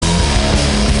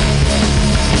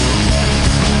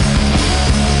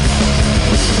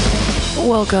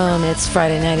Welcome. It's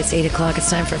Friday night. It's 8 o'clock. It's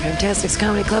time for Fantastic's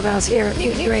Comedy Clubhouse here at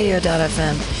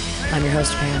MutinyRadio.fm. I'm your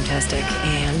host, Fantastic,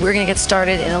 and we're going to get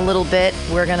started in a little bit.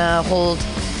 We're going to hold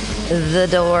the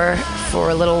door for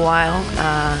a little while,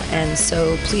 and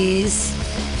so please,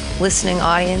 listening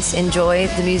audience, enjoy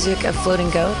the music of Floating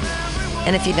Goat.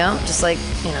 And if you don't, just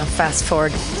fast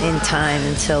forward in time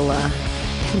until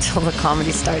the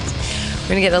comedy starts.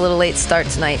 We're going to get a little late start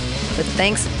tonight, but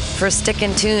thanks for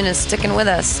sticking tuned and sticking with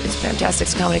us. It's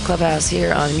Fantastic's Comedy Clubhouse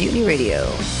here on Mutiny Radio.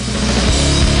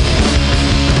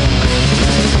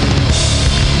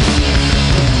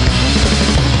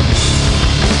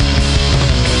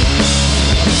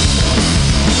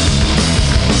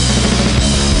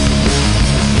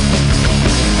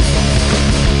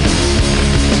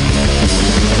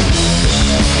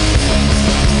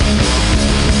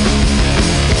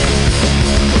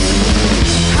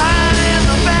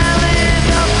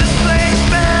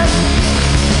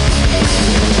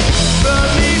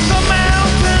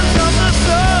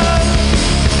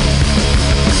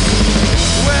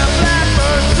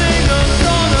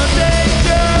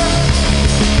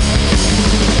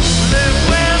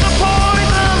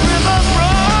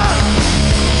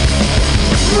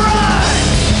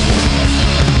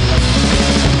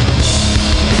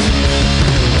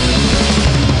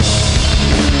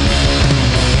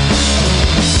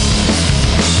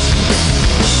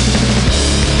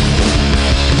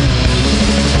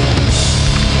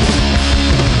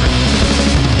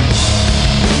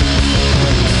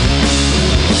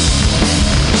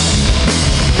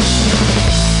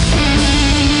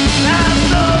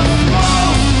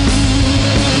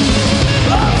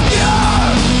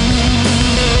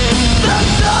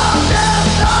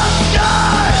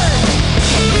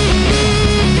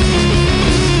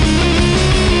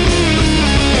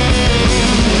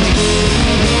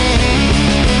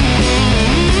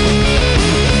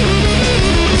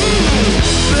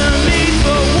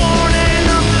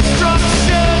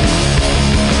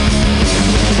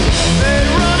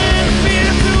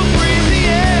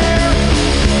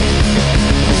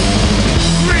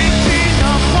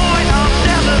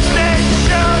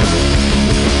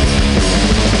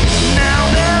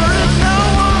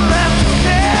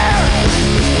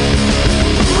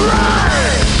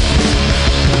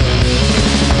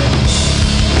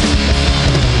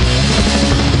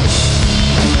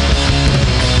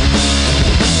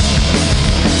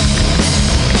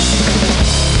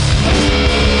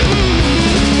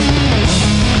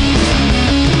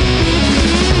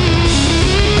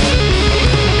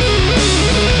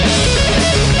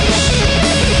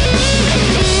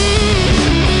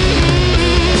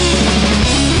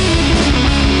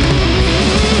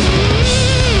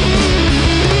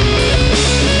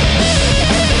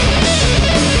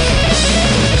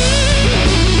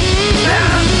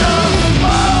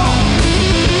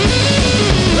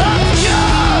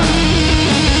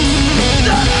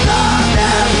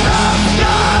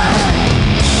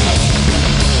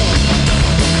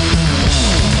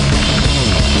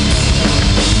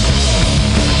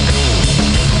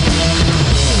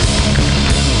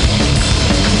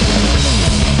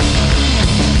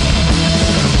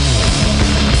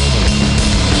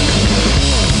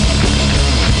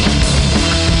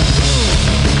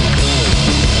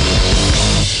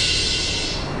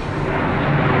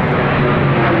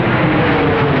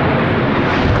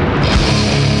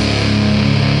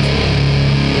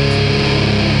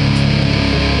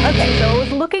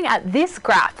 At this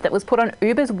graph that was put on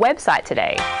Uber's website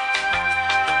today.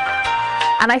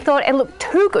 And I thought it looked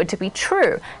too good to be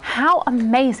true. How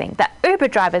amazing that Uber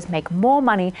drivers make more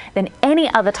money than any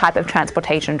other type of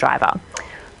transportation driver.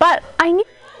 But I knew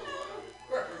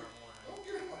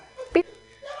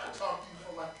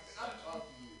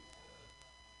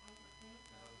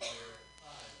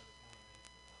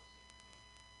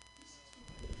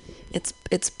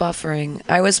It's buffering.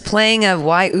 I was playing a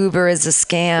Why Uber is a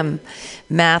Scam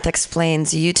Math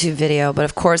Explains YouTube video, but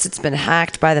of course it's been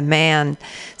hacked by the man,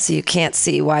 so you can't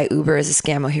see why Uber is a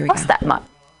scam. Oh, here we go. That much.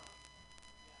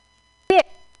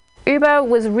 Uber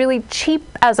was really cheap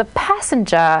as a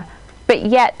passenger, but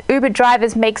yet Uber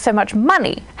drivers make so much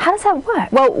money. How does that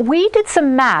work? Well, we did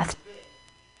some math.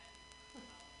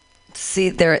 See,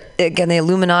 the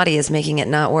Illuminati is making it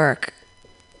not work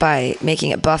by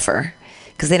making it buffer.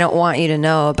 Because they don't want you to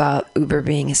know about Uber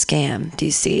being a scam. Do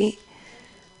you see?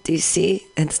 Do you see?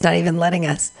 It's not even letting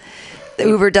us.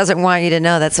 Uber doesn't want you to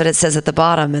know. That's what it says at the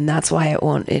bottom, and that's why it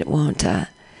won't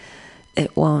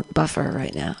buffer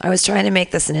right now. I was trying to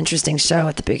make this an interesting show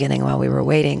at the beginning while we were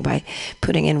waiting by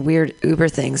putting in weird Uber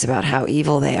things about how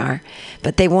evil they are,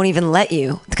 but they won't even let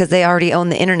you because they already own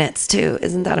the internets too.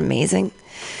 Isn't that amazing?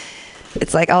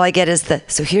 It's like all I get is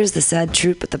so here's the sad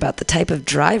truth about the type of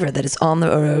driver that is on the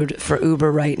road for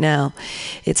Uber right now.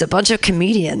 It's a bunch of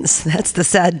comedians. That's the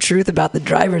sad truth about the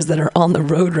drivers that are on the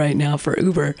road right now for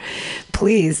Uber.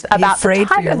 Please be afraid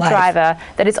for your life. About the type of driver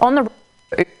that is on the road.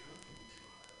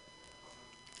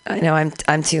 I know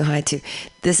I'm too high too.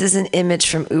 This is an image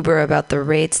from Uber about the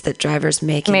rates that drivers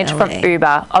make in LA. Image from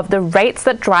Uber of the rates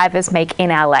that drivers make in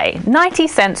LA. 90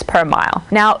 cents per mile.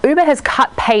 Now, Uber has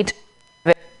cut pay to...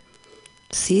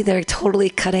 See, they're totally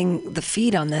cutting the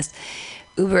feed on this.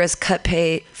 Uber has cut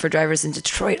pay for drivers in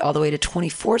Detroit all the way to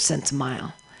 24 cents a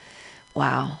mile.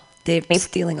 Wow. They're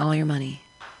stealing all your money.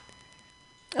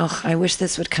 Oh, I wish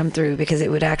this would come through because it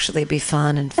would actually be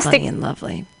fun and funny and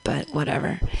lovely, but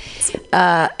whatever.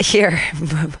 Here,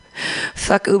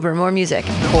 fuck Uber, more music.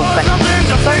 Cool.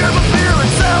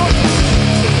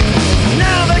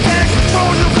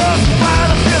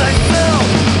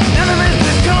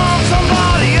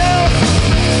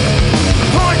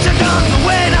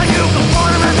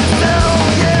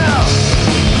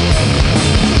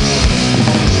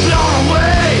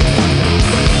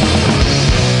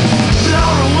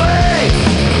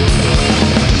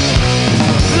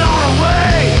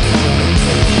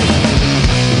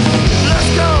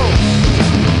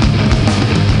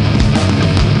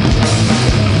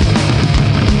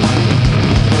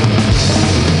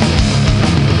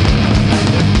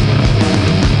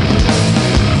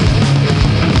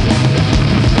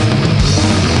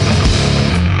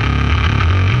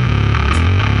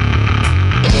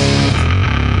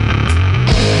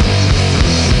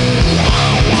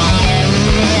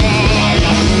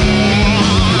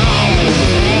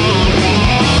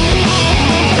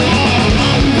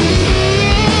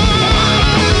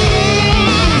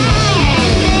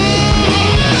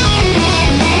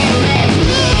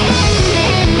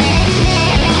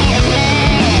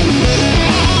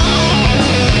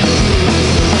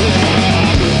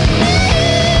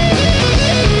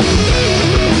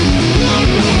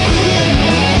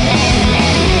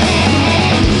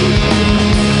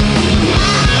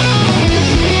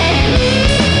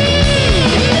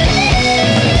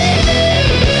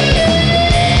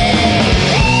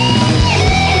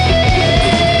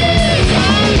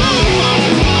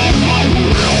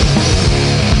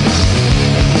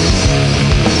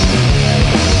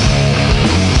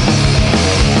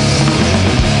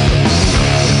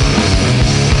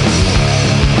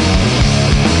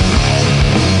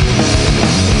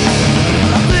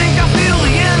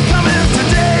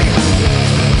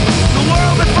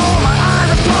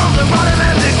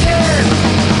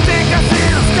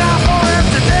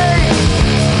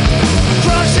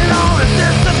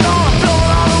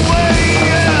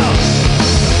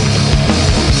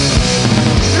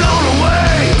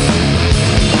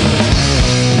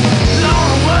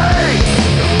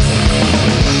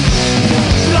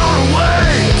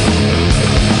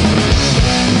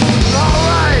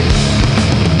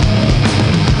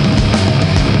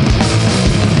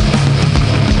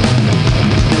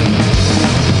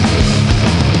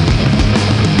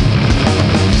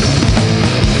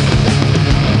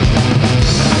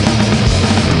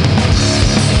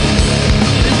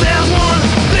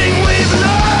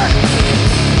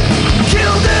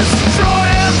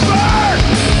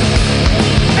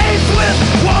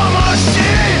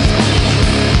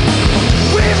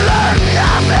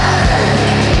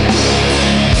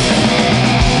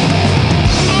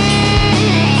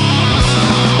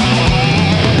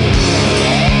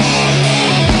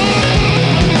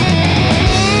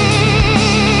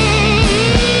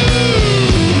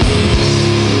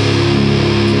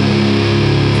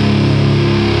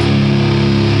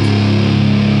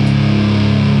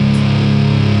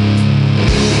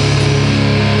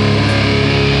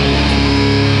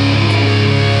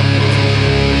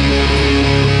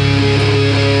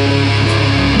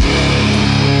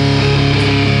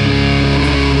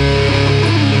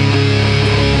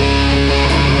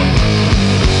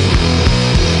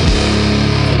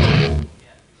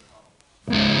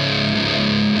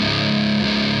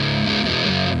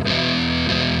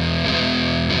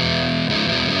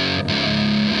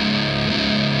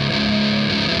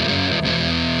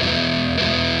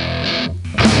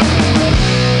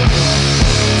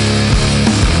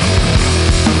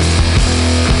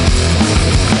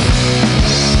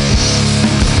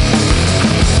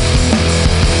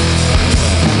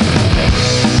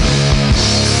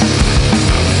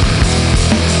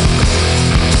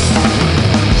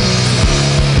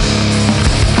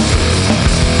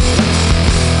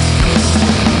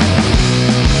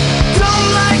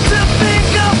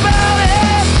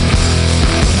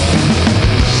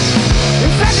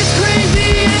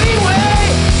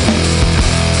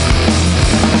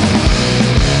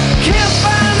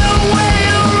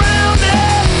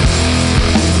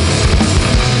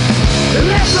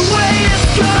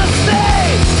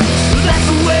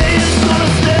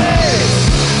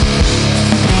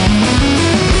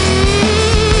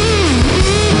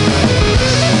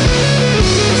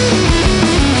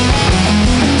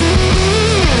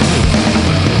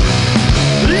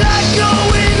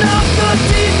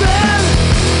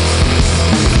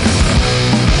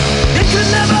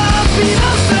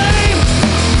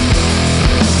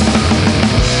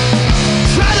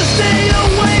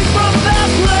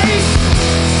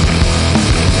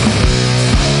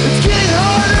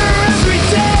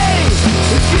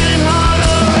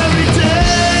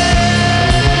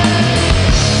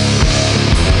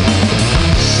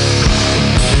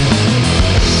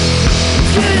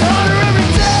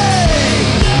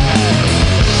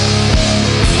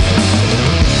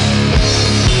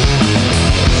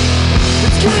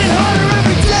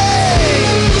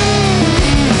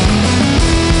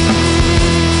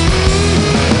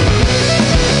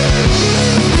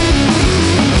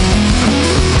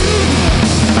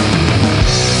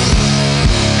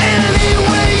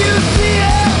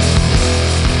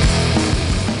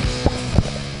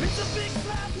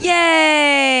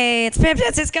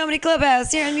 Fantastic Comedy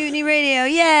Clubhouse here on Mutiny Radio.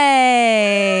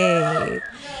 Yay!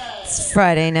 It's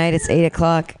Friday night. It's 8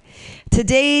 o'clock.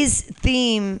 Today's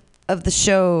theme of the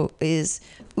show is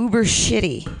Uber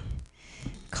Shitty.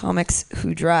 Comics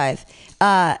who drive.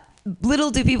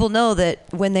 Little do people know that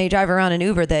when they drive around in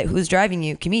Uber, that who's driving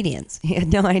you? Comedians. He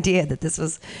had no idea that this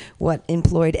was what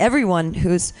employed everyone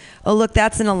who's, oh, look,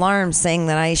 that's an alarm saying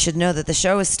that I should know that the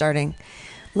show is starting.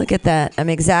 Look at that. I'm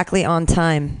exactly on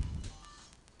time.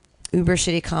 Uber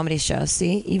Shitty Comedy Show.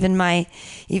 See, even my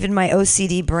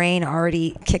OCD brain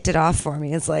already kicked it off for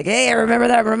me. It's like, hey, remember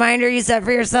that reminder you set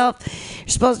for yourself? You're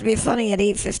supposed to be funny at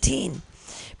 8:15.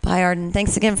 Bye, Arden.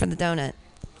 Thanks again for the donut.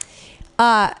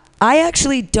 I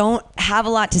actually don't have a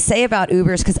lot to say about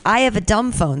Ubers because I have a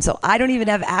dumb phone, so I don't even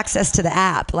have access to the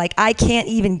app. Like, I can't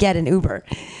even get an Uber.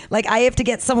 Like, I have to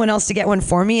get someone else to get one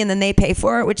for me, and then they pay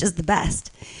for it, which is the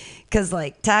best. Because,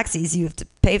 like, taxis, you have to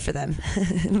pay for them.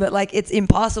 But, like, it's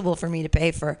impossible for me to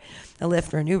pay for a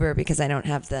Lyft or an Uber because I don't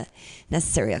have the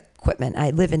necessary equipment. I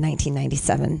live in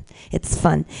 1997. It's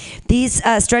fun. These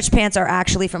stretch pants are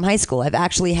actually from high school. I've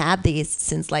actually had these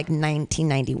since, like,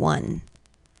 1991.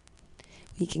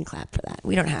 You can clap for that.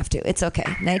 We don't have to. It's okay.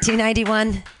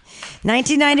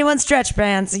 1991 stretch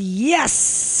pants.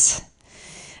 Yes.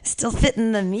 Still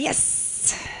fitting them.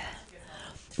 Yes.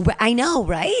 I know,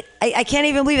 right? I can't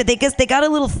even believe it. They got a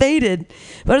little faded.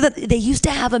 But they used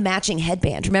to have a matching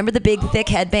headband. Remember the big, thick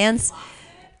headbands?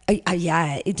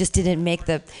 Yeah, it just didn't make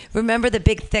the... Remember the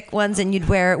big, thick ones and you'd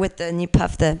wear it and you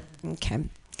puff the... Okay.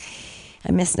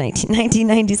 I miss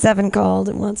 1997 called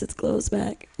and wants its clothes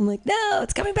back. I'm like, no,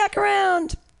 it's coming back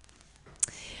around.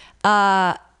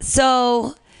 I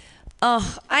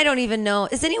don't even know.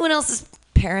 Is anyone else's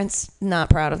parents not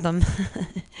proud of them?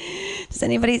 Does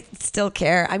anybody still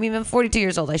care? I mean, I'm 42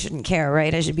 years old. I shouldn't care,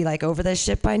 right? I should be like over this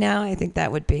shit by now. I think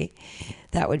that would be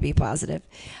positive.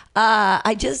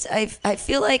 I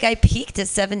feel like I peaked at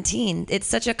 17. It's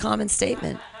such a common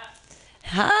statement.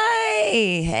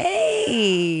 Hi.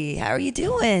 Hey. How are you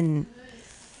doing?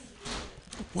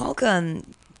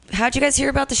 Welcome. How'd you guys hear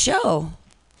about the show?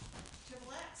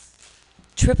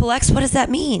 Triple X? What does that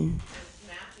mean?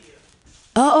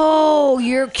 Oh,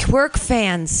 you're Quirk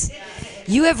fans.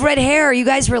 You have red hair. Are you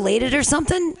guys related or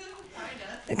something?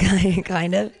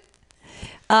 Kind of.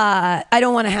 I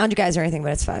don't want to hound you guys or anything,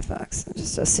 but it's $5.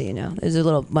 Just so you know. There's a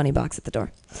little money box at the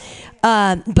door.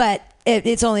 But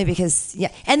it's only because,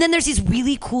 yeah. And then there's these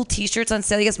really cool t-shirts on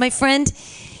sale. Because my friend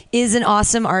is an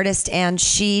awesome artist, and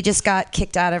she just got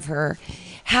kicked out of her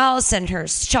house and her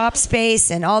shop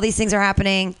space, and all these things are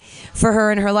happening for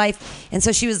her in her life. And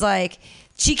so she was like,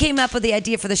 she came up with the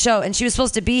idea for the show, and she was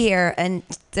supposed to be here, and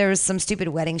there was some stupid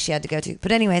wedding she had to go to.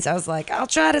 But anyways, I was like, I'll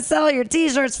try to sell your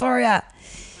t-shirts for you.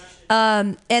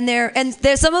 And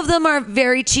some of them are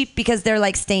very cheap because they're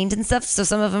like stained and stuff. So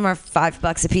some of them are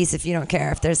 $5 a piece if you don't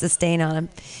care if there's a stain on them.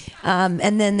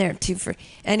 And then they're $2 for.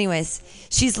 Anyways,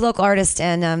 she's a local artist,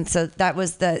 and so that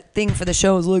was the thing for the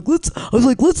show. I was like,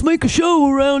 let's make a show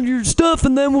around your stuff,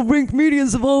 and then we'll bring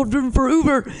comedians involved driven for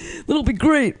Uber. That'll be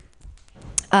great.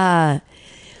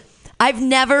 I've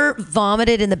never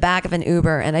vomited in the back of an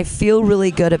Uber, and I feel really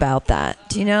good about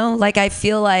that. Do you know? Like, I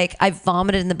feel like I've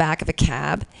vomited in the back of a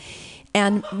cab.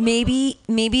 And maybe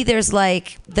there's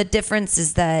like, the difference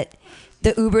is that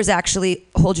the Ubers actually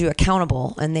hold you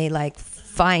accountable, and they like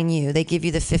fine you. They give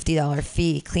you the $50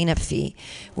 fee, cleanup fee,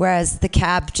 whereas the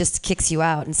cab just kicks you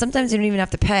out. And sometimes you don't even have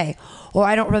to pay, or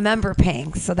I don't remember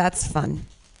paying, so that's fun.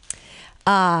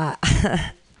 I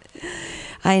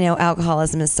know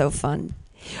alcoholism is so fun.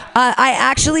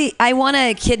 I want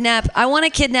to kidnap a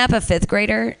 5th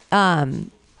grader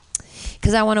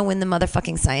because I want to win the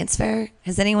motherfucking science fair.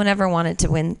 Has anyone ever wanted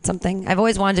to win something? I've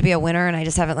always wanted to be a winner, and I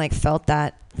just haven't like felt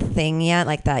that thing yet,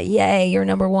 like that. Yay, you're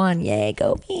number one. Yay,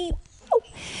 go me.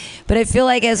 But I feel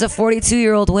like as a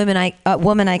 42-year-old woman,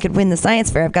 I could win the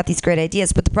science fair. I've got these great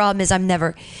ideas, but the problem is I'm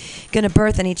never gonna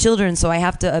birth any children, so I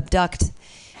have to abduct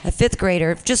a 5th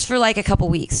grader just for like a couple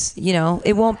weeks. You know,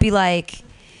 it won't be like.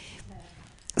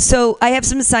 So I have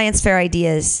some science fair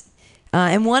ideas,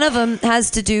 and one of them has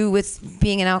to do with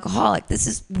being an alcoholic. This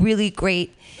is really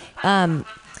great.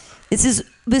 This is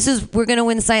we're gonna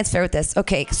win the science fair with this.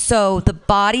 Okay, so the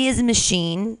body is a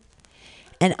machine,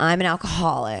 and I'm an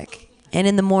alcoholic, and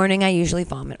in the morning I usually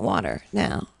vomit water.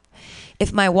 Now,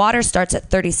 if my water starts at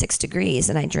 36 degrees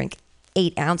and I drink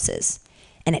 8 ounces,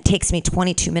 and it takes me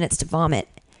 22 minutes to vomit,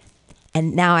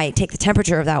 and now I take the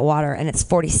temperature of that water and it's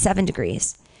 47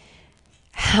 degrees.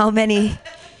 How many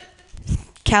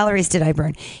calories did I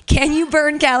burn? Can you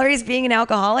burn calories being an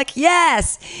alcoholic?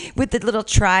 Yes. With the little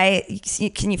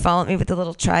can you follow me with the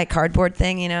little cardboard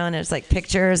thing, and there's like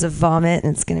pictures of vomit,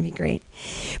 and it's going to be great.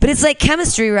 But it's like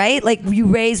chemistry, right? Like you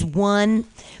raise 1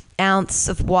 ounce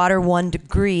of water 1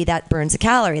 degree, that burns a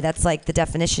calorie. That's like the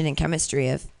definition in chemistry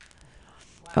of.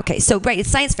 Okay, so right, it's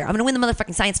science fair. I'm gonna win the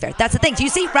motherfucking science fair. That's the thing. Do you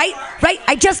see? Right?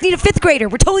 I just need a 5th grader.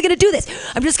 We're totally gonna do this.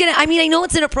 I know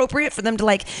it's inappropriate for them to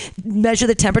like measure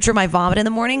the temperature of my vomit in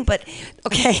the morning, but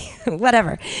okay,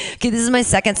 whatever. Okay, this is my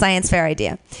 2nd science fair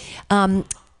idea.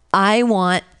 I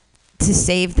want to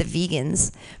save the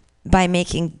vegans by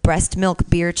making breast milk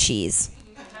beer cheese.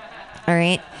 All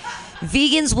right?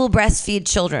 Vegans will breastfeed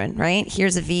children, right?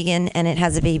 Here's a vegan and it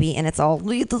has a baby and it's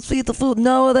all, eat the food.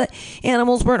 No, the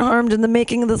animals weren't harmed in the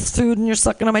making of this food and you're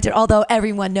sucking on my tit. Although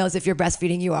everyone knows if you're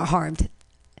breastfeeding, you are harmed.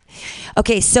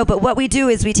 Okay, but what we do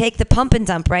is we take the pump and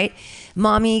dump, right?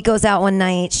 Mommy goes out one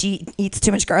night, she eats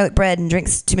too much garlic bread and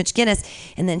drinks too much Guinness,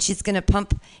 and then she's going to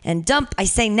pump and dump. I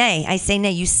say nay.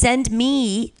 You send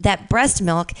me that breast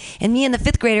milk and me and the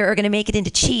 5th grader are going to make it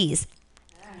into cheese.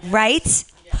 Right?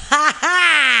 Ha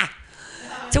ha!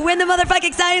 To win the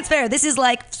motherfucking science fair. This is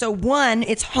like,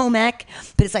 it's home ec,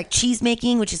 but it's like cheese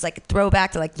making, which is like a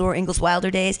throwback to like Laura Ingalls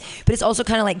Wilder days, but it's also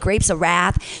kind of like Grapes of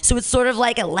Wrath. So it's sort of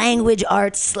like a language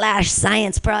arts /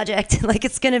 science project. Like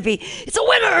it's a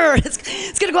winner. It's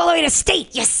going to go all the way to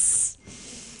state. Yes.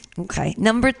 Okay.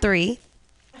 Number 3.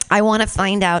 I want to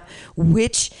find out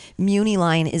which Muni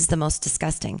line is the most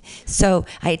disgusting. So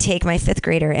I take my 5th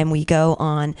grader and we go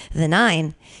on the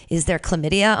 9. Is there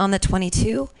chlamydia on the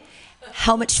 22?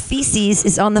 How much feces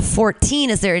is on the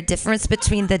 14? Is there a difference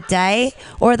between the day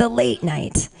or the late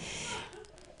night?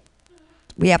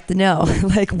 We have to know.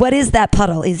 Like, what is that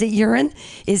puddle? Is it urine?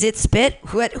 Is it spit?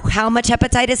 How much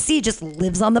hepatitis C just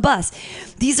lives on the bus?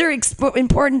 These are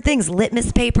important things.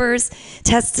 Litmus papers,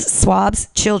 test swabs,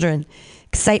 children.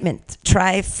 Excitement.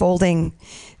 Try folding,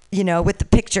 with the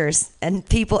pictures and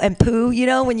people and poo,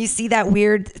 when you see that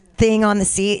weird thing on the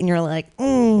seat and you're like,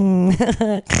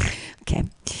 Okay.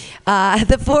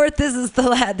 The 4th,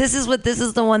 this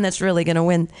is the one that's really going to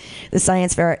win the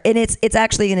science fair. And it's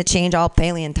actually going to change all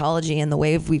paleontology and the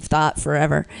way we've thought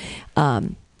forever.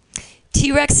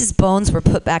 T-Rex's bones were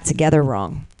put back together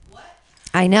wrong. What?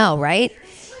 I know, right?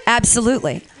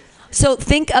 Absolutely. So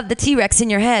think of the T-Rex in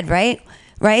your head, right?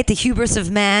 Right? The hubris of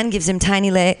man gives him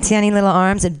tiny little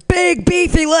arms and big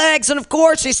beefy legs. And of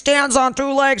course he stands on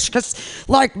 2 legs because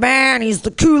like man, he's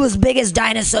the coolest, biggest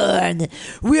dinosaur. And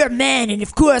we're men. And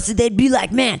of course they'd be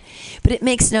like man. But it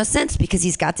makes no sense because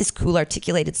he's got this cool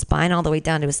articulated spine all the way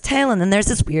down to his tail. And then there's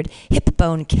this weird hip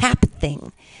bone cap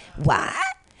thing. What?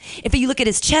 If you look at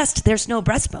his chest, there's no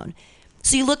breastbone.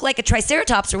 So you look like a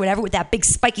triceratops or whatever with that big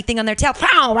spiky thing on their tail,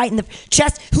 pow, right in the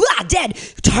chest, dead.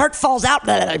 Heart falls out.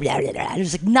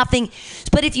 There's like nothing.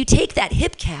 But if you take that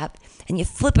hip cap and you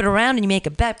flip it around and you make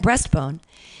a breastbone,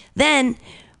 then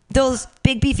those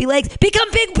big beefy legs become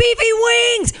big beefy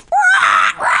wings.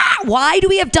 Why do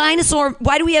we have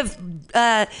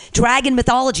dragon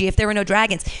mythology if there were no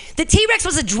dragons? The T-Rex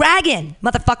was a dragon,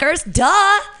 motherfuckers.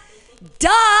 Duh.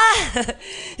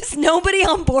 Is nobody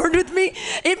on board with me?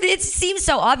 It seems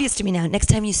so obvious to me now. Next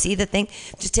time you see the thing,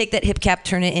 just take that hip cap,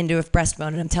 turn it into a breastbone,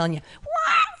 and I'm telling you.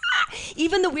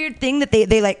 Even the weird thing that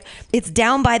they like, it's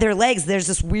down by their legs. There's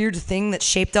this weird thing that's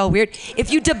shaped all weird.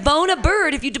 If you debone a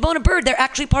bird, they're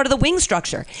actually part of the wing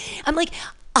structure. I'm like,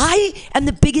 I am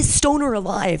the biggest stoner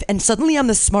alive, and suddenly I'm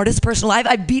the smartest person alive.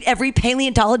 I beat every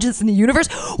paleontologist in the universe.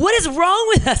 What is wrong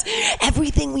with us?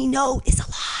 Everything we know is a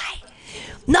lie.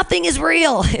 Nothing is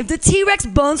real. If the T-Rex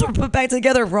bones were put back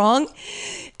together wrong,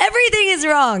 everything is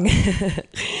wrong.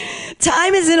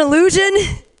 Time is an illusion.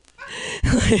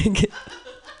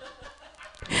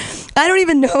 I don't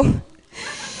even know.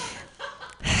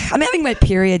 I'm having my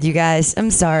period, you guys.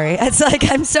 I'm sorry. It's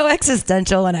like I'm so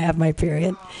existential when I have my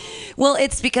period. Well,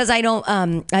 it's because I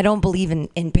don't believe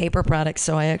in paper products,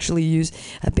 so I actually use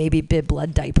baby bib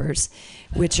blood diapers,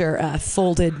 which are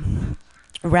folded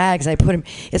rags. I put them.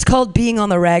 It's called being on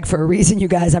the rag for a reason, you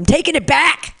guys. I'm taking it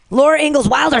back, Laura Ingalls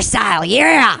Wilder style.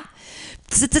 Yeah,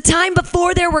 it's a time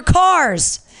before there were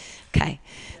cars. Okay,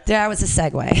 there was a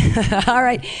segue. All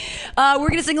right, we're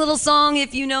gonna sing a little song.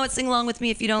 If you know it, sing along with me.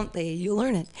 If you don't, you'll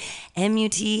learn it.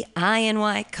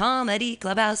 MutinyRadio, Comedy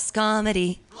Clubhouse,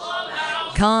 comedy,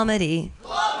 Clubhouse. Comedy.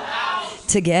 Clubhouse.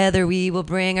 Together we will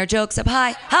bring our jokes up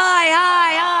high, high,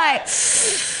 high, high.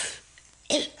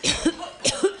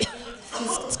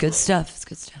 It's good stuff. It's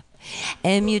good stuff.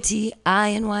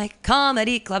 MutinyRadio,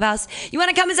 Comedy Clubhouse. You want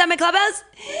to come inside my clubhouse?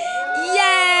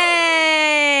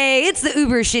 Yay! It's the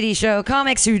uber shitty show.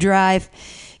 Comics who drive.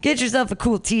 Get yourself a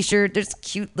cool t-shirt. There's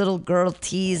cute little girl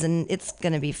tees, and it's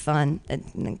going to be fun.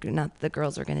 And not the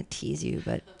girls are going to tease you,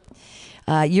 but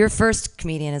your first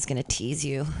comedian is going to tease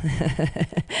you.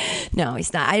 No,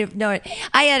 he's not.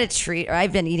 I had a treat, or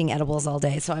I've been eating edibles all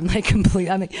day, so I'm like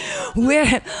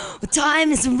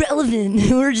time is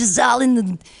irrelevant. We're just all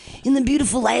in the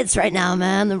beautiful lights right now,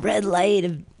 man. The red light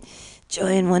of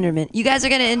joy and wonderment. You guys are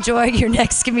going to enjoy your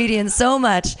next comedian so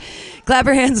much. Clap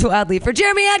your hands wildly for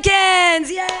Jeremy Atkins.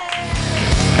 Yay!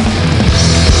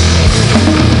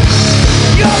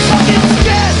 You're fucking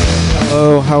sketch!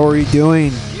 Hello, how are you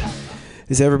doing?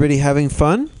 Is everybody having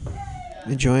fun?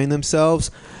 Enjoying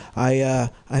themselves?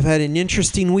 I've had an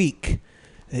interesting week.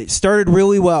 It started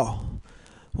really well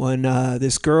when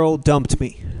this girl dumped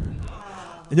me.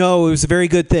 No, it was a very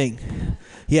good thing.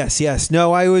 Yes.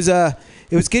 No, I was...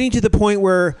 It was getting to the point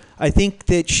where I think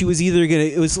that she was either going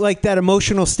to... It was like that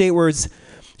emotional state where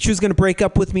she was going to break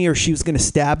up with me or she was going to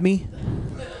stab me.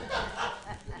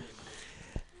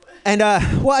 And,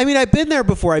 well, I mean, I've been there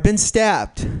before. I've been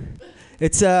stabbed.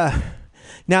 It's...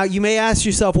 Now, you may ask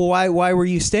yourself, well, why were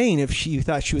you staying if you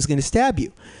thought she was going to stab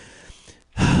you?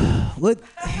 Look,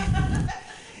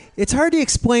 it's hard to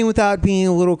explain without being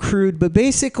a little crude, but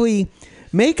basically,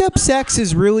 makeup sex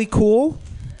is really cool.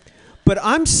 But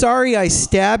I'm sorry I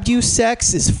stabbed you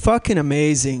sex is fucking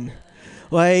amazing.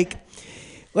 Like,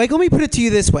 let me put it to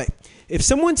you this way. If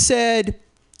someone said,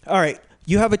 all right,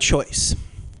 you have a choice.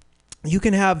 You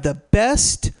can have the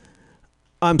best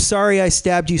I'm sorry I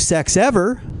stabbed you sex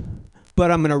ever,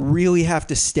 but I'm going to really have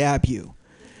to stab you.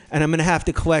 And I'm going to have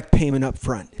to collect payment up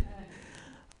front.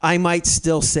 I might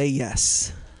still say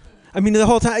yes. I mean, the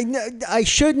whole time, I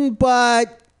shouldn't,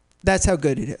 but that's how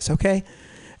good it is, okay?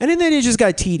 And then it just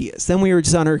got tedious. Then we were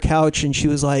just on her couch, and she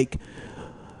was like,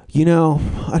 you know,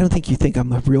 I don't think you think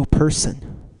I'm a real person.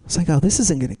 I was like, oh, this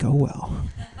isn't going to go well.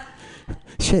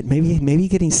 Shit, maybe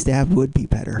getting stabbed would be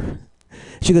better.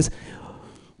 She goes,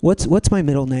 what's my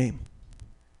middle name?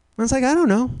 I was like, I don't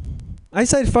know. I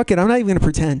said, fuck it, I'm not even going to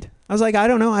pretend. I was like, I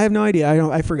don't know. I have no idea.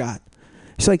 I forgot.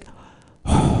 She's like,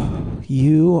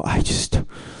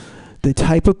 the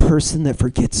type of person that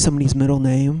forgets somebody's middle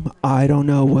name, I don't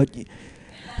know what...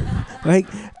 Right?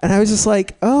 And I was just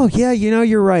like, oh, yeah, you know,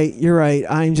 you're right.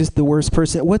 I'm just the worst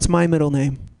person. What's my middle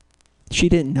name? She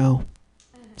didn't know.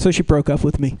 So she broke up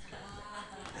with me.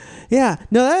 Yeah.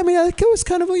 No, I mean, it was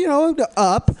kind of, you know,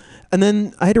 up. And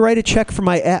then I had to write a check for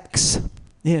my ex.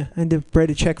 Yeah, I had to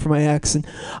write a check for my ex. And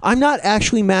I'm not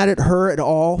actually mad at her at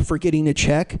all for getting a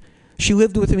check. She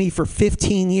lived with me for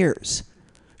 15 years.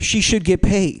 She should get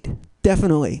paid.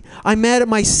 Definitely. I'm mad at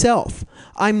myself.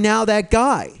 I'm now that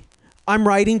guy. I'm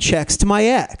writing checks to my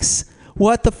ex.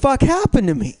 What the fuck happened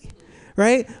to me?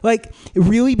 Right? Like, it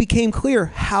really became clear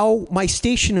how my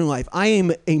station in life. I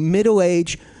am a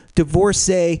middle-aged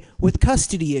divorcee with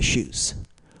custody issues.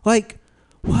 Like,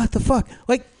 what the fuck?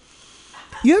 Like,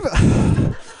 you ever...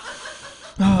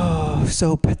 Oh,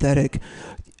 so pathetic.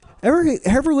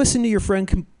 Ever listen to your friend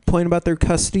complain about their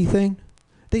custody thing?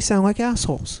 They sound like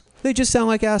assholes. They just sound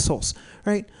like assholes,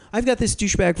 right? I've got this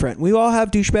douchebag friend. We all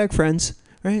have douchebag friends,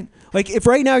 right? Like, if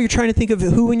right now you're trying to think of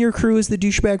who in your crew is the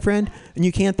douchebag friend and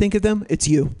you can't think of them, it's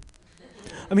you.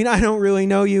 I mean, I don't really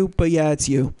know you, but yeah, it's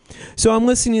you. So I'm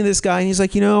listening to this guy, and he's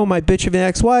like, you know, my bitch of an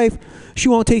ex-wife, she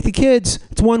won't take the kids.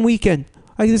 It's one weekend.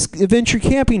 This adventure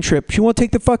camping trip. She won't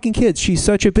take the fucking kids. She's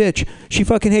such a bitch. She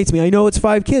fucking hates me. I know it's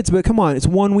 5 kids, but come on, it's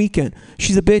one weekend.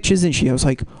 She's a bitch, isn't she? I was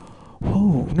like,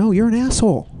 whoa, no, you're an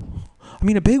asshole. I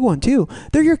mean, a big one, too.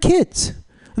 They're your kids.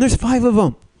 And there's 5 of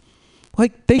them.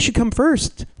 Like, they should come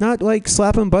first, not like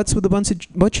slapping butts with a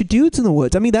bunch of dudes in the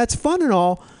woods. I mean, that's fun and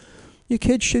all. Your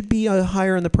kids should be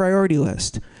higher on the priority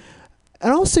list.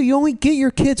 And also, you only get your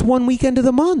kids one weekend of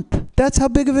the month. That's how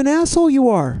big of an asshole you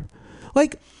are.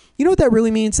 Like, you know what that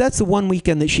really means? That's the one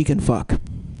weekend that she can fuck.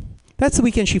 That's the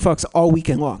weekend she fucks all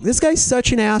weekend long. This guy's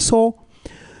such an asshole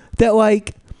that,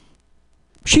 like,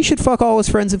 she should fuck all his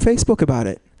friends on Facebook about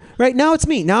it. Right now it's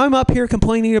me. Now I'm up here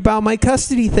complaining about my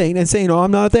custody thing and saying, oh,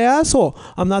 I'm not the asshole.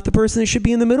 I'm not the person that should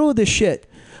be in the middle of this shit.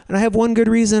 And I have one good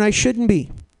reason I shouldn't be.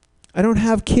 I don't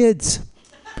have kids.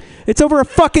 It's over a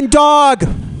fucking dog.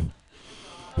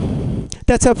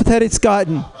 That's how pathetic it's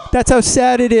gotten. That's how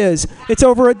sad it is. It's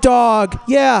over a dog.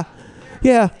 Yeah.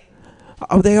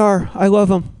 Oh, they are. I love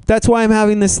them. That's why I'm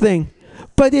having this thing.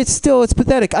 But it's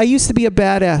pathetic. I used to be a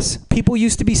badass. People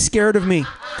used to be scared of me.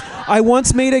 I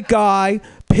once made a guy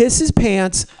piss his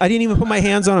pants. I didn't even put my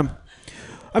hands on him.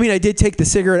 I mean, I did take the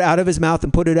cigarette out of his mouth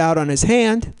and put it out on his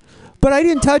hand, but I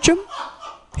didn't touch him.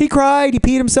 He cried. He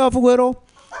peed himself a little.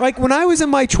 Like, when I was in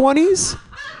my 20s,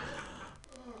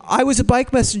 I was a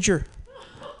bike messenger.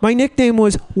 My nickname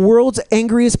was World's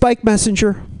Angriest Bike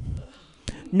Messenger.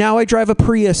 Now I drive a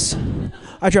Prius.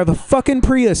 I drive a fucking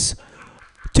Prius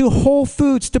to Whole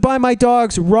Foods to buy my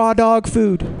dogs raw dog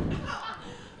food.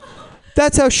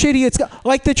 That's how shitty it's got.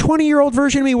 Like the 20-year-old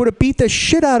version of me would have beat the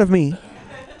shit out of me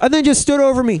and then just stood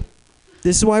over me.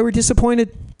 This is why we're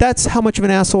disappointed. That's how much of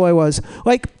an asshole I was.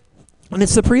 Like, and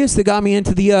it's the Prius that got me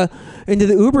into the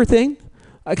Uber thing.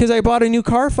 Because I bought a new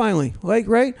car finally. Like,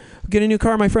 right? Get a new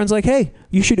car. My friend's like, hey,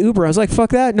 you should Uber. I was like, fuck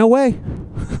that. No way.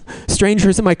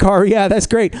 Strangers in my car. Yeah, that's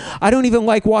great. I don't even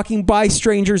like walking by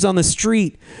strangers on the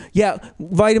street. Yeah,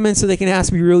 vitamins so they can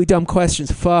ask me really dumb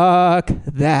questions. Fuck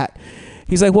that.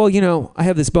 He's like, well, you know, I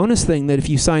have this bonus thing that if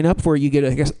you sign up for it, you get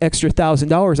an extra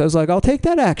 $1,000. I was like, I'll take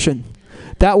that action.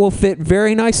 That will fit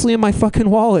very nicely in my fucking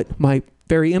wallet, my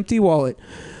very empty wallet.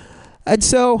 And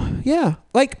so, yeah,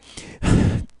 like...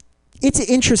 It's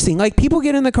interesting. Like, people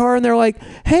get in the car and they're like,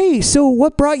 hey, so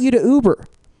what brought you to Uber?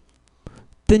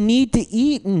 The need to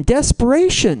eat and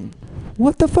desperation.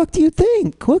 What the fuck do you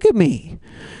think? Look at me.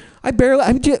 I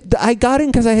got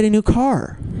in because I had a new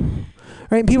car.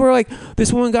 Right? And people are like,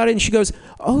 this woman got in and she goes,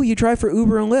 oh, you drive for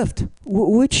Uber and Lyft.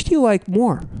 Which do you like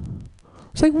more?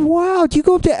 It's like, wow, do you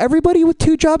go up to everybody with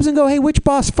 2 jobs and go, hey, which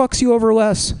boss fucks you over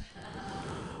less?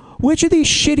 Which of these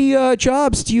shitty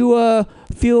jobs do you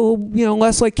feel, you know,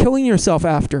 less like killing yourself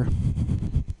after?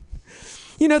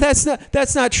 You know, that's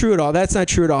not true at all. That's not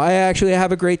true at all. I actually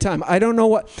have a great time. I don't know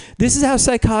what... This is how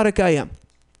psychotic I am.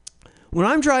 When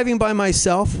I'm driving by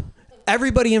myself,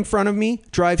 everybody in front of me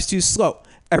drives too slow.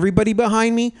 Everybody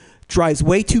behind me drives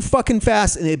way too fucking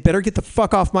fast, and they better get the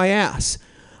fuck off my ass.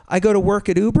 I go to work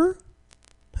at Uber.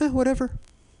 Whatever.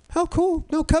 How cool.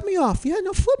 No, cut me off. Yeah,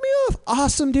 no, flip me off.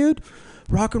 Awesome, dude.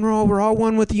 Rock and roll, we're all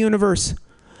one with the universe.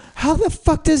 How the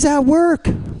fuck does that work?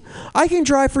 I can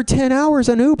drive for 10 hours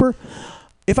on Uber.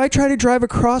 If I try to drive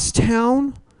across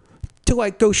town to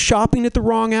like go shopping at the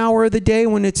wrong hour of the day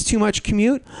when it's too much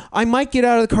commute, I might get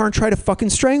out of the car and try to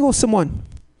fucking strangle someone.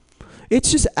 It's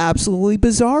just absolutely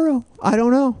bizarro. I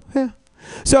don't know. Yeah.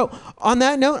 So on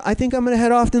that note, I think I'm going to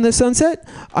head off in the sunset.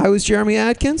 I was Jeremy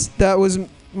Adkins. That was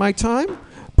my time.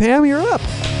 Pam, you're up.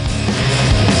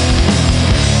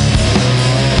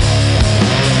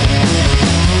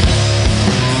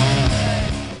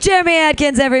 Jeremy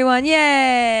Adkins, everyone.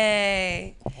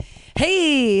 Yay.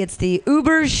 Hey, it's the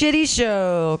Uber Shitty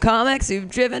Show. Comics who've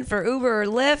driven for Uber or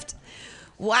Lyft.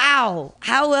 Wow.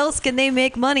 How else can they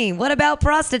make money? What about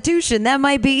prostitution? That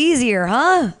might be easier,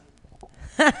 huh?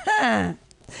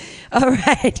 All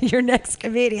right, your next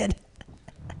comedian.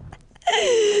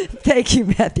 Thank you,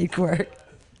 Matthew Quirk.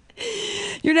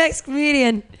 Your next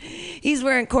comedian, he's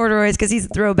wearing corduroys because he's a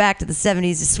throwback to the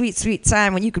 70s, a sweet, sweet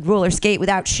time when you could roller skate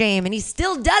without shame, and he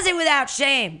still does it without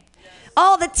shame.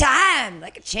 All the time,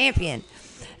 like a champion.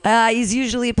 He's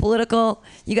usually political.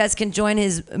 You guys can join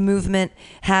his movement,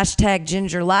 hashtag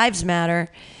Ginger Lives Matter,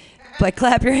 by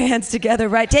clap your hands together,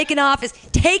 right? Taking off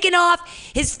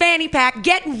his fanny pack,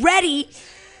 getting ready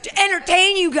to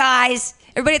entertain you guys.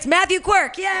 Everybody, it's Matthew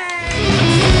Quirk. Yay!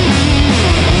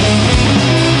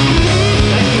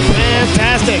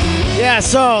 Fantastic. Yeah,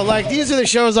 so like these are the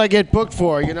shows I get booked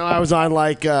for. You know, I was on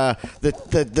like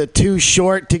the Too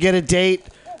Short to Get a Date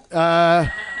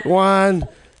one,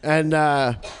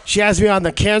 and she has me on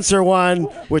the Cancer one,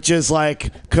 which is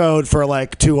like code for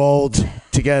like too old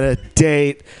to get a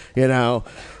date, you know.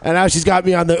 And now she's got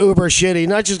me on the Uber Shitty,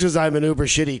 not just because I'm an Uber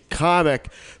Shitty comic,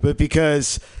 but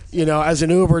because, you know, as an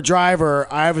Uber driver,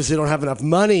 I obviously don't have enough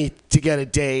money to get a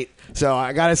date. So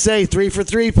I gotta say, 3 for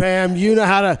 3, Pam. You know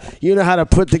how to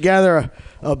put together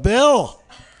a bill.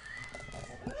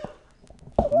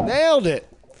 Nailed it.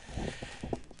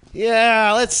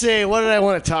 Yeah, let's see. What did I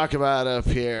want to talk about up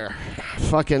here?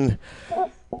 Fucking.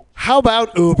 How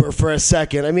about Uber for a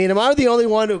second? I mean, am I the only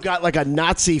one who got like a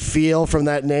Nazi feel from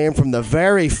that name from the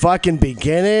very fucking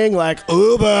beginning? Like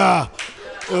Uber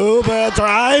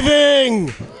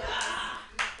driving,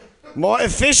 more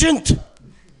efficient.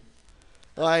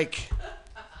 Like,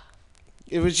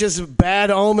 it was just a bad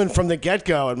omen from the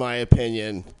get-go, in my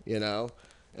opinion, you know?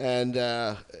 And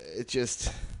it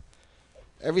just,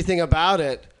 everything about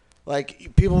it,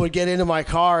 like, people would get into my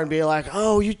car and be like,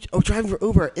 oh, driving for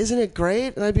Uber, isn't it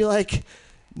great? And I'd be like,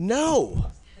 no.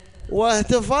 What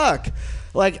the fuck?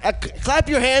 Like, clap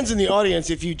your hands in the audience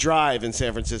if you drive in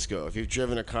San Francisco, if you've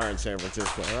driven a car in San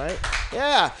Francisco, right?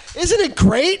 Yeah. Isn't it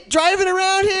great driving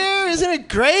around here? Isn't it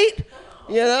great?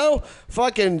 You know,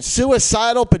 fucking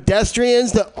suicidal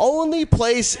pedestrians, the only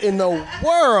place in the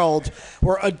world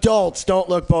where adults don't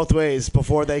look both ways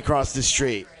before they cross the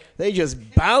street. They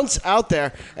just bounce out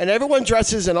there, and everyone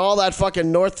dresses in all that fucking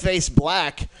North Face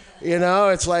black You know,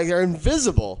 it's like they're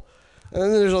invisible. And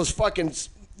then there's those fucking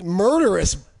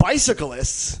murderous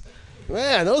bicyclists.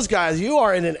 Man, those guys, you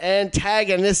are in an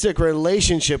antagonistic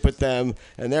relationship with them,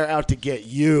 and they're out to get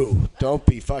you. Don't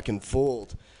be fucking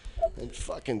fooled. And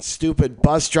fucking stupid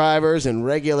bus drivers and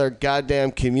regular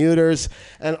goddamn commuters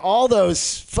and all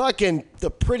those fucking, the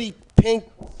pretty pink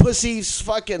pussies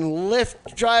fucking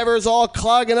Lyft drivers all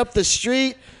clogging up the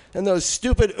street, and those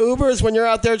stupid Ubers when you're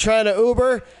out there trying to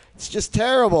Uber. It's just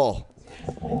terrible.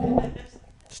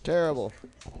 It's terrible.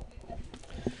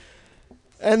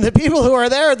 And the people who are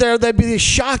there, they'd be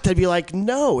shocked. They'd be like,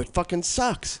 no, it fucking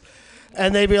sucks.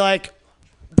 And they'd be like,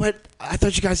 but I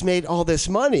thought you guys made all this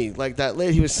money. Like that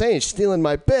lady was saying, stealing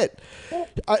my bit.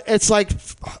 It's like,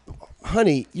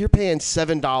 honey, you're paying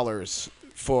 $7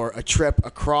 for a trip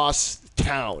across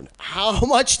town. How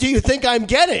much do you think I'm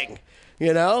getting?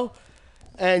 You know?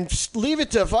 And leave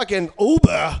it to fucking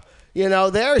Uber. You know,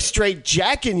 they're straight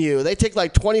jacking you. They take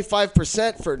like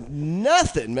 25% for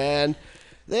nothing, man.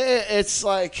 It's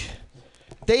like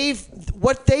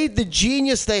the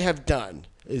genius they have done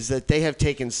is that they have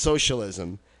taken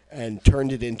socialism and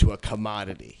turned it into a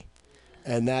commodity.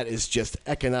 And that is just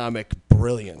economic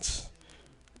brilliance.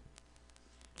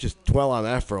 Just dwell on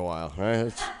that for a while,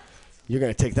 right? You're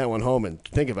going to take that one home and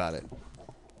think about it.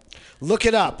 Look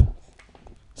it up.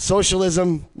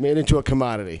 Socialism made into a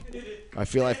commodity. I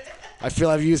feel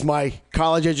I've used my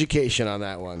college education on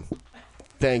that one.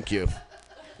 Thank you.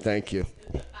 Thank you.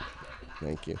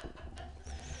 Thank you.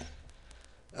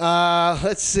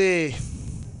 Let's see.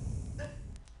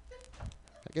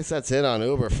 I guess that's it on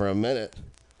Uber for a minute.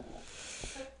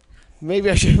 Maybe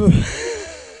I should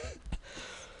move.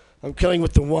 I'm killing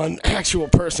with the one actual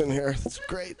person here. That's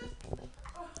great.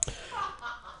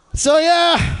 So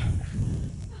yeah.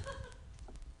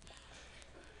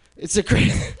 It's a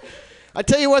great... I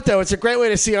tell you what, though, it's a great way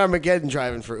to see Armageddon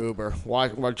driving for Uber.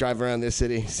 While driving around this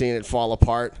city, seeing it fall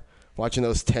apart, watching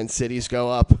those tent cities go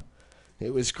up.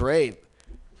 It was great.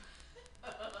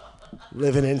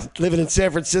 Living in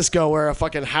San Francisco, where a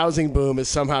fucking housing boom is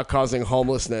somehow causing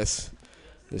homelessness.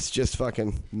 It's just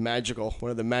fucking magical.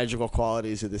 One of the magical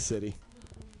qualities of the city.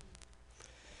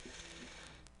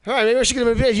 All right, maybe I should get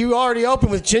a video. You already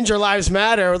opened with Ginger Lives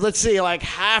Matter. Let's see, like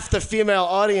half the female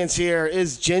audience here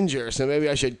is ginger, so maybe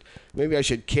I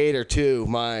should cater to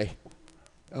my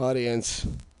audience.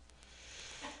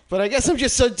 But I guess I'm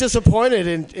just so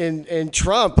disappointed in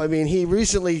Trump. I mean, he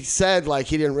recently said like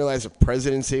he didn't realize the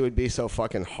presidency would be so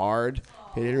fucking hard.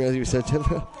 He didn't realize he was so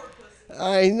difficult.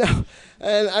 I know,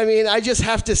 and I mean, I just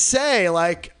have to say,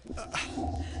 like.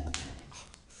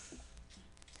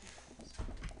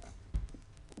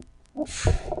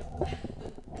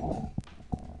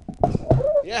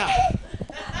 Yeah.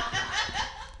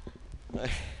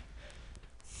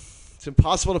 It's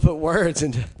impossible to put words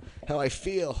into how I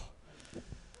feel.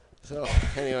 So,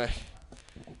 anyway.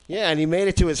 Yeah, and he made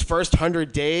it to his first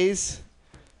 100 days.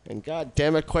 And god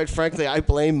damn it, quite frankly, I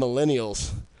blame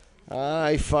millennials.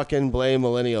 I fucking blame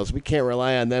millennials. We can't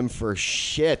rely on them for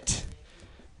shit.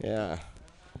 Yeah.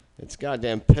 It's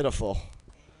goddamn pitiful.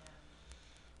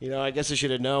 You know, I guess I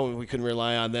should have known we couldn't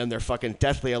rely on them. They're fucking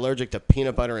deathly allergic to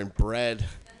peanut butter and bread.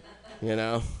 You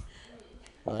know?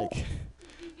 Like,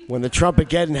 when the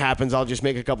Trumpageddon happens, I'll just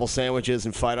make a couple sandwiches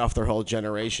and fight off their whole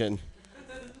generation.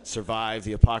 Survive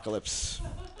the apocalypse.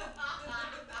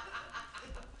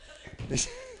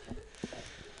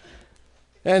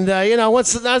 And, you know, now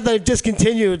that they've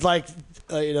discontinued, like,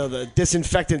 you know, the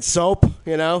disinfectant soap,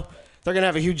 you know, they're going to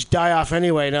have a huge die-off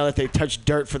anyway now that they touched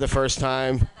dirt for the first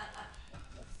time.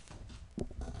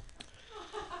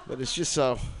 But it's just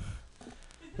so,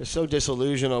 they're so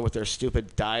disillusional with their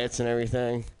stupid diets and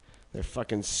everything. Their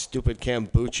fucking stupid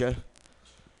kombucha.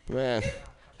 Man,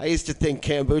 I used to think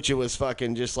kombucha was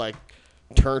fucking just like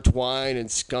turnt wine and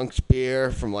skunked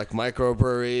beer from like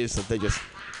microbreweries that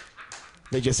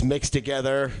they just mixed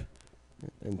together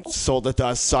and sold it to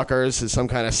us suckers as some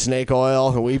kind of snake oil,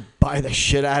 and we buy the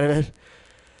shit out of it.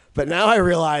 But now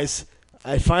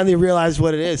I finally realized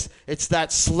what it is. It's that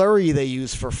slurry they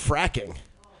use for fracking.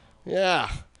 Yeah,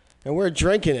 and we're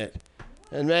drinking it.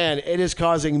 And man, it is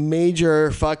causing major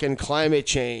fucking climate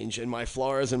change in my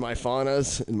floras and my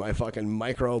faunas, in my fucking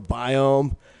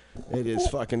microbiome. It is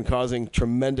fucking causing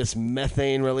tremendous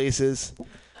methane releases.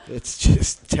 It's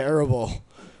just terrible.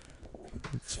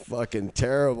 It's fucking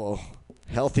terrible.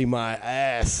 Healthy my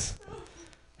ass.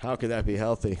 How could that be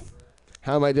healthy?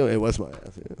 How am I doing? It was my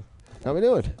ass. Yeah. How am I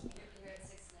doing?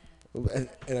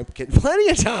 And I'm getting plenty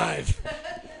of time.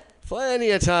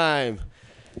 Plenty of time.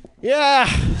 Yeah,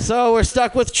 so we're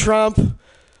stuck with Trump.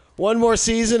 One more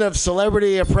season of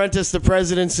Celebrity Apprentice the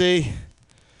Presidency.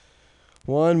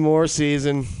 One more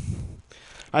season.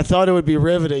 I thought it would be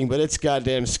riveting, but it's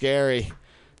goddamn scary.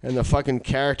 And the fucking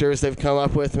characters they've come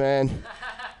up with, man.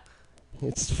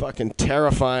 It's fucking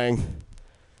terrifying.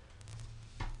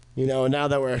 You know, now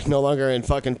that we're no longer in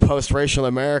fucking post-racial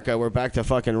America, we're back to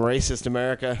fucking racist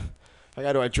America. I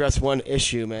got to address one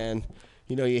issue, man.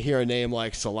 You know, you hear a name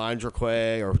like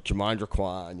Solandraque or Jamandra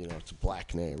Kwan, you know, it's a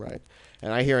black name, right?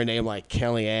 And I hear a name like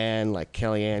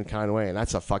Kellyanne Conway, and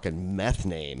that's a fucking meth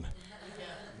name.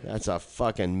 That's a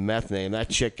fucking meth name. That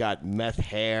chick got meth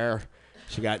hair.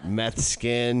 She got meth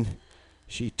skin.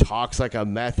 She talks like a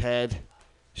meth head.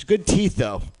 She's good teeth,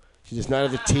 though. She does not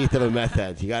have the teeth of a meth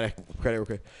head. You got to credit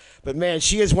her. But, man,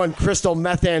 she is one crystal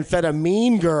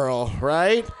methamphetamine girl,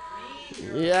 right?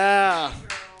 Yeah.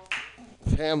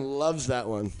 Pam loves that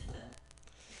one.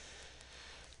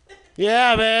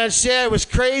 Yeah, man, shit, it was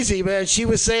crazy, man. She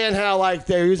was saying how, like,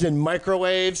 they're using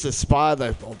microwaves to spy,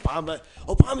 like,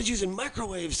 Obama's using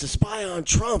microwaves to spy on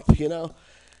Trump, you know?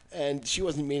 And she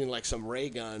wasn't meaning, like, some ray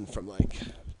gun from, like,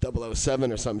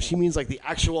 007 or something. She means, like, the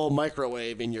actual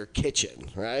microwave in your kitchen,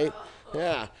 right?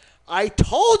 Yeah. I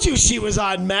told you she was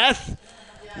on meth.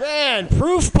 Man,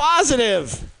 proof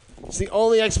positive. It's the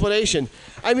only explanation.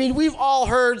 I mean, we've all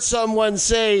heard someone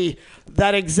say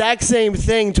that exact same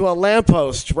thing to a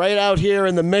lamppost right out here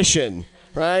in the Mission,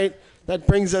 right? That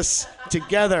brings us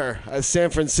together as San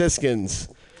Franciscans.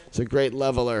 It's a great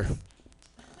leveler.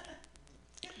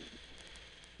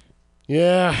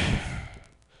 Yeah.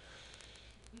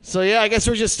 So, yeah, I guess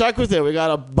we're just stuck with it. We got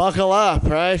to buckle up,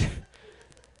 right?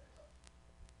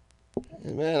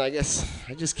 And man, I guess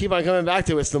I just keep on coming back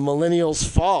to it's the millennials'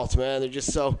 fault, man. They're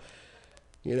just so,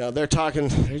 you know, they're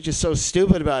just so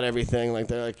stupid about everything. Like,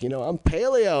 they're like, you know, I'm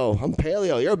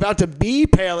paleo. You're about to be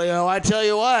paleo, I tell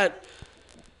you what.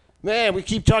 Man, we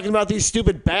keep talking about these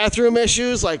stupid bathroom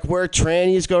issues, like where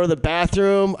trannies go to the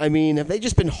bathroom. I mean, have they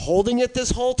just been holding it this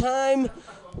whole time?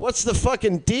 What's the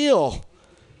fucking deal?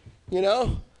 You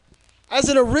know? As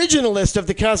an originalist of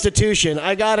the Constitution,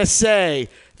 I gotta say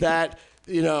that,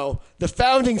 you know, the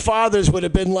founding fathers would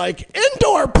have been like,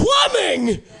 indoor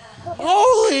plumbing!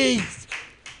 Holy...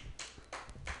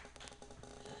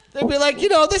 They'd be like, you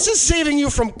know, this is saving you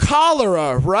from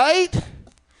cholera, right?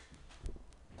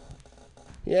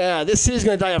 Yeah, this city's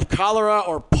going to die of cholera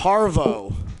or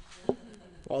parvo.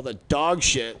 All the dog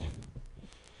shit.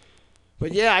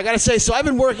 But yeah, I got to say, so I've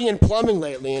been working in plumbing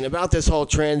lately, and about this whole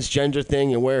transgender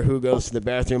thing and who goes to the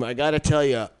bathroom, I got to tell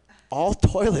you, all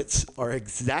toilets are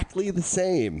exactly the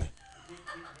same.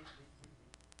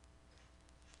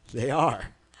 They are.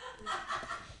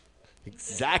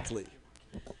 Exactly.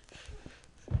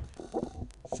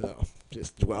 So,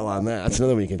 just dwell on that. That's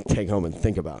another one you can take home and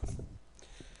think about.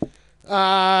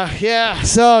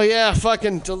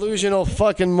 Fucking delusional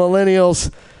fucking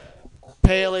millennials.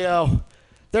 Paleo.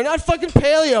 They're not fucking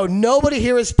paleo. Nobody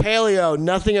here is paleo.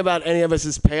 Nothing about any of us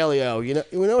is paleo. You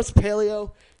know what's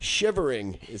paleo?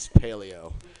 Shivering is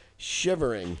paleo.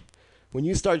 Shivering. When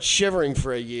you start shivering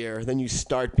for a year, then you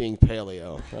start being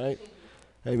paleo, right?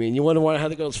 I mean, you wonder how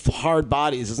they go those hard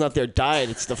bodies. It's not their diet.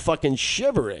 It's the fucking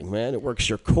shivering, man. It works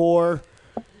your core,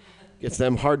 gets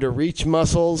them hard to reach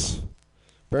muscles,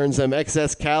 burns them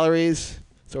excess calories.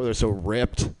 So they're so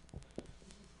ripped.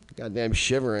 Goddamn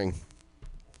shivering.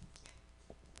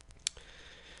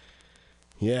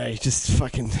 Yeah, you just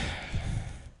fucking...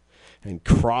 And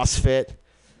CrossFit.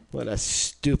 What a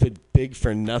stupid,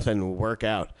 big-for-nothing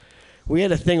workout. We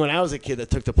had a thing when I was a kid that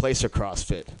took the place of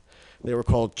CrossFit. They were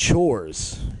called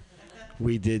chores.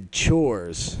 We did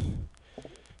chores.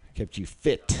 Kept you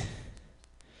fit.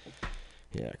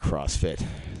 Yeah, CrossFit.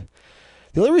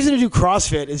 The only reason to do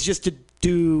CrossFit is just to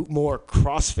do more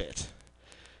CrossFit.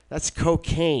 That's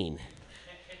cocaine.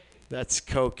 That's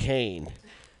cocaine.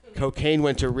 Cocaine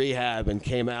went to rehab and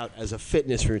came out as a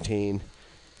fitness routine,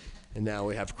 and now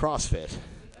we have CrossFit.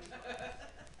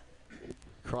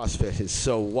 CrossFit is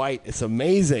so white, it's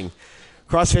amazing.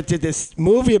 CrossFit did this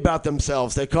movie about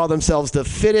themselves. They call themselves the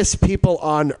fittest people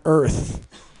on earth.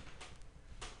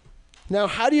 Now,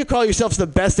 how do you call yourselves the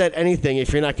best at anything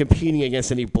if you're not competing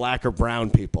against any black or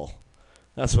brown people?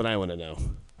 That's what I want to know.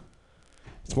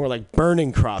 It's more like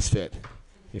burning CrossFit,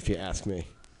 if you ask me.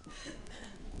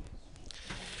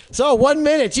 So, 1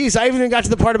 minute. Jeez, I haven't even got to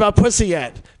the part about pussy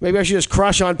yet. Maybe I should just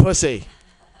crush on pussy.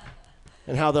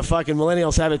 And how the fucking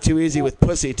millennials have it too easy with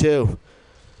pussy, too.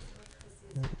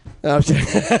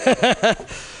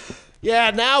 Yeah,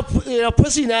 now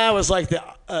pussy now is like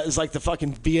the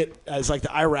fucking is like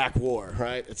the Iraq War,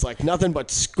 right? It's like nothing but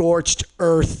scorched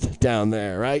earth down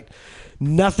there, right?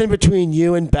 Nothing between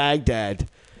you and Baghdad,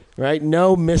 right?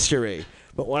 No mystery.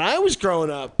 But when I was growing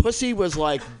up, pussy was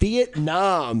like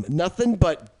Vietnam, nothing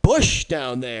but bush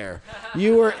down there.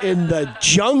 You were in the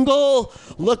jungle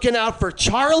looking out for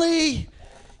Charlie.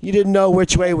 You didn't know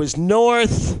which way was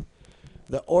north.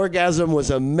 The orgasm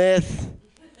was a myth.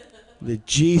 The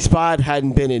G-spot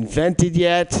hadn't been invented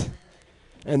yet.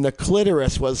 And the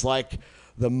clitoris was like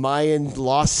the Mayan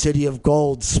lost city of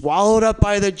gold, swallowed up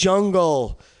by the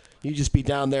jungle. You just be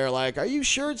down there like, are you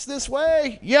sure it's this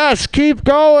way? Yes, keep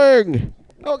going.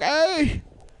 Okay.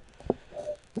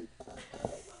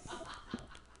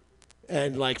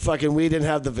 And like fucking we didn't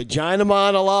have the vagina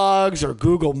monologues or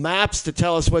Google Maps to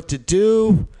tell us what to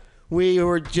do. We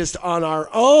were just on our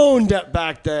own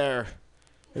back there.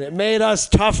 And it made us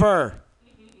tougher.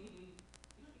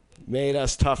 Made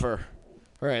us tougher.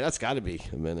 All right, that's got to be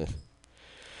a minute.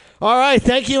 All right,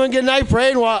 thank you and good night,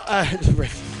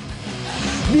 Brainwash.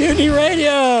 Mutiny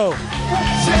Radio.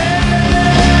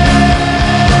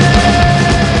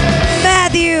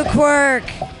 Matthew Quirk,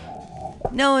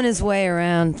 knowing his way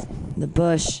around the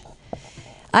bush.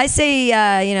 I say,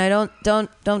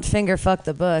 don't finger fuck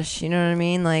the bush. You know what I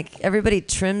mean? Like everybody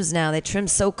trims now. They trim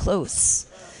so close,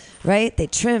 right? They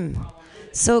trim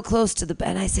so close to the bud.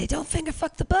 And I say, don't finger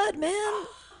fuck the bud, man.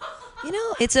 You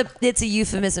know, it's a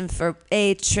euphemism for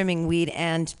trimming weed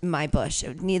and my bush,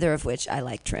 neither of which I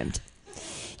like trimmed.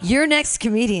 Your next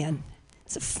comedian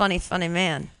is a funny, funny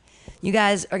man. You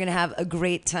guys are gonna have a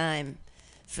great time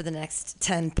for the next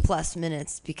 10 plus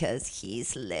minutes because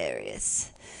he's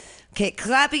hilarious. Okay,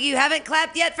 clapping. You haven't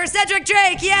clapped yet for Cedric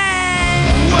Drake. Yay!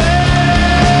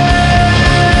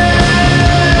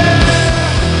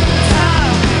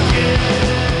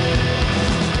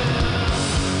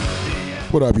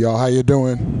 What up, y'all? How you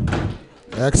doing?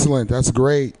 Excellent. That's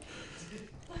great.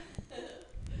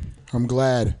 I'm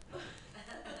glad.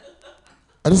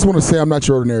 I just want to say I'm not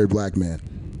your ordinary black man.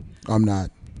 I'm not.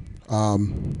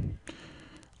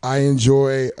 I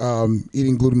enjoy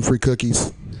eating gluten-free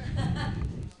cookies.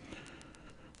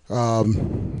 I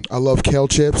love kale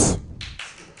chips.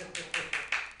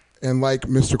 And like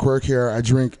Mr. Quirk here, I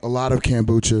drink a lot of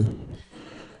kombucha.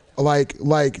 Like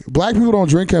black people don't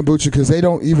drink kombucha because they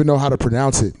don't even know how to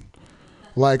pronounce it.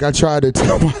 Like I tried to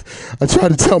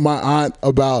tell my aunt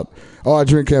about, I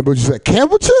drink kombucha. She's like,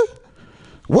 kombucha?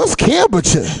 What's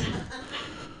kombucha?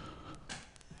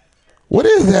 What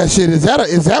is that shit? Is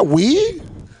that weed?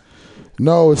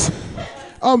 No, it's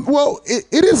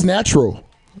it is natural.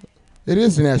 It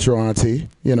is natural, auntie,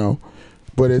 you know.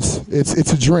 But it's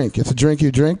a drink. It's a drink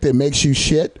you drink that makes you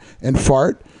shit and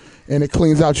fart and it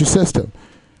cleans out your system.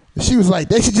 She was like,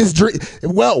 they should just drink.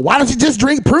 Well, why don't you just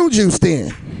drink prune juice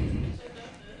then?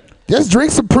 Just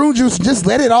drink some prune juice and just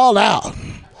let it all out.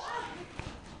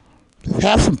 Just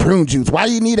have some prune juice. Why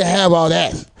do you need to have all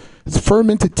that? It's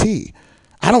fermented tea.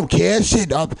 I don't care.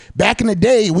 Shit. Back in the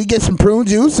day, we get some prune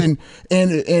juice and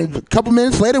a couple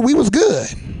minutes later, we was good.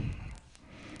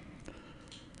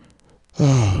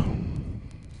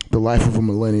 The life of a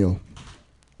millennial.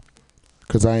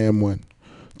 Because I am one.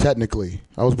 Technically,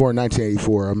 I was born in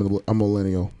 1984. I'm a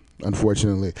millennial,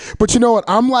 unfortunately. But you know what?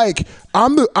 I'm like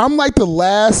the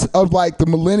last of like the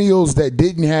millennials that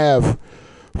didn't have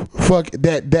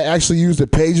that actually used a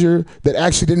pager, that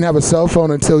actually didn't have a cell phone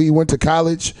until he went to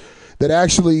college, that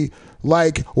actually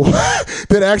like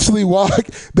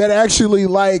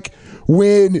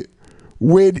when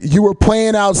you were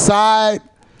playing outside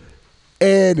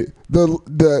and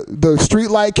the street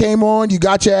light came on, you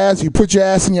put your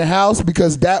ass in your house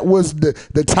because that was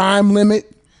the time limit.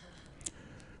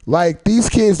 Like these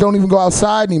kids don't even go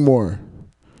outside anymore.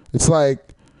 It's like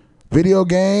video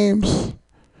games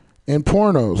and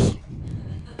pornos.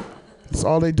 That's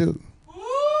all they do.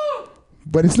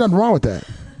 But it's nothing wrong with that.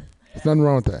 There's nothing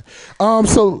wrong with that.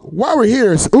 So while we're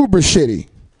here, it's Uber shitty.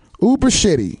 Uber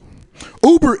shitty.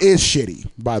 Uber is shitty,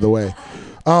 by the way.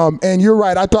 And you're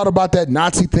right. I thought about that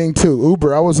Nazi thing too.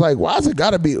 Uber. I was like, why has it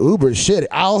got to be Uber shit?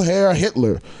 I'll hear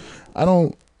Hitler. I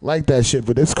don't like that shit,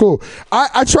 but it's cool.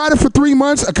 I tried it for 3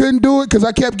 months. I couldn't do it because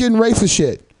I kept getting racist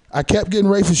shit.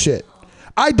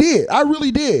 I did. I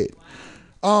really did.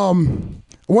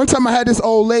 One time I had this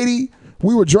old lady.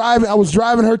 We were driving. I was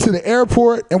driving her to the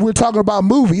airport, and we were talking about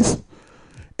movies.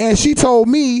 And she told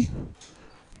me,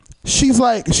 she's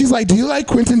like, do you like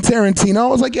Quentin Tarantino? I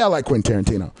was like, yeah, I like Quentin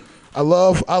Tarantino. I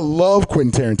love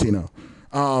Quentin Tarantino.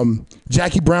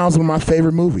 Jackie Brown's one of my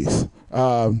favorite movies.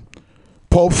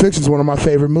 Pulp Fiction's one of my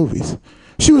favorite movies.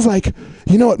 She was like,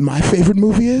 you know what my favorite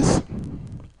movie is?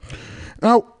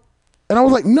 And I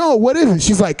was like, no, what is it?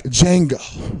 She's like, Django.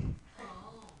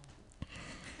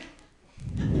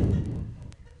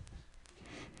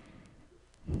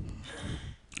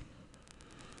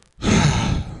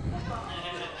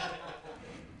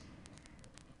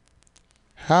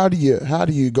 How do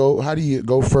you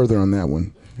go further on that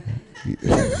one?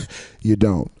 You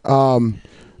don't.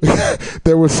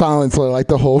 There was silence like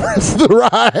the whole rest of the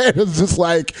ride. It was just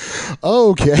like,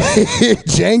 okay,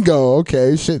 Django.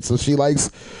 Okay, shit. So she likes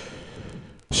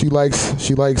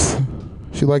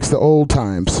the old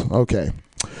times. Okay.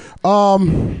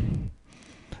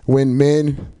 When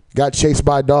men got chased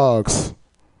by dogs,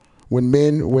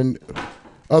 when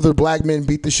other black men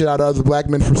beat the shit out of other black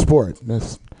men for sport.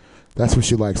 That's what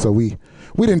she likes. So we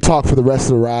didn't talk for the rest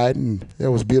of the ride, and it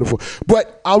was beautiful.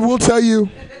 But I will tell you.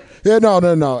 Yeah,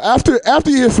 no. After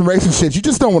you hear some racist shit, you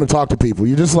just don't want to talk to people.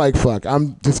 You're just like, fuck,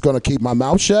 I'm just gonna keep my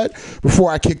mouth shut before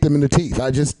I kick them in the teeth.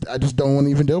 I just don't want to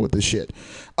even deal with this shit.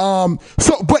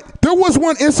 But there was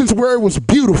one instance where it was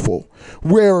beautiful,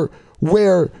 where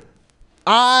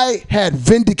I had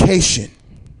vindication.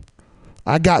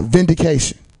 I got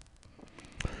vindication.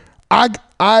 I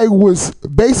had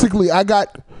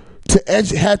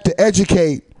to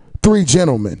educate 3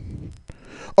 gentlemen.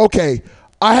 Okay.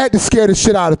 I had to scare the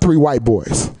shit out of 3 white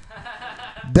boys.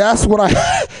 That's what I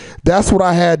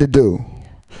had to do.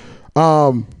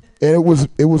 And it was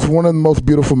one of the most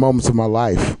beautiful moments of my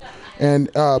life. And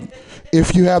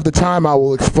if you have the time, I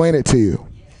will explain it to you.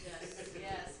 Yes, we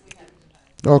have the time.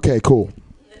 Okay, cool.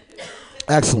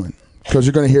 Excellent. Because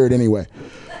you're going to hear it anyway.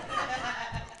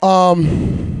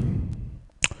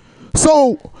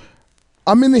 So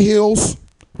I'm in the hills,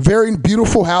 very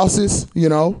beautiful houses, you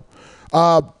know.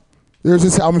 I'm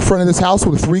in front of this house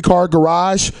with a 3-car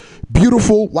garage.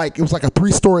 Beautiful, like it was like a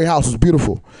 3-story house. It was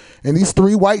beautiful. And these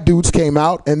 3 white dudes came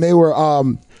out, and they were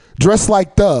dressed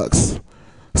like thugs.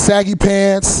 Saggy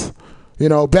pants, you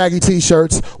know, baggy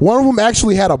t-shirts. One of them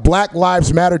actually had a Black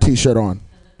Lives Matter t-shirt on.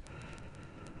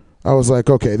 I was like,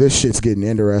 okay, this shit's getting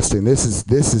interesting. This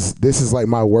is like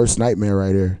my worst nightmare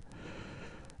right here.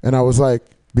 And I was like,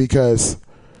 because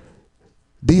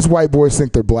these white boys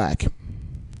think they're black.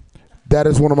 That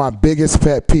is one of my biggest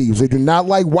pet peeves. They do not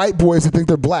like white boys that think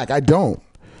they're black. I don't.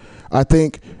 I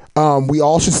think we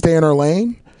all should stay in our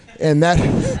lane, and that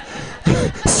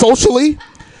socially,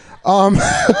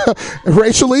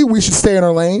 racially, we should stay in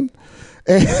our lane.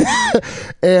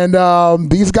 And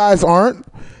these guys aren't.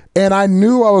 And I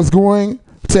knew I was going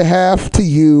to have to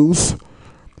use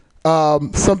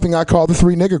something I call the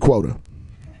 3 nigger quota.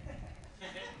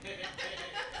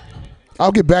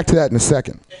 I'll get back to that in a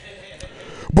second.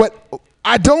 But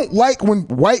I don't like when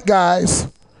white guys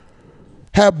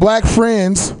have black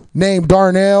friends named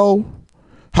Darnell,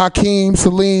 Hakeem,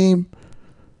 Salim,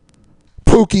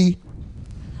 Pookie,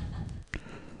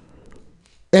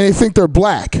 and they think they're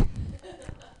black.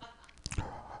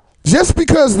 Just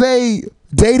because they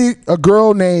dated a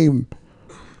girl named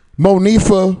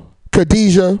Monifa,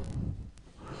 Khadijah,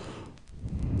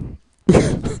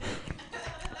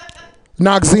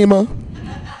 Noxzema,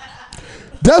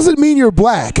 doesn't mean you're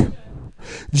black.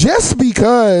 Just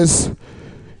because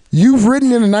you've ridden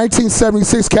in a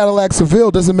 1976 Cadillac Seville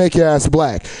doesn't make your ass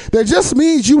black. That just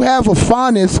means you have a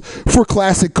fondness for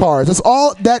classic cars. That's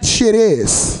all that shit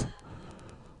is.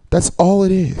 That's all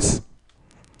it is.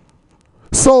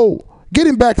 So,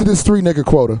 getting back to this 3 nigger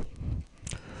quota.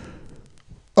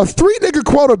 A 3 nigger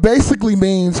quota basically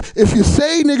means if you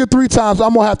say nigger 3 times,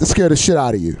 I'm going to have to scare the shit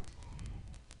out of you.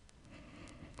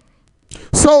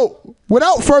 So,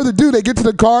 without further ado, they get to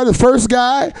the car. The first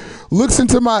guy looks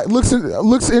into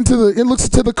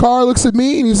the car, looks at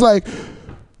me, and he's like,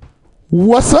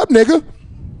 "What's up, nigga?"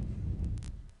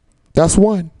 That's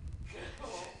 1.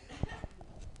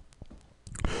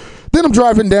 Then I'm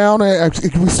driving down.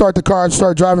 We start the car and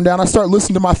start driving down. I start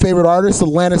listening to my favorite artist,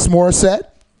 Alanis Morissette.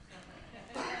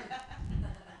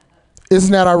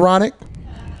 Isn't that ironic?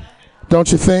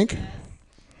 Don't you think?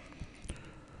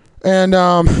 And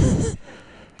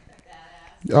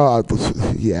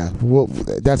yeah, well,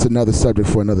 that's another subject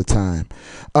for another time.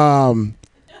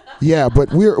 Yeah,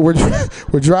 but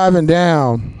we're driving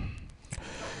down,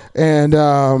 and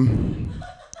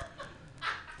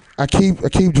I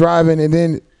keep driving, and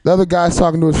then the other guy's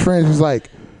talking to his friends. He's like,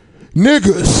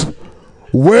 "Niggas,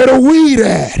 where the weed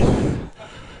at?"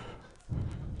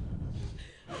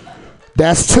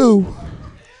 That's 2.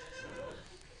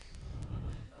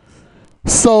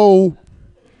 So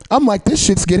I'm like, this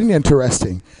shit's getting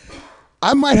interesting.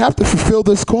 I might have to fulfill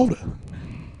this quota.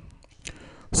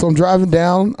 So I'm driving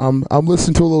down. I'm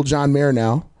listening to a little John Mayer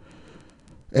now.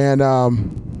 And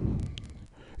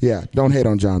yeah, don't hate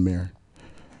on John Mayer.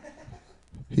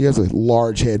 He has a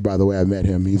large head, by the way. I met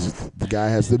him. The guy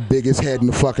has the biggest head in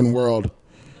the fucking world.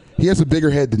 He has a bigger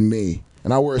head than me,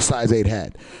 and I wear a size 8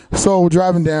 hat. So we're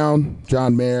driving down,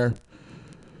 John Mayer.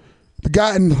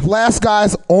 The last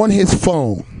guy's on his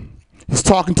phone. He's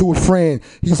talking to a friend.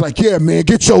 He's like, yeah, man,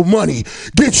 get your money.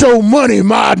 Get your money,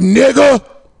 my nigga.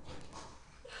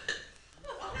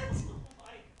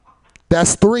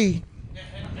 That's 3.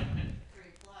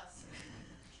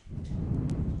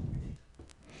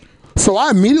 So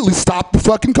I immediately stopped the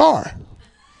fucking car.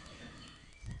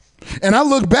 And I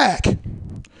looked back.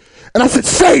 And I said,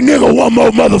 say nigga one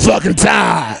more motherfucking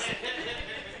time.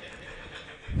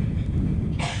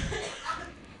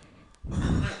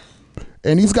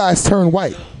 And these guys turn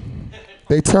white.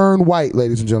 They turn white,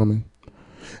 ladies and gentlemen.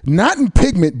 Not in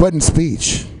pigment, but in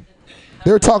speech.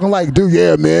 They were talking like, dude,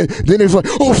 yeah, man. Then it's like,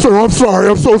 oh, sir, I'm sorry.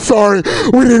 I'm so sorry.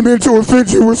 We didn't mean to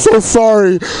offend you. We're so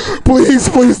sorry. Please,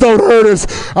 please don't hurt us.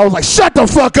 I was like, shut the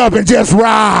fuck up and just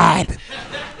ride.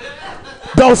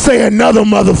 Don't say another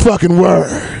motherfucking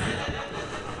word.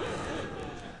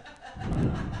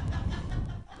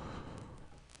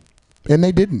 And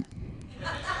they didn't.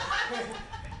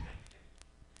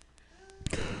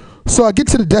 So I get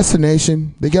to the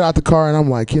destination, they get out the car, and I'm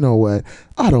like, you know what?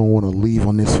 I don't want to leave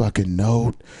on this fucking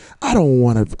note. I don't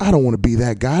want to be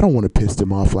that guy. I don't want to piss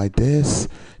them off like this.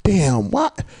 Damn,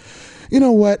 what? You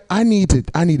know what? I need to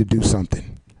do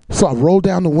something. So I rolled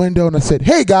down the window and I said,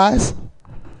 hey guys.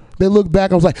 They looked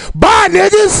back, I was like, bye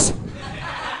niggas.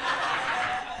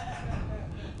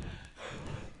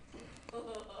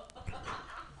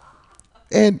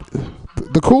 And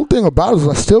the cool thing about it is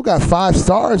I still got 5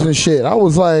 stars and shit. I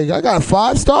was like, I got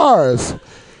 5 stars.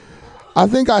 I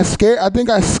think I scared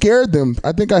them.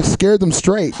 I think I scared them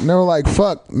straight. And they were like,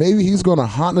 fuck, maybe he's gonna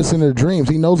haunt us in their dreams.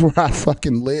 He knows where I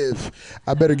fucking live.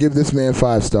 I better give this man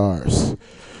 5 stars.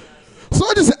 So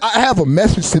I have a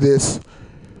message to this.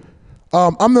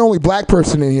 I'm the only black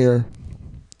person in here.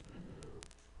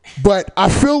 But I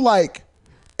feel like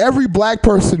every black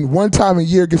person one time a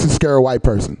year gets to scare a white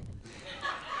person.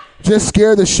 Just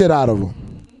scare the shit out of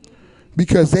them.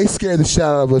 Because they scare the shit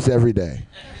out of us every day.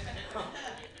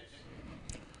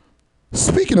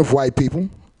 Speaking of white people,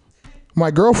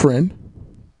 my girlfriend,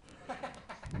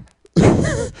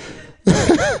 me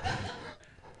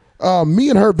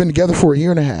and her have been together for a year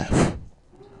and a half.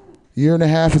 Year and a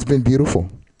half has been beautiful.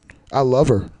 I love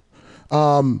her.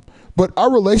 But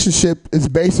our relationship is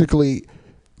basically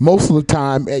most of the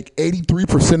time, like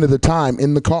 83% of the time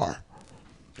in the car.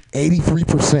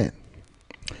 83%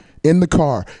 in the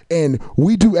car. And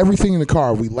we do everything in the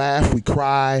car. We laugh, we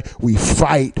cry, we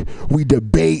fight, we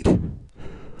debate,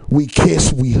 we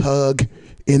kiss, we hug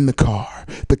in the car.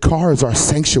 The car is our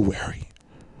sanctuary.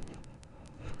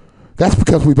 That's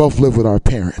because we both live with our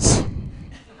parents.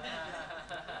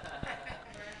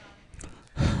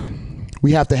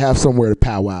 We have to have somewhere to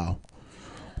powwow,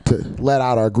 to let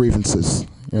out our grievances,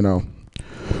 you know.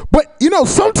 But, you know,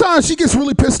 sometimes she gets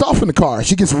really pissed off in the car.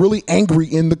 She gets really angry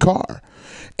in the car.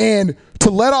 And to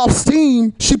let off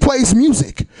steam, she plays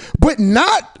music. But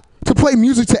not to play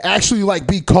music to actually, like,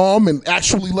 be calm and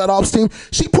actually let off steam.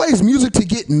 She plays music to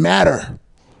get madder.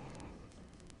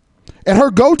 And her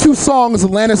go-to song is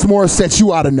Alanis Morissette's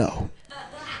You Oughta Know.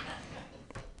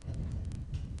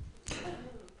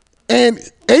 And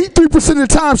 83% of the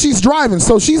time she's driving,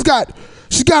 so she got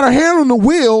her hand on the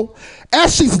wheel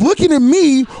as she's looking at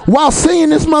me while singing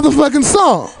this motherfucking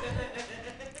song.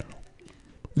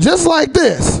 Just like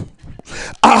this.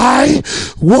 I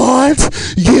want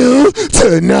you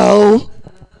to know.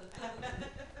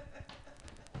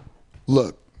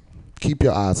 Look, keep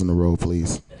your eyes on the road,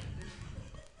 please.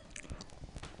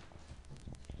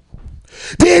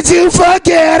 Did you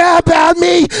forget about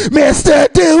me,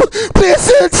 Mr.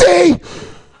 Duplicity?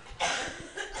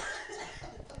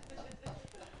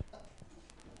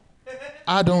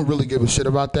 I don't really give a shit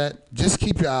about that. Just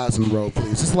keep your eyes on the road,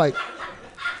 please. It's like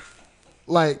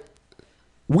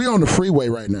we on the freeway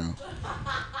right now.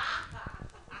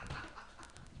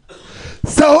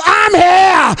 So I'm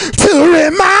here to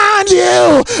remind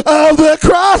you of the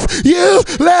cross you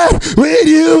left when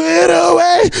you went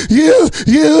away. You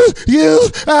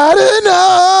ought to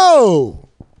know.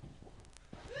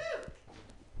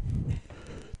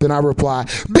 Then I reply,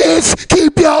 bitch,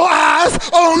 keep your eyes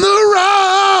on the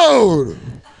road.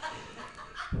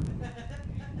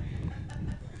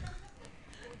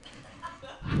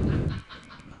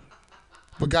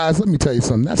 But guys, let me tell you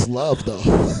something. That's love, though.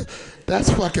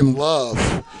 That's fucking love.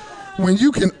 When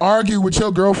you can argue with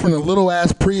your girlfriend in a little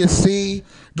ass Prius C,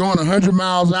 going 100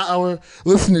 miles an hour,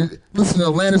 listen to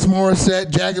Alanis Morissette,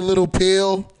 Jagged Little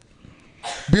Pill.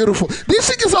 Beautiful. Then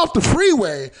she gets off the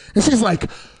freeway and she's like,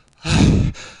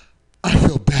 I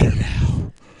feel better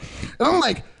now. And I'm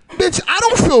like, bitch, I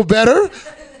don't feel better.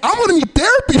 I'm gonna need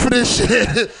therapy for this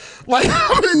shit. Like,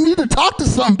 I'm gonna need to talk to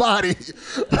somebody.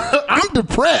 I'm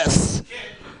depressed.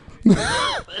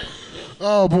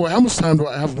 Oh boy, how much time do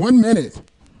I have? 1 minute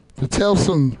to tell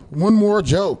one more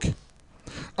joke.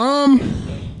 I'll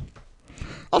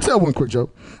tell one quick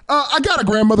joke. I got a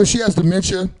grandmother. She has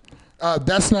dementia.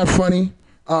 That's not funny.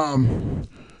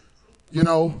 You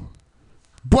know,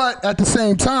 but at the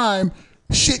same time,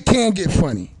 shit can get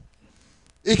funny.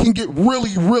 It can get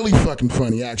really, really fucking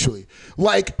funny, actually.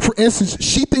 Like, for instance,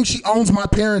 she thinks she owns my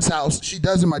parents' house. She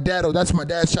doesn't. That's my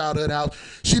dad's childhood house.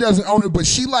 She doesn't own it, but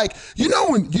she like, you know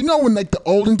when like the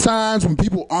olden times when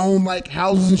people own like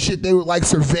houses and shit, they would like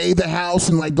survey the house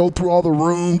and like go through all the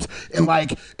rooms and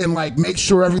like make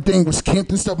sure everything was kempt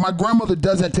and stuff. My grandmother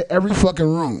does that to every fucking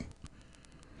room.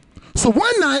 So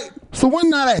one night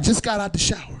I just got out the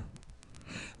shower.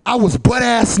 I was butt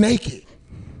ass naked.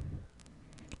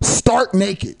 Stark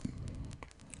naked.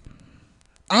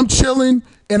 I'm chilling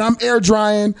and I'm air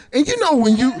drying, and you know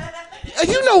when you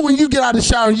get out of the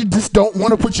shower and you just don't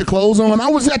want to put your clothes on. I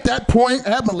was at that point.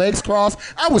 I had my legs crossed.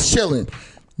 I was chilling,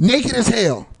 naked as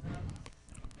hell.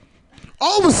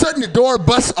 All of a sudden the door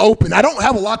busts open. I don't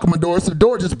have a lock on my door, so the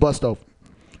door just busts open.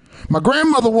 My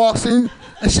grandmother walks in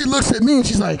and she looks at me and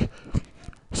she's like,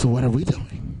 "So what are we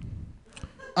doing?"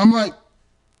 I'm like,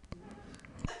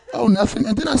 "Oh, nothing."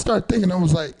 And then I started thinking, I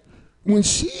was like, when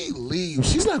she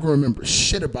leaves, she's not gonna remember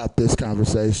shit about this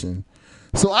conversation.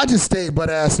 So I just stayed butt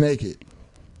ass naked.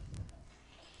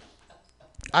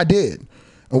 I did.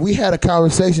 And we had a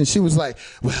conversation. She was like,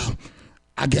 "Well,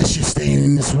 I guess you're staying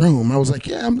in this room." I was like,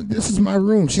 "Yeah, this is my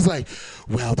room." She's like,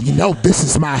 "Well, you know, this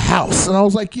is my house." And I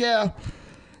was like, Yeah,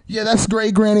 that's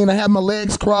great, Granny. And I had my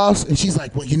legs crossed. And she's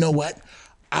like, "Well, you know what?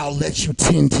 I'll let you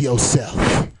tend to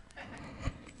yourself."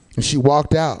 And she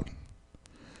walked out.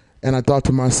 And I thought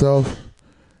to myself,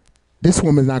 this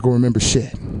woman's not going to remember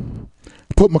shit.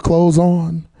 Put my clothes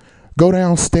on, go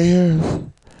downstairs,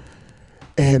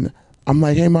 and I'm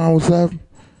like, "Hey, Mom, what's up?"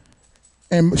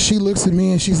 And she looks at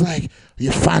me and she's like,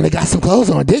 "You finally got some clothes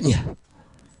on, didn't you?"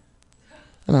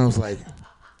 And I was like,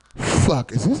 fuck,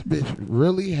 does this bitch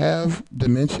really have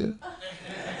dementia?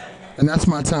 And that's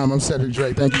my time. I'm Cedric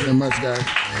Drake. Thank you very much, guys.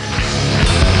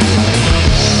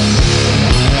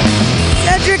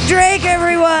 Cedric Drake,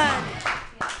 everyone!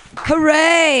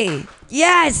 Hooray!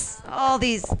 Yes! All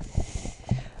these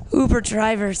Uber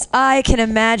drivers. I can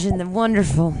imagine the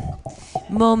wonderful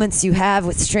moments you have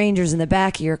with strangers in the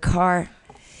back of your car.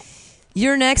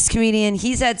 Your next comedian,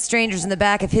 he's had strangers in the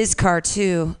back of his car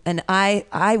too, and I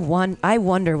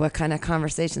wonder what kind of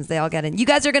conversations they all get in. You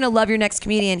guys are gonna love your next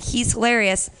comedian. He's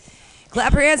hilarious.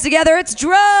 Clap your hands together. It's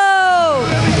Dro!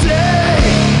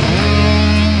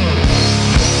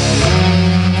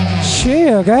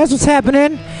 Chill, guys. What's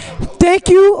happening? Thank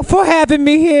you for having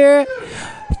me here.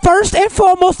 First and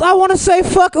foremost, I want to say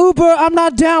fuck Uber. I'm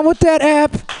not down with that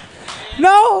app.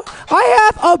 No,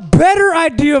 I have a better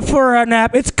idea for an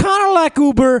app. It's kind of like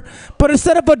Uber, but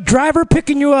instead of a driver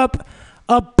picking you up,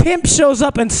 a pimp shows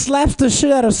up and slaps the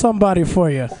shit out of somebody for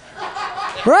you.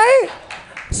 Right?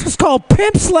 It's called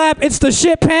Pimp Slap. It's the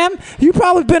shit, Pam. You've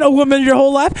probably been a woman your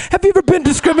whole life. Have you ever been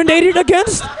discriminated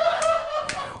against?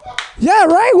 Yeah,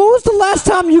 right? When was the last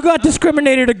time you got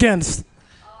discriminated against?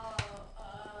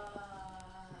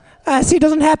 See, it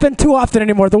doesn't happen too often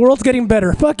anymore. The world's getting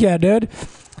better. Fuck yeah, dude.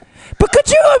 But could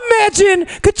you imagine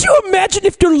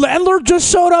if your landlord just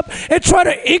showed up and tried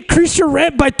to increase your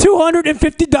rent by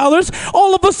 $250?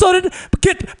 All of a sudden,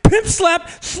 get pimp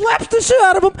slaps the shit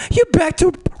out of him. You're back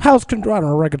to house control, I don't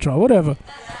know, rent control, whatever.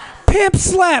 Pimp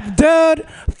slap, dude.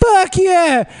 Fuck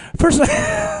yeah. First,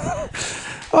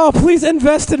 oh, please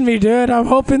invest in me, dude. I'm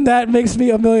hoping that makes me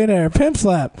a millionaire. Pimp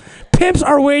slap. Pimps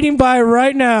are waiting by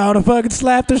right now to fucking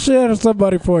slap the shit out of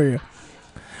somebody for you.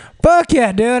 Fuck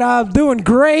yeah, dude. I'm doing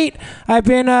great. I've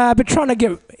been trying to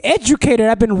get educated.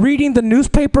 I've been reading the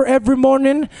newspaper every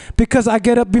morning because I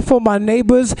get up before my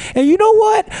neighbors. And you know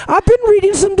what? I've been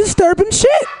reading some disturbing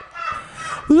shit.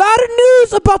 A lot of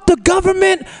news about the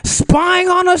government spying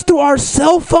on us through our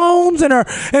cell phones and our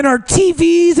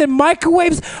TVs and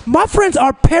microwaves. My friends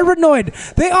are paranoid.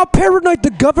 They are paranoid. The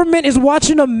government is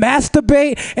watching them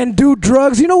masturbate and do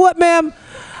drugs. You know what, ma'am?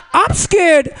 I'm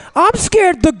scared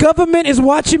the government is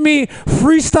watching me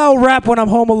freestyle rap when I'm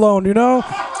home alone, you know?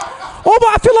 Oh, but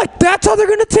I feel like that's how they're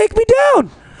going to take me down.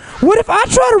 What if I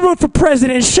try to run for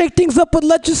president and shake things up with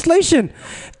legislation?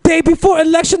 Day before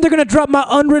election, they're going to drop my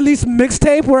unreleased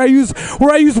mixtape where I use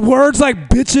words like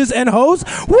bitches and hoes.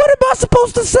 What am I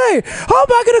supposed to say? How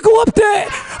am I going to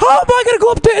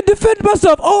go up there and defend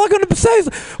myself? All I'm going to say is,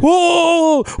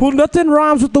 whoa, well, nothing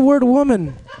rhymes with the word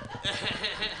woman.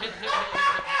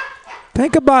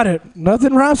 Think about it.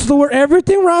 Nothing rhymes with the word.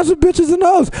 Everything rhymes with bitches and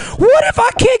hoes. What if I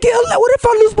can't get? What if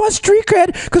I lose my street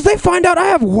cred because they find out I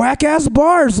have whack ass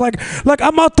bars? Like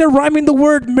I'm out there rhyming the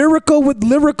word miracle with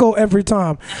lyrical every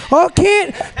time. I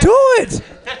can't do it.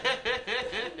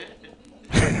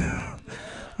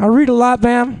 I read a lot,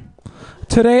 man.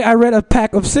 Today I read a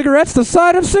pack of cigarettes, the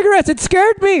side of cigarettes. It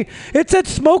scared me. It said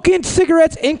smoking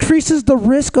cigarettes increases the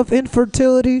risk of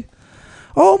infertility.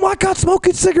 Oh my God,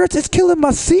 smoking cigarettes is killing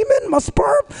my semen, my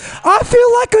sperm. I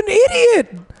feel like an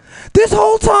idiot. This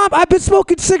whole time I've been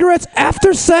smoking cigarettes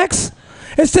after sex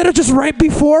instead of just right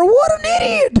before. What an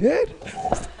idiot, dude.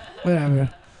 Whatever.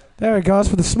 There we go. It's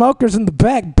for the smokers in the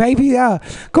back, baby.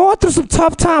 Going through some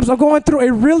tough times. I'm going through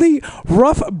a really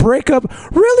rough breakup.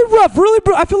 Really rough.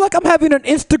 I feel like I'm having an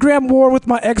Instagram war with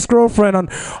my ex-girlfriend on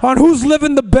who's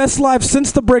living the best life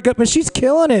since the breakup, and she's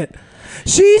killing it.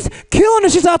 She's killing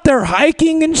it. She's out there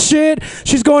hiking and shit.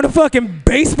 She's going to fucking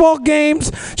baseball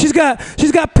games. She's got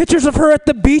pictures of her at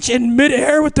the beach in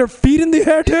midair with her feet in the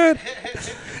air, dude.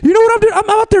 You know what I'm doing? I'm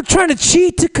out there trying to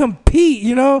cheat to compete,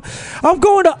 you know? I'm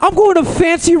going to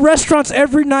fancy restaurants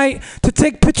every night to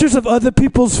take pictures of other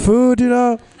people's food, you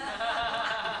know?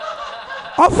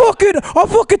 I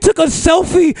fucking took a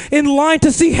selfie in line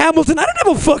to see Hamilton. I didn't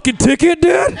have a fucking ticket,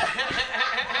 dude.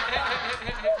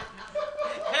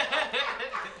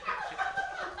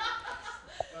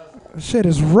 Shit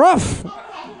is rough.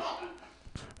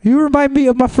 You remind me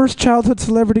of my first childhood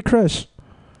celebrity crush,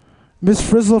 Miss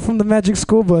Frizzle from the Magic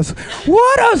School Bus.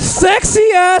 What a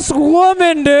sexy ass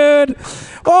woman, dude.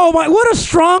 Oh my, what a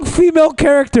strong female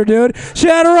character, dude. She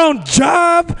had her own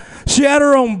job. She had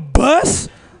her own bus.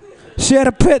 She had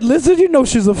a pet lizard. You know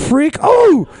she's a freak.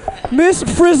 Oh, Miss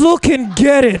Frizzle can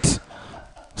get it.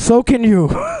 So can you.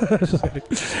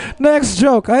 Next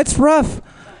joke. It's rough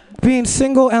being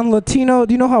single and Latino.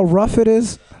 Do you know how rough it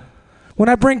is? When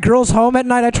I bring girls home at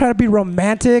night, I try to be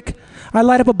romantic. I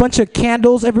light up a bunch of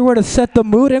candles everywhere to set the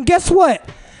mood. And guess what?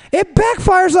 It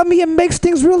backfires on me and makes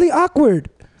things really awkward.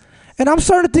 And I'm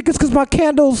starting to think it's because my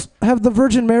candles have the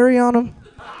Virgin Mary on them.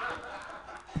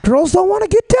 Girls don't want to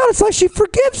get down. It's like she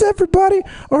forgives everybody.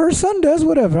 Or her son does,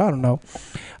 whatever. I don't know.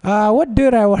 What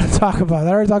did I want to talk about? I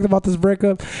already talked about this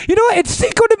breakup. You know what? It's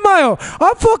Cinco de Mayo.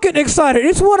 I'm fucking excited.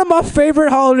 It's one of my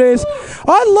favorite holidays.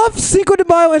 I love Cinco de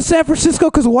Mayo in San Francisco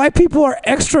because white people are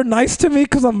extra nice to me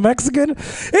because I'm Mexican.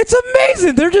 It's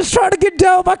amazing. They're just trying to get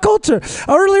down with my culture.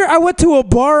 Earlier, I went to a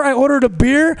bar. I ordered a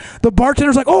beer. The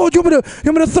bartender's like, "Oh, you want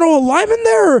me to throw a lime in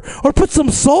there or put some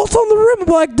salt on the rim?"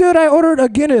 I'm like, "Dude, I ordered a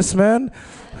Guinness, man."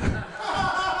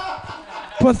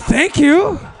 But thank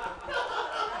you.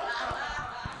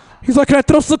 He's like, "Can I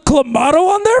throw some clamato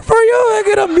on there for you? I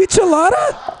get a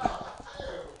michelada?"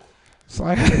 It's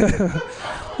like,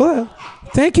 well,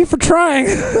 thank you for trying.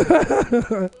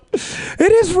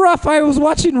 It is rough. I was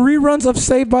watching reruns of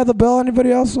Saved by the Bell.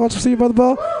 Anybody else watch Saved by the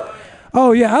Bell?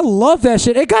 Oh yeah, I love that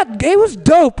shit. It was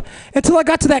dope until I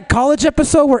got to that college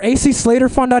episode where AC Slater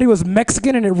found out he was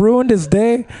Mexican and it ruined his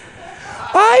day.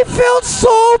 I felt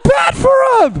so bad for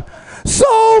him.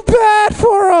 So bad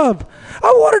for him. I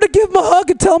wanted to give him a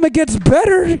hug and tell him it gets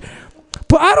better.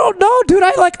 But I don't know, dude.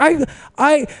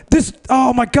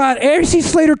 Oh my God. AC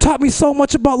Slater taught me so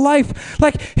much about life.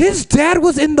 Like, his dad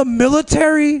was in the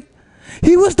military.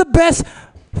 He was the best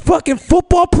fucking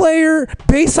football player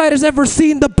Bayside has ever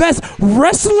seen. The best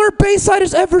wrestler Bayside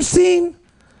has ever seen.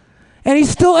 And he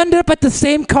still ended up at the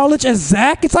same college as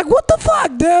Zach. It's like, what the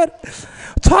fuck, dude?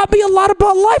 Taught me a lot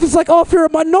about life. It's like, oh, if you're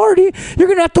a minority, you're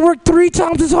going to have to work 3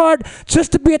 times as hard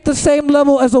just to be at the same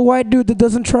level as a white dude that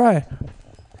doesn't try.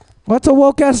 Well, that's a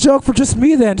woke-ass joke for just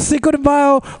me then. Cinco de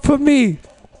Mayo for me.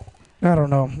 I don't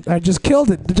know. I just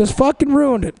killed it. Just fucking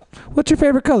ruined it. What's your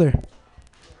favorite color?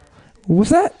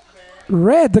 What's that?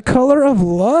 Red, the color of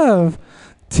love.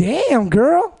 Damn,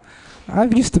 girl. I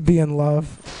used to be in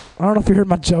love. I don't know if you heard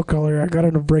my joke earlier. I got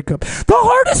in a breakup. The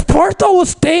hardest part, though, was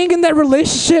staying in that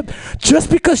relationship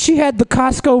just because she had the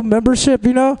Costco membership,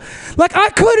 you know? Like, I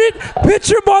couldn't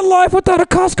picture my life without a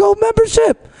Costco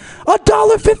membership.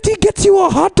 $1.50 gets you a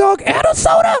hot dog and a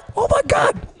soda. Oh, my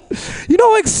God. You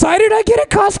know how excited I get at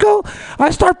Costco? I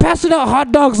start passing out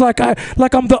hot dogs like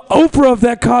I'm the Oprah of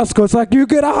that Costco. It's like, you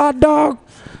get a hot dog,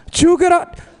 you get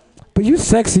a... But you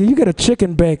sexy. You get a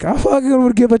chicken bake. I fucking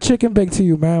would give a chicken bake to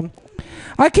you, man.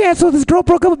 I can't. So this girl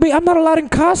broke up with me. I'm not allowed in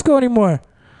Costco anymore.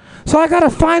 So I got to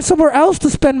find somewhere else to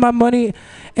spend my money.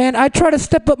 And I try to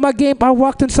step up my game. I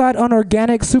walked inside an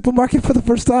organic supermarket for the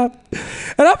first time.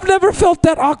 And I've never felt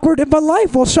that awkward in my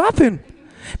life while shopping.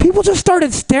 People just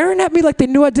started staring at me like they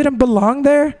knew I didn't belong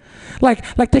there.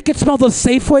 Like they could smell the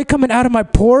Safeway coming out of my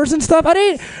pores and stuff. I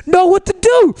didn't know what to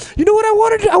do. You know what I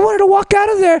wanted? I wanted to walk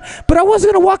out of there, but I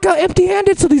wasn't gonna walk out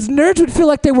empty-handed, so these nerds would feel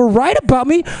like they were right about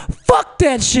me. Fuck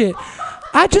that shit.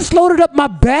 I just loaded up my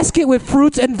basket with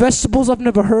fruits and vegetables I've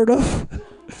never heard of.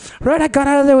 Right? I got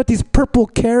out of there with these purple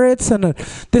carrots and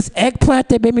this eggplant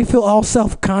that made me feel all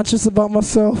self-conscious about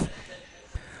myself.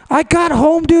 I got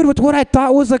home, dude, with what I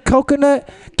thought was a coconut.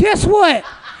 Guess what?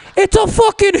 It's a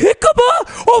fucking jicama.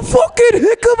 A fucking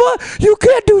jicama. You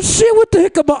can't do shit with the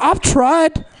jicama. I've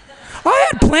tried. I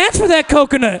had plans for that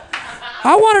coconut.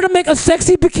 I wanted to make a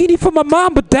sexy bikini for my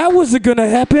mom, but that wasn't gonna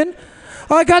happen.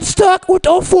 I got stuck with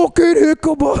a fucking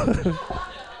jicama.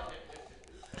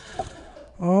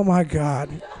 Oh my God.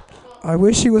 I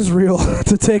wish he was real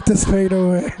to take this pain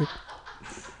away.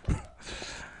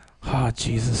 Oh,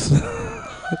 Jesus.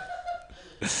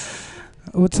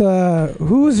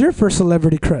 Who was your first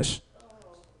celebrity crush?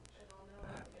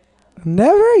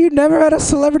 Never? You never had a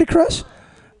celebrity crush?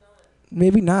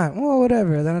 Maybe not. Well,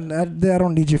 whatever. Then I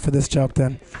don't need you for this joke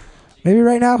then. Maybe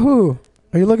right now, who?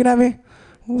 Are you looking at me?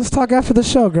 Well, let's talk after the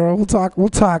show, girl. We'll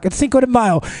talk. It's Cinco de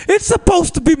Mayo. It's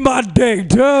supposed to be my day,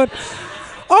 dude.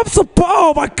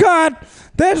 Oh my God.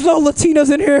 There's no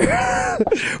Latinos in here.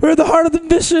 We're at the heart of the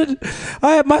mission.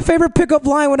 My favorite pickup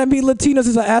line when I meet Latinos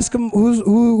is I ask them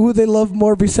who they love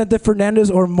more, Vicente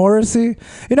Fernandez or Morrissey.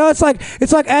 You know, it's like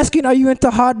asking, are you into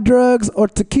hot drugs or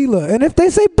tequila? And if they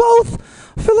say both,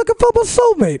 I feel like I found my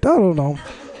soulmate. I don't know.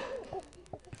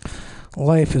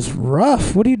 Life is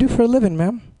rough. What do you do for a living,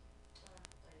 ma'am?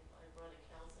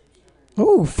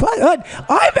 Oh, fine.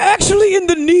 I'm actually in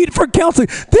the need for counseling.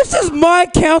 This is my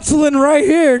counseling right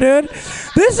here, dude.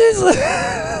 This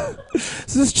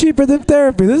is cheaper than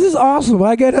therapy. This is awesome.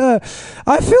 I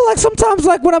feel like sometimes,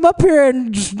 like when I'm up here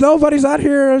and just nobody's out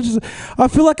here, I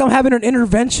feel like I'm having an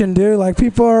intervention, dude. Like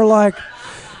people are like,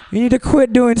 you need to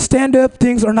quit doing stand-up.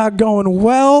 Things are not going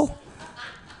well.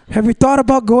 Have you thought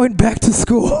about going back to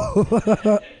school?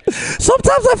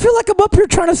 Sometimes I feel like I'm up here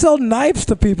trying to sell knives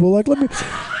to people. Like,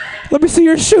 let me see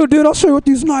your shoe, dude. I'll show you what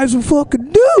these knives will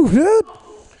fucking do, dude.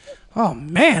 Oh,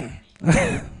 man.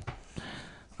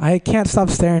 I can't stop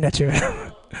staring at you.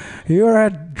 You are a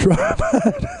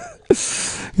drama.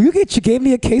 You gave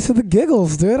me a case of the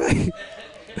giggles, dude.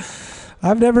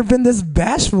 I've never been this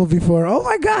bashful before. Oh,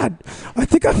 my God. I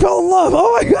think I fell in love.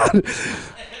 Oh, my God.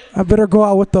 I better go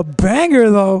out with the banger,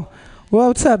 though. Well,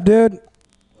 what's up, dude?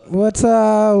 Let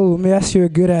me ask you a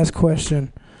good-ass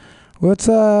question. When's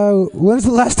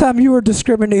the last time you were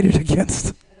discriminated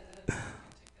against?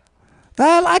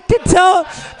 I can tell.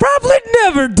 Probably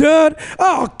never, dude.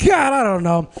 Oh, God, I don't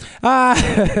know.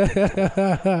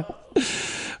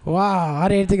 Wow, I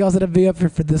didn't think I was going to be up here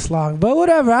for this long. But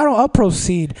whatever, I'll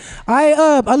proceed.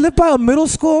 I live by a middle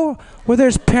school where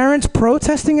there's parents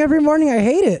protesting every morning. I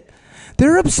hate it.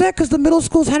 They're upset because the middle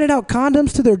school's handing out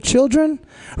condoms to their children,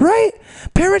 right?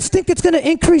 Parents think it's going to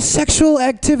increase sexual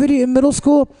activity in middle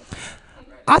school.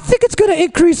 I think it's going to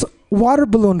increase water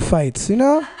balloon fights, you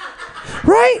know?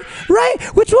 Right?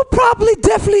 Which will probably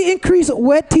definitely increase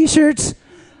wet t-shirts,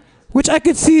 which I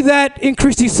could see that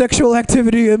increasing sexual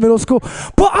activity in middle school.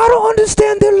 But I don't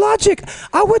understand their logic.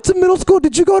 I went to middle school.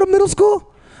 Did you go to middle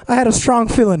school? I had a strong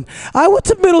feeling. I went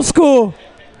to middle school.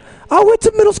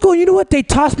 You know what? They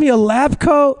tossed me a lab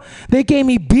coat. They gave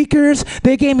me beakers.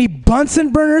 They gave me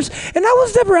Bunsen burners. And I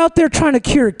was never out there trying to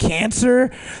cure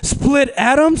cancer, split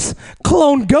atoms,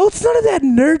 clone goats, none of that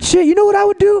nerd shit. You know what I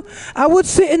would do? I would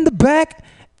sit in the back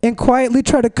and quietly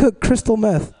try to cook crystal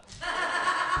meth.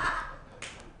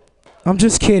 I'm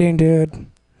just kidding, dude.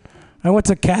 I went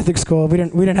to Catholic school. We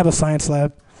didn't have a science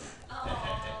lab.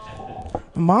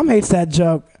 Mom hates that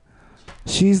joke.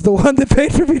 She's the one that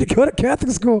paid for me to go to Catholic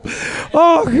school.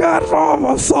 Oh, God, Mom,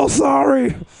 I'm so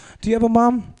sorry. Do you have a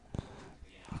mom?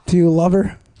 Do you love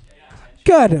her?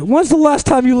 Good. When's the last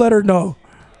time you let her know?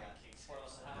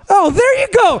 Oh, there you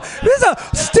go. This is a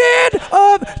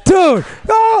stand-up dude.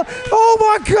 Oh,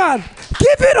 my God.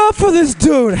 Give it up for this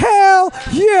dude. Hell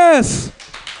yes.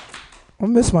 I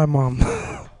miss my mom.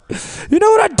 You know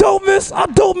what I don't miss? I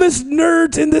don't miss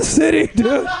nerds in this city,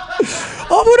 dude.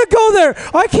 I'm gonna go there.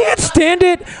 I can't stand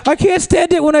it. I can't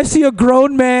stand it when I see a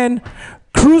grown man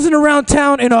cruising around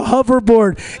town in a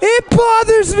hoverboard. It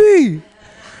bothers me.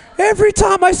 Every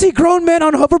time I see grown men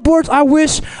on hoverboards, I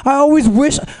always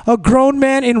wish a grown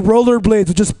man in rollerblades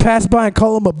would just pass by and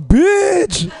call him a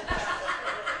bitch.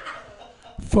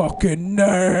 Fucking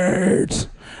nerds.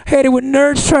 Hate it when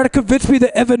nerds try to convince me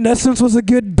that Evanescence was a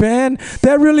good band.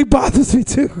 That really bothers me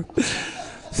too.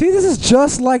 See, this is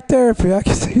just like therapy. I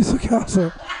can see you some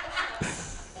counselor.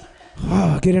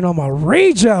 Oh, getting all my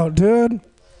rage out, dude.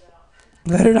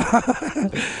 Let it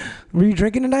out. Were you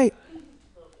drinking tonight?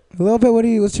 A little bit.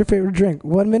 What's your favorite drink?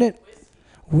 1 minute?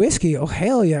 Whiskey. Oh,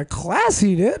 hell yeah.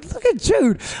 Classy, dude. Look at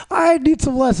you. I need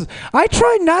some lessons. I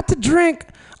try not to drink.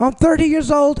 I'm 30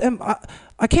 years old, and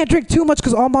I can't drink too much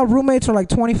because all my roommates are like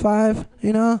 25,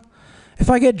 you know? If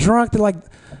I get drunk,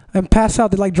 and pass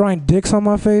out, they're like drawing dicks on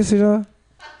my face, you know?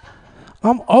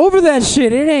 I'm over that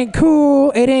shit. It ain't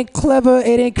cool. It ain't clever.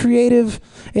 It ain't creative.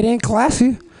 It ain't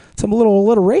classy. Some little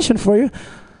alliteration for you.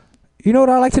 You know what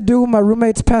I like to do when my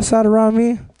roommates pass out around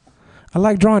me? I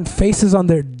like drawing faces on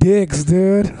their dicks,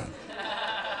 dude.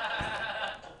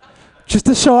 Just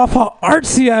to show off how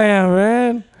artsy I am,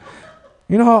 man.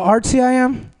 You know how artsy I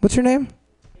am? What's your name?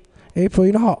 April.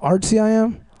 You know how artsy I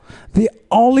am? The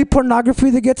only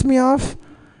pornography that gets me off?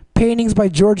 Paintings by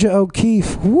Georgia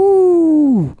O'Keeffe.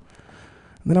 Woo!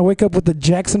 And then I wake up with the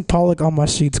Jackson Pollock on my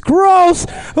sheets. Gross!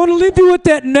 I want to leave you with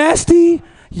that nasty,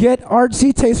 yet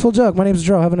artsy, tasteful joke. My name's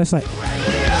Joe. Have a nice night.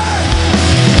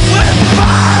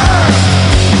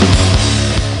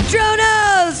 Joe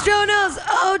knows.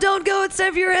 Oh, don't go. It's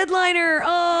time for your headliner.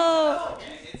 Oh.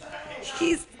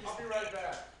 He's... I'll be right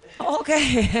back.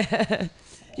 Okay.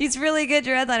 He's really good,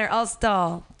 your headliner. I'll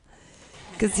stall.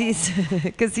 Because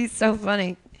he's so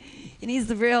funny. And he's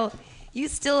the real... You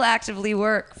still actively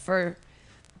work for...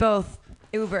 both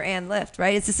Uber and Lyft,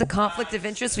 right? Is this a conflict of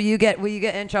interest? Will you get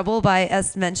in trouble by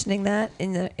us mentioning that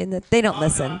in the they don't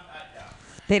listen.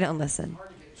 They don't listen.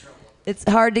 It's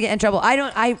hard to get in trouble. I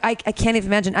can't even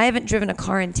imagine. I haven't driven a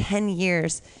car in 10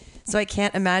 years, so I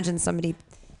can't imagine somebody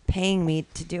paying me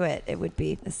to do it. It would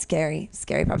be a scary,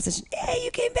 scary proposition. Hey, you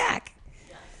came back.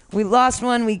 We lost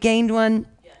one, we gained one.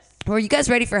 Are you guys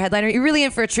ready for a headliner? You're really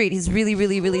in for a treat. He's really,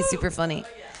 really, really super funny.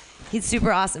 He's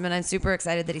super awesome, and I'm super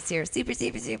excited that he's here. Super,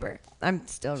 super, super. I'm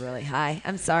still really high.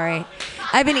 I'm sorry.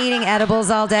 I've been eating edibles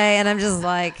all day, and I'm just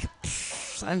like,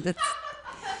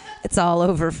 it's all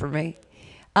over for me.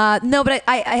 No, but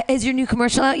is your new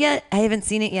commercial out yet? I haven't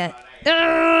seen it yet.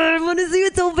 I want to see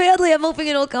it so badly. I'm hoping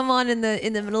it'll come on in the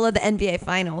middle of the NBA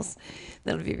Finals.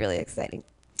 That would be really exciting.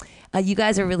 You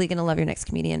guys are really gonna love your next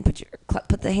comedian.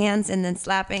 Put the hands and then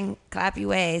clappy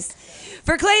ways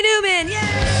for Clay Newman.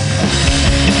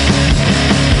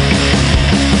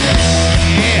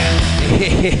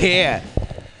 Yeah.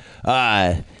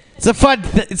 It's a fun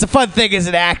thing as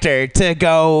an actor to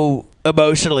go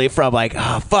emotionally from like,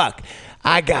 oh fuck,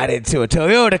 I got into a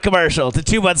Toyota commercial to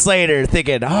 2 months later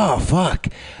thinking, oh fuck,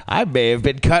 I may have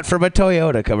been cut from a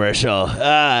Toyota commercial.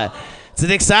 It's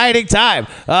an exciting time.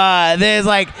 There's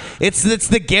like it's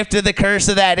the gift and the curse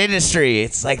of that industry.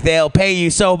 It's like they'll pay you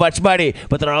so much money,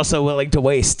 but they're also willing to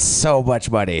waste so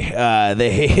much money.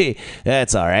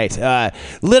 That's all right.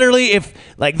 Literally, if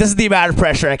like this is the amount of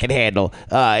pressure I can handle.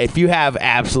 If you have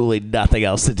absolutely nothing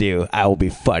else to do, I will be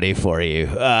funny for you.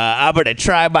 I'm gonna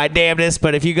try my damnedest,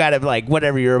 but if you got to like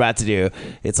whatever you're about to do,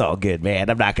 it's all good, man.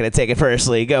 I'm not gonna take it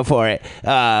personally. Go for it.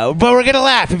 But we're gonna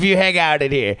laugh if you hang out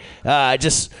in here.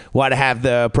 Just want to have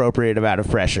the appropriate amount of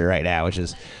pressure right now, which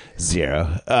is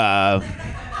 0.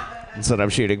 That's what I'm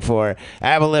shooting for.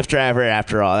 I'm a Lyft driver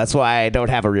after all. That's why I don't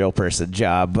have a real person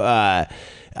job.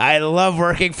 I love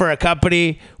working for a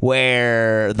company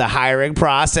where the hiring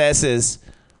process is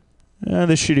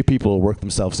the shitty people will work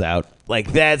themselves out.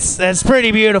 Like that's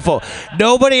pretty beautiful.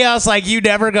 Nobody else, like you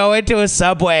never go into a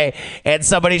Subway and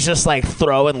somebody's just like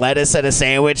throwing lettuce at a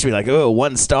sandwich and be like, oh,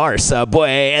 1 star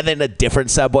Subway, and then a different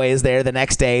Subway is there the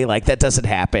next day. Like that doesn't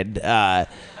happen.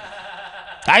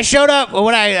 I showed up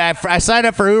when I signed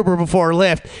up for Uber before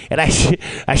Lyft, and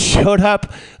I showed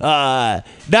up not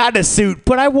in a suit,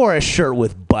 but I wore a shirt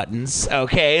with buttons,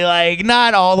 okay? Like,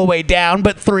 not all the way down,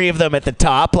 but 3 of them at the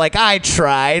top. Like, I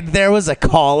tried. There was a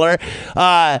collar.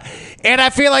 And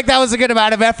I feel like that was a good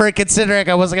amount of effort, considering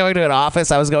I wasn't going to an office.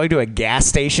 I was going to a gas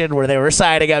station where they were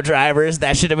signing up drivers.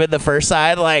 That should have been the first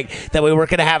sign, like, that we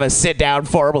weren't going to have a sit-down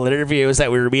formal interview,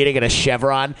 that we were meeting at a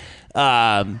Chevron.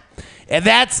 And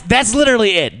that's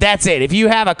literally it. That's it. If you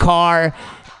have a car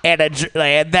and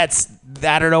that's,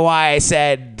 I don't know why I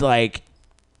said like,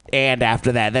 and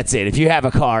after that, that's it. If you have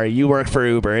a car, you work for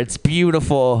Uber. It's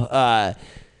beautiful. I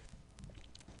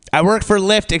work for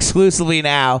Lyft exclusively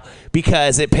now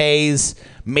because it pays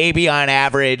maybe on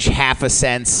average half a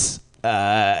cent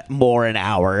more an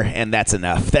hour, and that's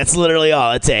enough. That's literally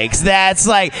all it takes. That's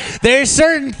like, there's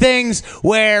certain things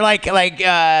where like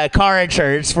car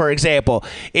insurance, for example,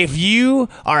 if you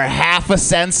are half a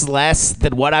cent less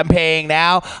than what I'm paying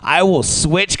now, I will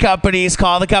switch companies,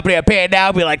 call the company I'm paying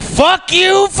now, be like, fuck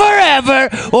you forever,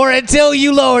 or until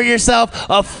you lower yourself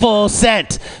a full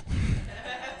cent.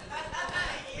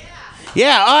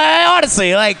 Yeah,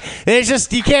 honestly, like it's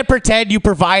just you can't pretend you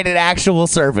provide an actual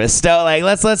service. No, like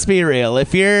let's be real.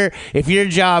 If your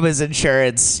job is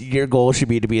insurance, your goal should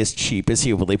be to be as cheap as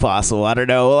humanly possible. I don't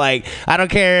know, like I don't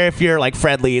care if you're like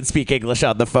friendly and speak English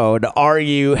on the phone. Are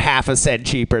you half a cent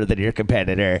cheaper than your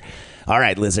competitor? All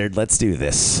right, Lizard, let's do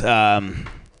this. I'm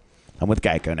with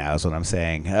Geico now, is what I'm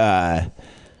saying.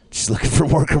 Just looking for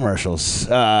more commercials.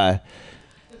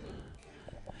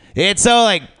 It's so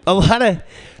like a lot of.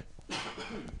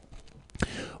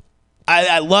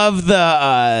 I love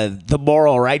the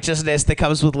moral righteousness that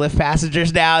comes with Lyft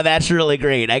passengers now. That's really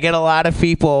great. I get a lot of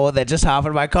people that just hop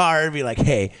in my car and be like,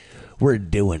 hey, we're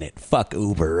doing it. Fuck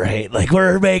Uber, right? Like,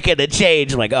 we're making a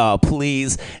change. I'm like, oh,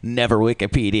 please never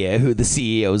Wikipedia who the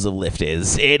CEOs of Lyft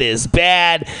is. It is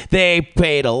bad. They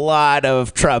paid a lot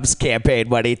of Trump's campaign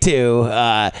money, too.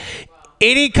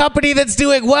 Any company that's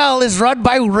doing well is run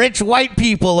by rich white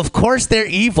people. Of course they're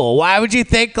evil. Why would you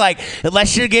think, like,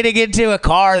 unless you're getting into a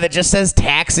car that just says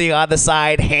taxi on the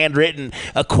side, handwritten,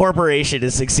 a corporation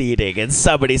is succeeding and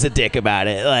somebody's a dick about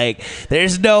it? Like,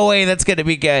 there's no way that's going to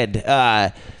be good.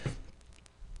 I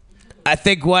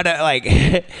think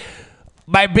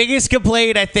my biggest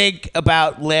complaint, I think,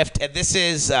 about Lyft, and this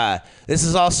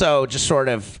is also just sort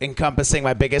of encompassing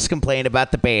my biggest complaint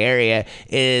about the Bay Area,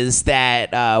 is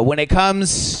that when it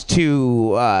comes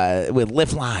to with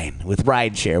Lyft Line, with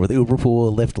rideshare, with Uber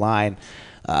Pool, Lyft Line,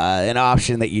 an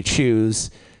option that you choose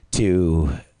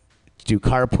to do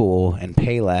carpool and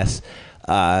pay less,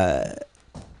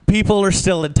 people are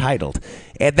still entitled.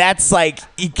 And that's like,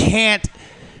 you can't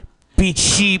be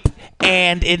cheap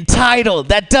and entitled.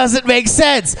 That doesn't make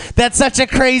sense. That's such a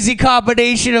crazy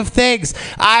combination of things.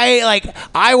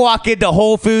 I walk into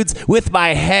Whole Foods with my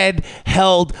head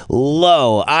held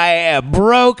low. I am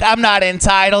broke. I'm not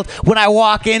entitled. When I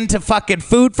walk into fucking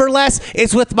Food for Less,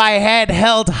 it's with my head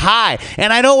held high.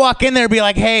 And I don't walk in there and be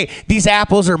like, hey, these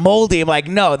apples are moldy. I'm like,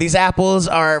 no, these apples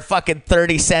are fucking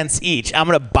 30 cents each. I'm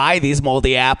going to buy these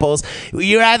moldy apples.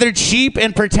 You're either cheap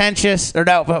and pretentious, or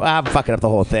no, I'm fucking up the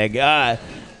whole thing.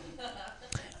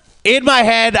 In my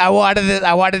head, I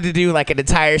wanted to do like an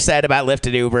entire set about Lyft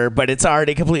and Uber, but it's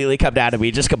already completely come down to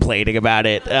me just complaining about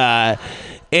it.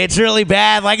 It's really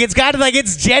bad. Like,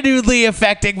 it's genuinely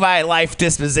affecting my life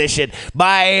disposition.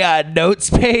 My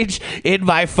notes page in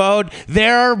my phone,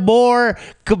 there are more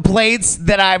complaints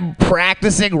that I'm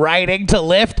practicing writing to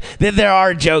Lyft than there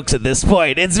are jokes at this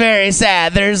point. It's very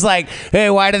sad. There's like,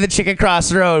 hey, why did the chicken cross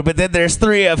the road? But then there's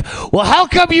 3 of, well, how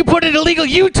come you put an illegal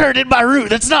U-turn in my route?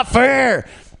 That's not fair.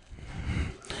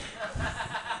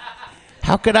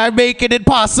 How could I make an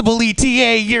impossible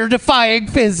ETA? You're defying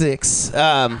physics.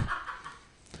 I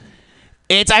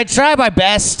try my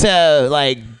best to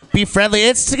like be friendly.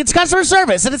 It's customer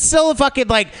service, and it's still a fucking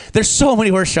like. There's so many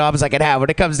worse jobs I could have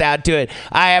when it comes down to it.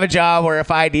 I have a job where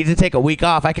if I need to take a week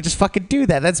off, I can just fucking do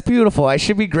that. That's beautiful. I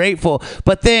should be grateful.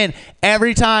 But then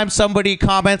every time somebody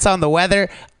comments on the weather,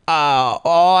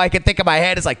 all I can think in my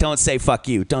head is like, don't say fuck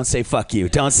you, don't say fuck you,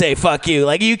 don't say fuck you.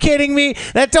 Like, are you kidding me?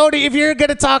 If you're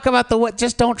gonna talk about the what,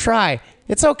 just don't try.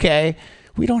 It's okay.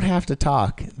 We don't have to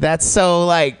talk. That's so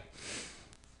like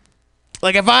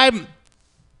if I'm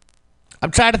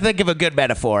trying to think of a good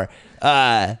metaphor.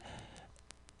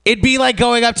 It'd be like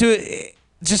going up to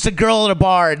just a girl in a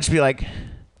bar and just be like,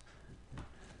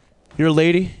 you're a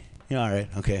lady? Yeah, all right.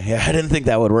 Okay. Yeah, I didn't think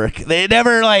that would work. It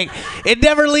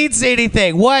never leads to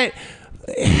anything.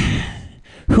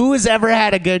 Who has ever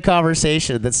had a good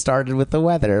conversation that started with the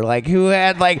weather? Like, who's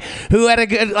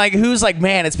like,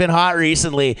 man, it's been hot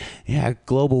recently. Yeah,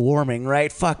 global warming,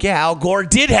 right? Fuck yeah, Al Gore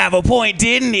did have a point,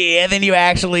 didn't he? And then you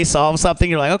actually solve something.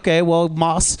 You're like, okay, well,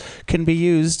 moss can be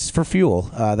used for fuel.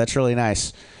 That's really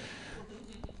nice.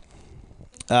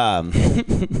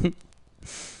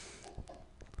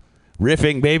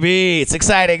 Riffing, baby. It's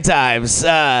exciting times.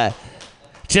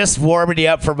 Just warming you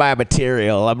up for my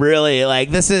material. I'm really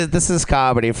like, this is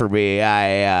comedy for me.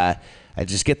 I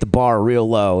just get the bar real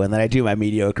low, and then I do my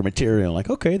mediocre material. I'm like,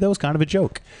 okay, that was kind of a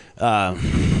joke. But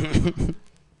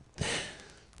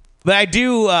I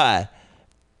do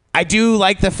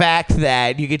like the fact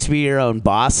that you get to be your own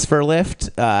boss for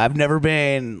Lyft. I've never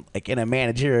been like in a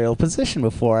managerial position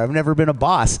before. I've never been a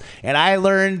boss. And I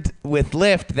learned with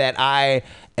Lyft that I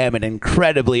am an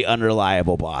incredibly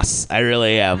unreliable boss. I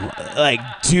really am. Like,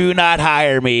 do not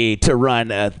hire me to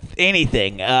run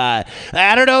anything. I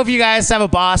don't know if you guys have a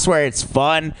boss where it's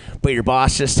fun, but your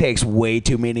boss just takes way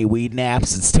too many weed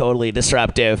naps. It's totally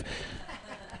disruptive.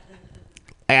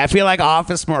 I feel like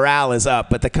office morale is up,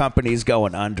 but the company's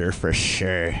going under for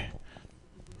sure.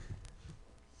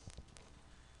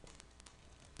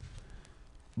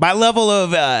 My level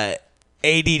of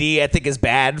ADD, I think, is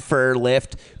bad for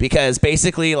Lyft because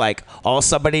basically, like, all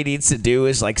somebody needs to do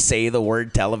is, like, say the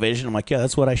word television. I'm like, yeah,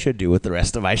 that's what I should do with the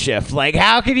rest of my shift. Like,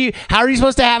 how are you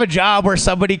supposed to have a job where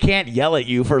somebody can't yell at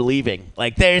you for leaving?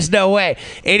 Like, there's no way.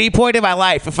 Any point in my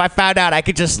life, if I found out I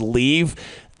could just leave,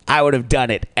 I would have done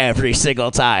it every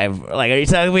single time. Like, are you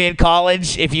telling me in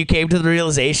college, if you came to the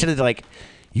realization that, like,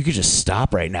 you could just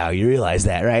stop right now, you realize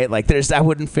that, right? Like, I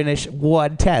wouldn't finish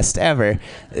one test ever.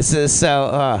 This is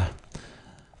so,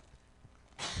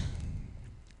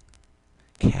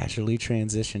 casually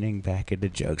transitioning back into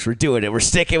jokes. We're doing it. We're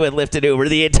sticking with Lyft and Uber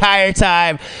the entire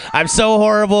time. I'm so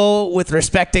horrible with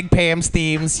respecting Pam's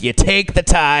themes. You take the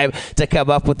time to come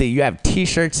up with it. You have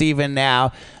T-shirts even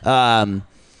now.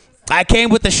 I came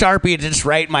with the Sharpie to just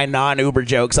write my non-Uber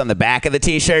jokes on the back of the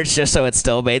T-shirts just so it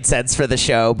still made sense for the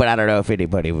show, but I don't know if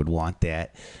anybody would want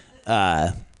that.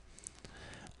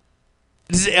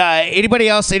 Anybody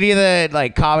else, any of the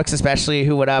like comics especially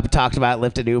who went up and talked about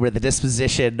Lyft and Uber, the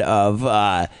disposition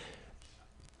of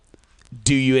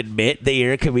do you admit that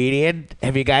you're a comedian?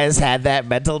 Have you guys had that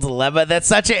mental dilemma? That's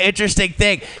such an interesting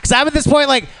thing because I'm at this point,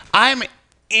 like, I'm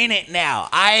in it now.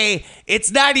 It's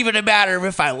not even a matter of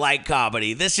if I like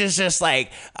comedy. This is just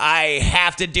like I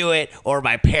have to do it or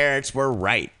my parents were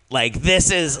right. Like,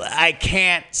 I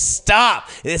can't stop.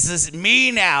 This is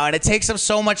me now, and it takes up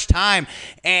so much time.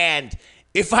 And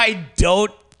if I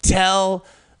don't tell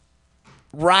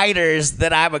writers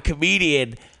that I'm a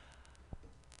comedian,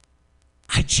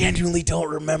 I genuinely don't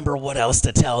remember what else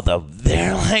to tell them.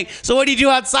 They're like, so what do you do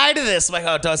outside of this? I'm like,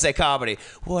 oh, don't say comedy.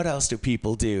 What else do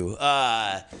people do?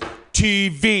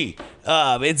 TV.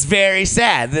 It's very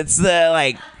sad. It's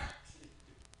I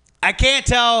can't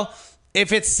tell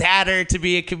if it's sadder to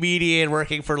be a comedian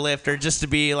working for Lyft or just to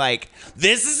be like,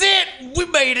 this is it. We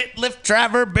made it, Lyft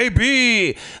driver,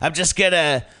 baby. I'm just going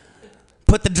to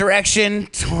put the direction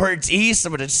towards east.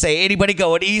 I'm going to say, anybody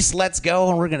going east, let's go.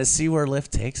 And we're going to see where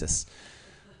Lyft takes us.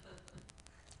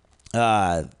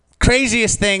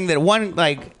 Craziest thing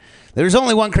there's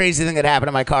only one crazy thing that happened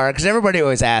in my car because everybody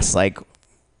always asks, like,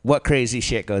 what crazy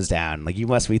shit goes down? Like, you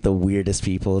must meet the weirdest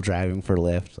people driving for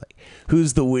Lyft. Like,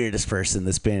 who's the weirdest person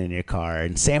that's been in your car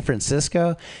in San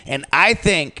Francisco? And I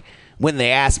think when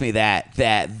they ask me that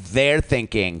they're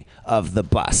thinking of the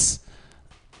bus.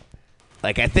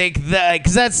 Like, I think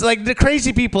because that's like the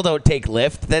crazy people don't take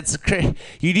Lyft.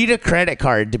 You need a credit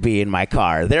card to be in my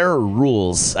car. There are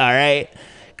rules, all right?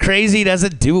 Crazy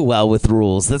doesn't do well with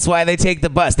rules. That's why they take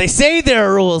the bus. They say there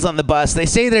are rules on the bus. They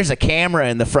say there's a camera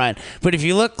in the front. But if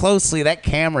you look closely, that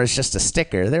camera is just a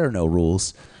sticker. There are no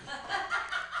rules.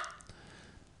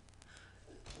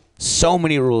 So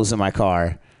many rules in my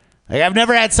car. Like, I've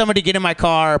never had somebody get in my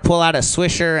car, pull out a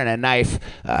swisher and a knife,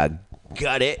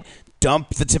 gut it, dump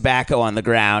the tobacco on the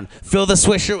ground, fill the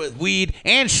swisher with weed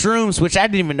and shrooms, which I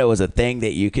didn't even know was a thing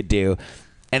that you could do,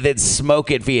 and then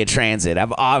smoke it via transit.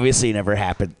 I've obviously never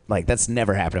happened. Like, that's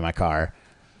never happened in my car.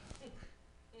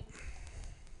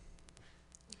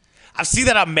 I've seen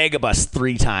that on Megabus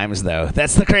 3 times, though.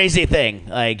 That's the crazy thing.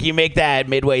 Like, you make that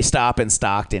midway stop in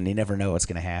Stockton, you never know what's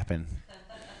going to happen.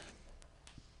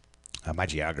 My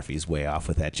geography is way off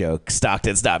with that joke.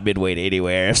 Stockton's not midway to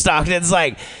anywhere. If Stockton's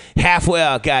like halfway,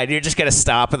 oh God, you're just gonna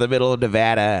stop in the middle of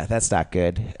Nevada. That's not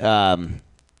good. I'm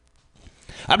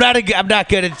not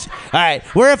good at. All right,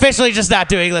 we're officially just not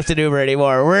doing Lyft and Uber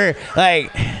anymore. We're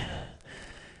like,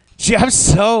 I'm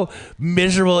so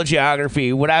miserable at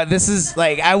geography.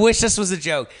 I wish this was a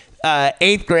joke.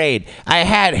 8th grade, I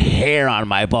had hair on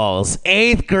my balls.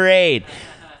 8th grade,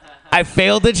 I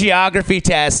failed the geography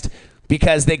test.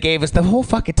 Because they gave us the whole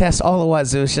fucking test. All it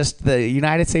was just the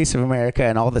United States of America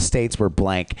and all the states were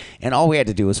blank. And all we had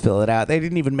to do was fill it out. They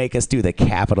didn't even make us do the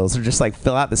capitals. They're just like,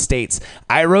 fill out the states.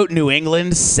 I wrote New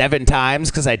England 7 times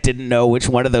because I didn't know which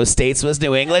one of those states was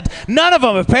New England. None of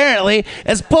them, apparently.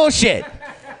 It's bullshit.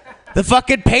 The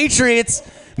fucking Patriots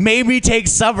made me take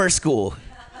summer school.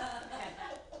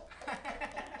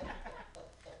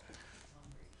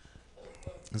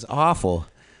 It was awful.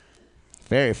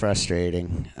 Very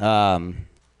frustrating. The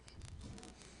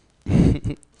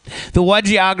one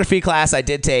geography class I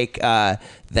did take that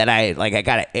I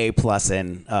got an A+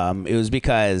 in, it was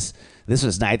because this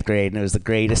was 9th grade and it was the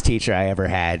greatest teacher I ever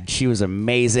had. She was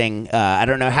amazing. I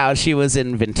don't know how she was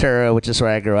in Ventura, which is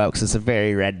where I grew up because it's a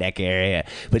very redneck area.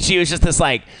 But she was just this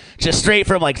just straight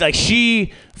from like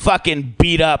she fucking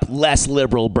beat up less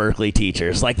liberal Berkeley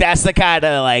teachers. Like that's the kind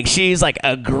of she's like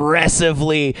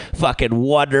aggressively fucking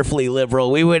wonderfully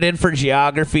liberal. We went in for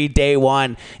geography day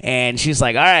 1 and she's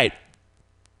like, all right,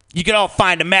 You can all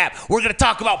find a map. We're going to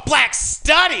talk about Black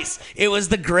Studies. It was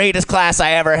the greatest class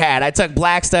I ever had. I took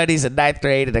Black Studies in 9th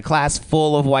grade in a class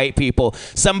full of white people.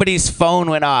 Somebody's phone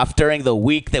went off during the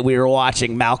week that we were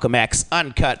watching Malcolm X,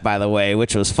 uncut, by the way,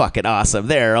 which was fucking awesome.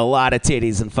 There are a lot of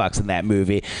titties and fucks in that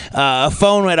movie. A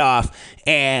phone went off,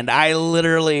 and I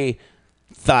literally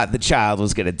thought the child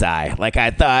was gonna die. Like,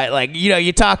 I thought, like, you know,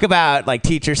 you talk about like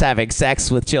teachers having sex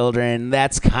with children.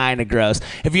 That's kind of gross.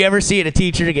 Have you ever seen a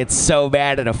teacher get so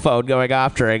mad at a phone going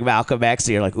off during Malcolm X,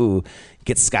 and you're like, ooh,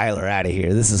 get Skylar out of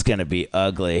here. This is gonna be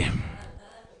ugly.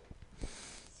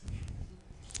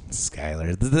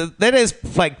 Skylar. That is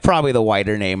like probably the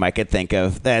whiter name I could think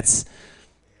of. That's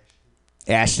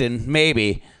Ashton,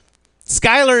 maybe.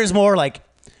 Skylar is more like,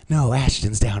 no,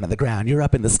 Ashton's down on the ground. You're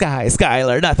up in the sky,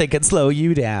 Skylar. Nothing can slow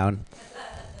you down.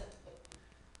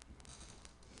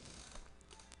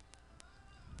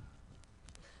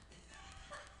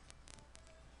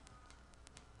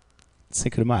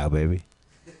 Cinco de Mayo, baby.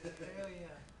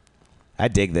 I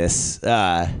dig this.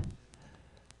 This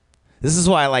is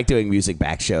why I like doing music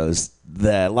back shows.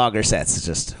 The longer sets is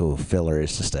just, filler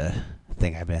is just a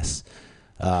thing I miss.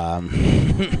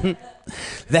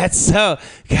 That's so,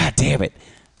 God damn it.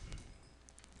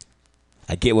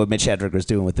 I get what Mitch Hedrick was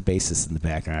doing with the bassist in the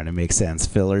background. It makes sense.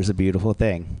 Filler's a beautiful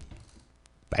thing.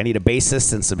 I need a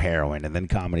bassist and some heroin, and then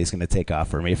comedy's going to take off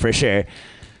for me for sure.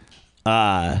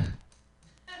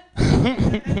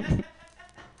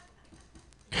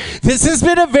 This has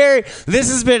been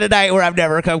a night where I've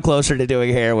never come closer to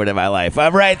doing heroin in my life.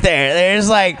 I'm right there. There's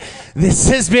like, this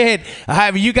has been,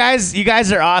 you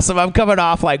guys are awesome. I'm coming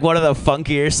off like one of the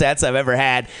funkier sets I've ever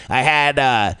had. I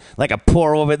had like a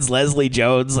poor woman's Leslie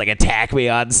Jones like attack me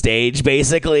on stage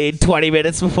basically 20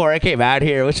 minutes before I came out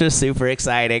here, which was super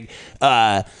exciting.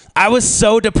 I was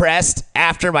so depressed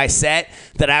after my set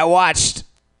that I watched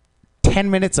 10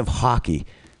 minutes of hockey.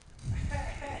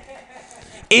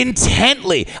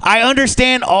 Intently. I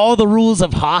understand all the rules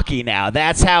of hockey now.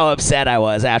 That's how upset I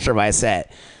was after my set.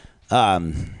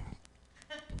 I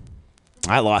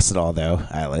lost it all, though.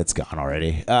 It's gone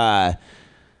already. Oh,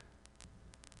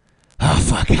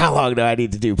 fuck. How long do I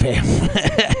need to do, Pam?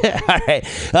 All right.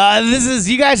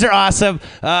 You guys are awesome.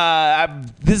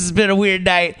 This has been a weird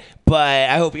night, but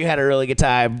I hope you had a really good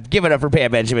time. Give it up for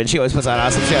Pam Benjamin. She always puts on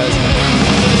awesome shows.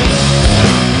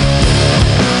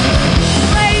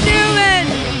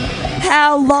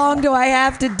 How long do I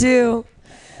have to do?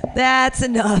 That's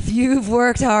enough. You've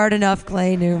worked hard enough,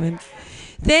 Clay Newman.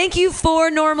 Thank you,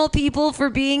 4 normal people, for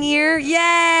being here.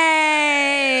 Yay!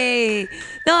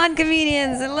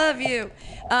 Non-comedians, I love you.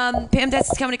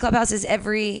 Pamtastic's Comedy Clubhouse is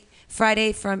every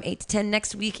Friday from 8 to 10.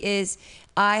 Next week is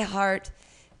I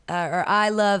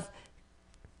Love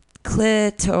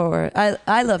Clitoris.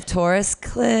 I love Taurus.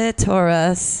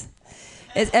 Clitoris.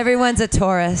 Everyone's a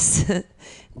Taurus.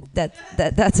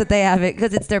 That's what they have it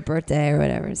because it's their birthday or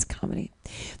whatever. It's comedy.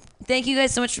 Thank you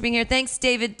guys so much for being here. Thanks,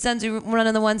 David Sons, who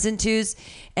running the 1s and 2s,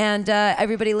 and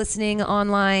everybody listening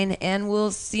online. And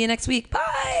we'll see you next week.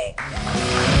 Bye.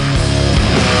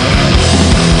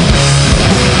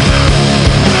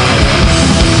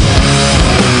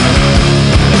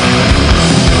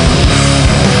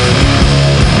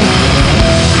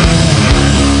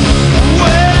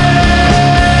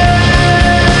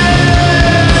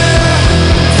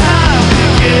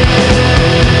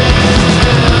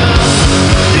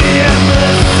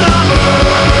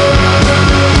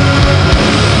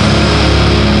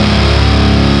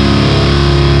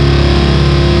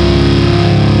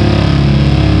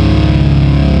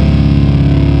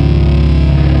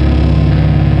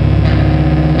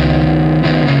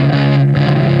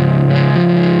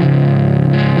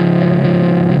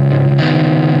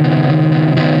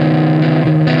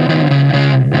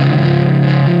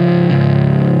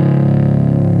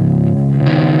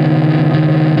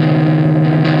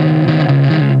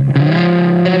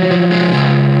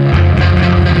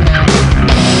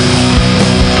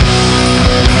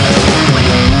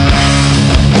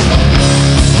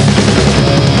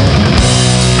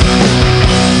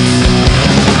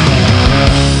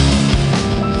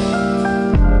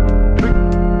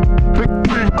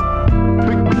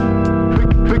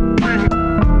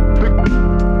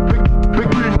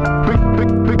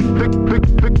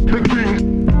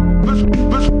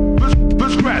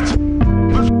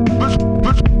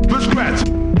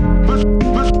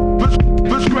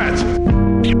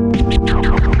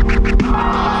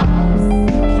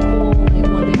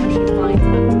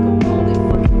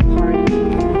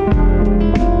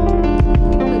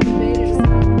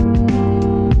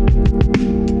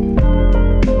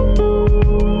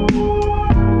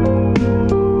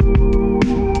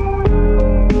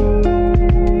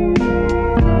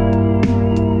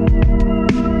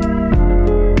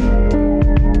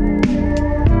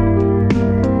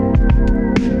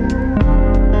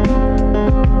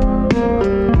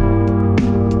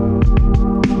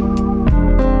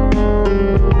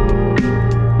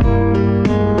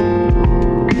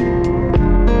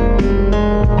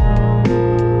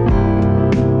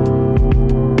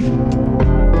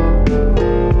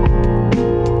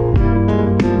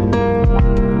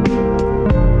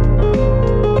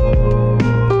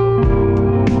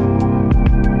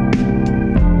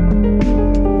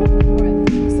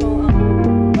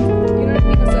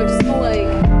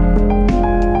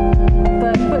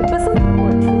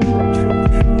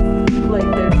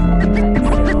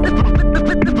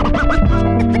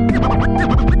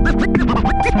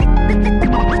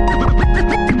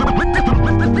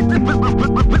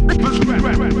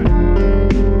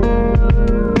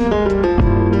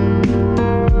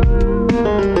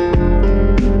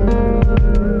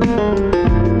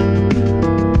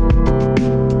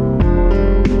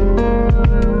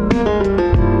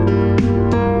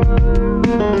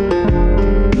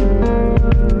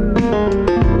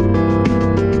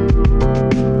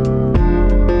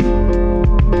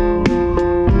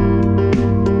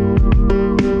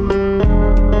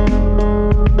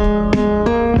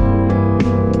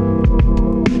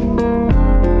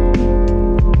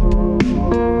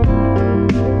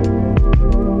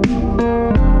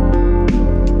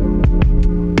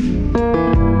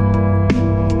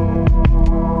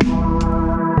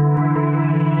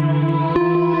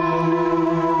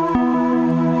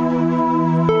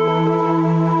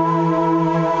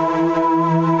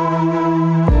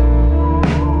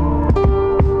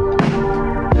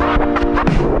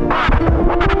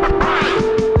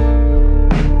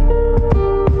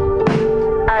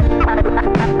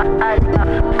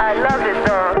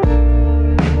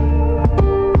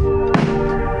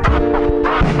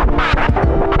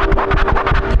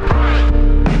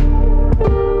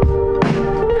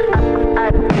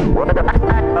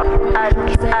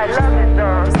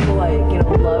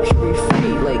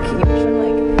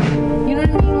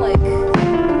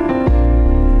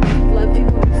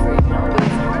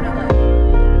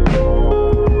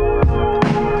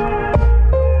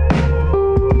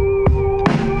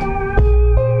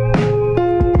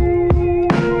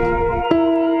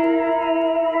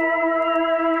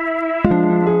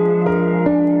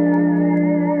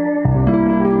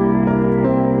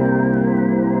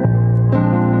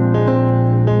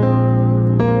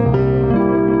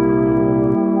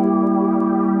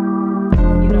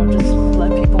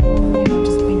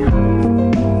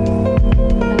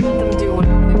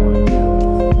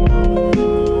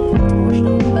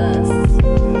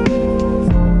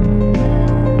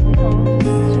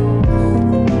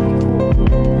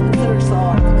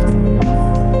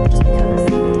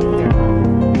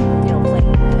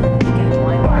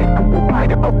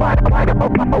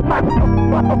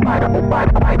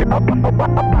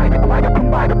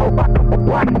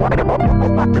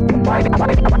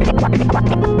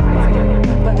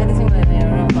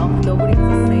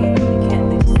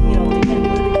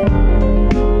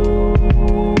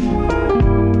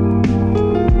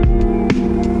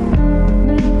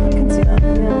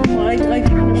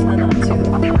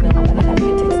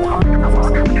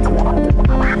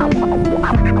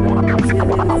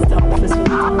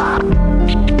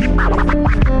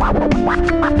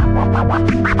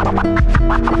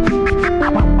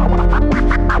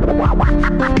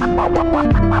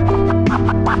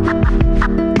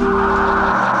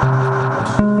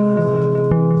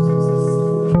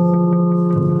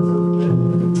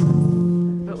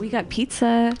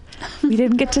 pizza. We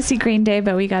didn't get to see Green Day,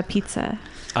 but we got pizza.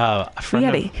 We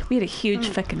had a huge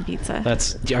fucking pizza.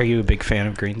 Are you a big fan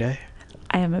of Green Day?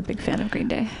 I am a big fan of Green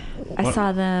Day. I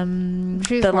saw them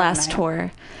the last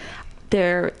tour.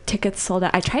 Their tickets sold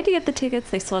out. I tried to get the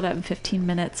tickets. They sold out in 15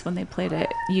 minutes when they played at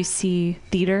UC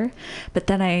Theater. But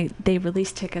then they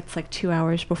released tickets like 2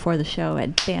 hours before the show,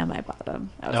 and bam, I bought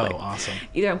them. I was awesome.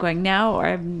 Either I'm going now or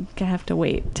I'm going to have to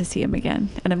wait to see them again.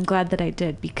 And I'm glad that I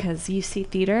did, because UC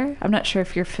Theater, I'm not sure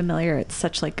if you're familiar. It's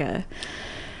such like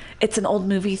it's an old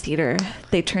movie theater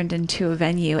they turned into a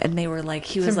venue, and they were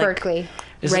like, It's in Berkeley.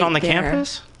 Is it on the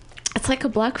campus? It's like a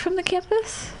block from the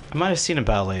campus. I might have seen a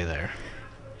ballet there.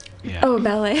 Yeah. Oh,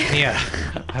 ballet. Yeah.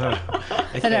 I don't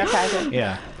know.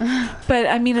 Yeah. But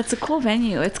I mean, it's a cool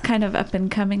venue. It's kind of up and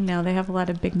coming now. They have a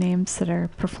lot of big names that are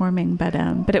performing, but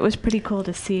it was pretty cool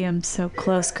to see them so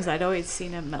close, because I'd always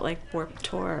seen them at like Warped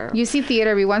Tour. UC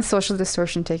Theater, we won Social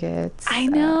Distortion tickets. I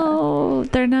know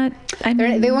they're not.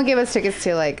 They won't give us tickets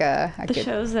to like the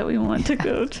shows that we want to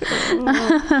go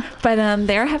to. But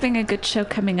they're having a good show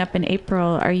coming up in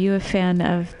April. Are you a fan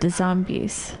of the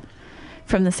Zombies?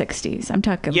 From the 60s. I'm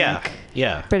talking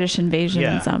British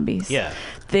invasion zombies. Yeah.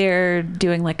 They're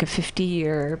doing like a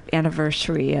 50-year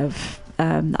anniversary of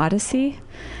Odyssey,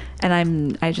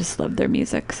 and I just love their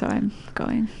music, so I'm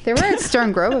going. They were at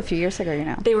Stern Grove a few years ago, you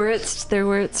know. They were at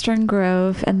Stern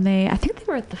Grove, and I think they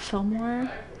were at the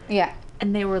Fillmore. Yeah.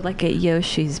 And they were like at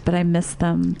Yoshi's, but I missed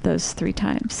them those 3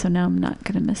 times, so now I'm not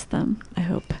going to miss them, I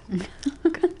hope.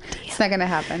 It's not going to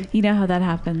happen. You know how that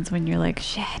happens when you're like,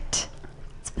 shit.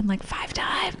 Been like 5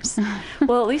 times.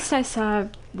 Well, at least I saw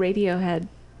Radiohead,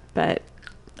 but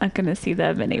I'm gonna see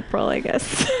them in April, I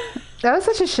guess. That was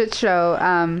such a shit show.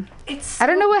 I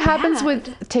don't know what happens with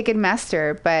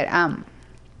Ticketmaster, but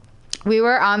we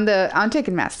were on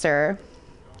Ticketmaster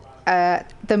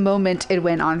the moment it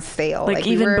went on sale. Like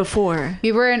even before.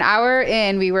 We were an hour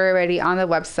in. We were already on the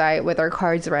website with our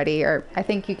cards ready, or I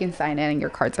think you can sign in and your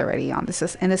cards are ready in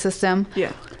the system.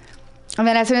 Yeah. And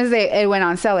then as soon as it went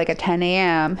on sale, like at 10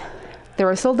 a.m., they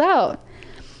were sold out.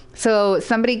 So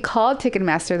somebody called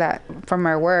Ticketmaster from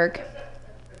our work,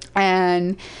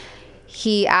 and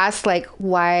he asked, like,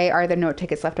 why are there no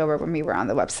tickets left over when we were on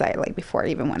the website, like, before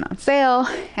it even went on sale?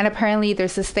 And apparently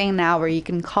there's this thing now where you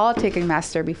can call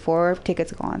Ticketmaster before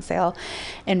tickets go on sale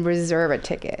and reserve a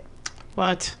ticket.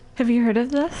 What? Have you heard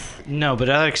of this? No, but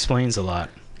that explains a lot.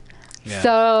 Yeah.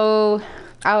 So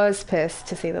I was pissed,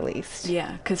 to say the least.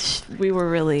 Yeah, because we were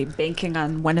really banking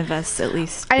on one of us at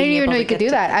least. I didn't even know you could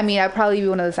do that. I mean, I'd probably be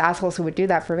one of those assholes who would do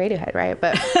that for Radiohead, right?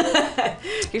 But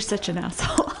you're such an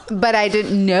asshole. But I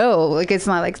didn't know. Like, it's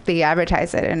not like they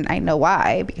advertise it, and I know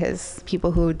why, because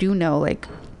people who do know, like,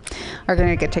 are going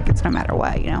to get tickets no matter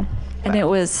what, you know? And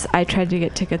I tried to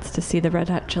get tickets to see the Red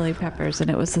Hot Chili Peppers, and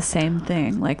it was the same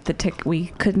thing. Like, we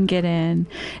couldn't get in,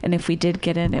 and if we did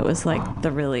get in, it was like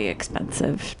the really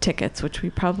expensive tickets, which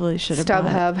we probably should have bought.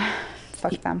 StubHub.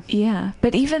 Fuck them. Yeah,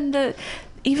 but even the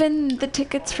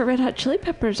tickets for Red Hot Chili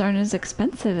Peppers aren't as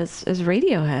expensive as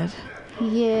Radiohead.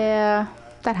 Yeah,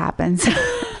 that happens.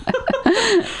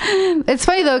 It's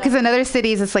funny though, because in other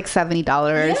cities it's like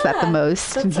 $70 at the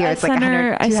most, and here it's like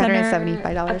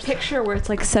 $275. A picture where it's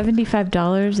like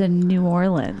 $75 in New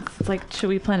Orleans. It's like, should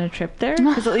we plan a trip there?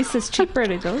 Because at least it's cheaper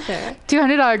to go there.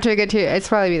 $200 ticket too. It's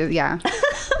probably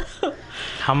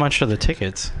How much are the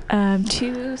tickets?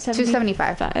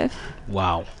 $275.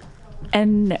 Wow.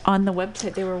 And on the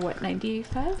website they were what,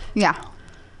 $95? Yeah.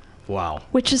 Wow.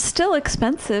 Which is still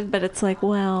expensive, but it's like,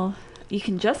 well, you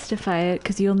can justify it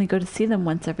because you only go to see them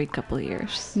once every couple of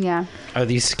years. Yeah. Are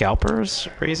these scalpers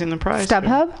raising the price?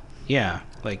 StubHub? Yeah,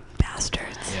 like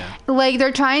bastards. Yeah. Like,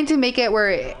 they're trying to make it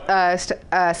where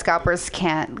scalpers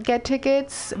can't get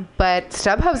tickets, but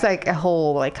StubHub's like a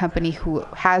whole like company who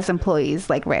has employees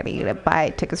like ready to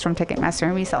buy tickets from Ticketmaster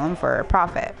and resell them for a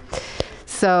profit.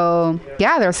 So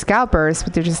yeah, they're scalpers,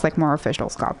 but they're just like more official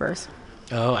scalpers.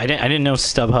 Oh, I didn't know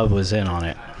StubHub was in on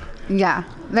it. Yeah,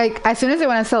 like as soon as it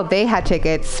went on sale, they had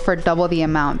tickets for double the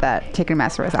amount that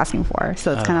Ticketmaster was asking for.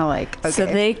 So it's kind of like, okay. So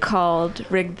they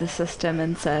rigged the system,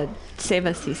 and said, "Save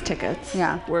us these tickets.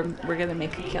 Yeah, we're gonna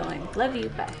make a killing. Love you,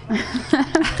 bye."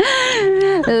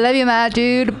 Love you, my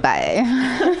dude. Bye.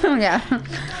 Yeah.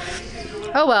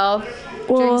 Oh well.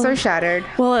 Dreams are shattered.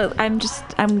 Well, I'm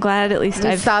glad at least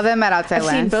I saw them at Outside I've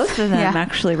Lands. seen both of them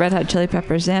actually, Red Hot Chili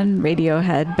Peppers and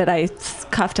Radiohead. But I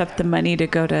coughed up the money to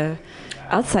go to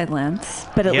Outside Lands.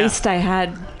 But at least I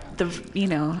had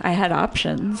I had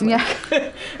options. Like,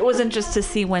 it wasn't just to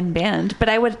see one band. But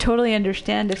I would totally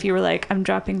understand if you were like, I'm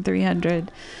dropping $300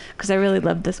 because I really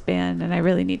love this band and I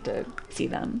really need to see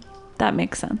them. That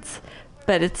makes sense.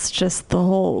 but it's just the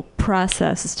whole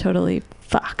process is totally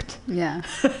fucked. Yeah.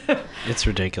 It's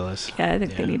ridiculous. Yeah, I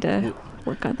think they need to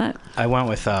work on that. I went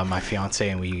with my fiance,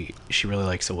 and she really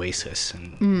likes Oasis,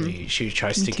 and she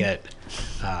tries to get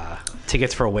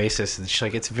tickets for Oasis, and she's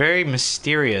like, it's very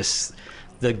mysterious.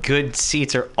 The good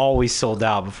seats are always sold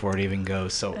out before it even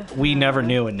goes. So we never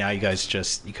knew, and now you guys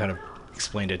you kind of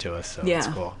explained it to us. So it's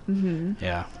cool. Mm-hmm.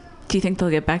 Yeah. Do you think they'll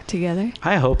get back together?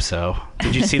 I hope so.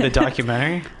 Did you see the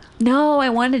documentary? No, I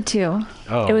wanted to.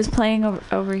 Oh. It was playing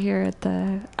over here at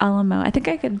the Alamo. I think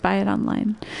I could buy it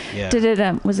online. Yeah. Did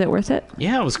it? Was it worth it?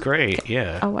 Yeah, it was great.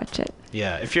 Yeah. I'll watch it.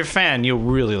 Yeah, if you're a fan, you'll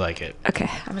really like it. Okay.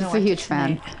 I'm Just a huge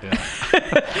fan.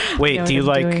 Yeah. Wait, do you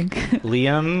like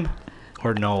Liam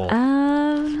or Noel?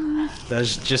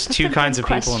 There's just two kinds of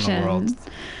people in the world.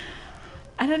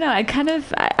 I don't know.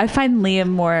 I find Liam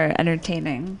more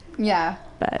entertaining. Yeah.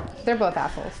 But they're both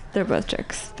assholes. They're both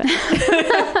jerks.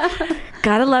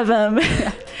 Gotta love them.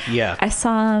 Yeah. I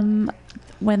saw them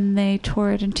when they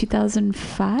toured in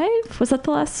 2005. Was that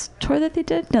the last tour that they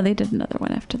did? No, they did another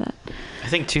one after that. I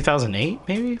think 2008,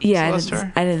 maybe? Yeah,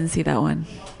 I didn't see that one.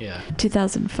 Yeah.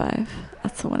 2005.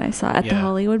 That's the one I saw at the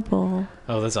Hollywood Bowl.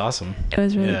 Oh, that's awesome. It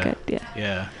was really good. Yeah.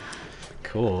 Yeah.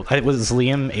 Cool. Was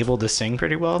Liam able to sing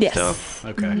pretty well? Yes. Still?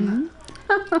 Okay. Mm-hmm.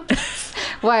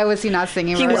 Why was he not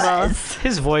singing very well?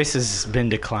 His voice has been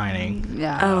declining.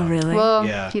 Yeah. Oh, really? Well,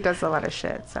 Yeah. he does a lot of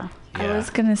shit, so. I was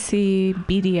going to see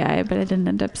BDI, but I didn't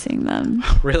end up seeing them.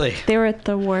 Really? They were at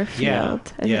the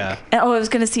Warfield. Yeah. Oh, I was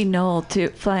going to see Noel,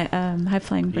 too. High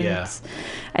Flying Birds. Yeah.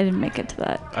 I didn't make it to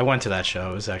that. I went to that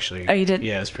show. It was actually... Oh, you did?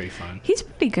 Yeah, it was pretty fun. He's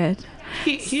pretty good.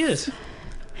 He is.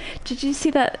 Did you see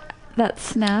that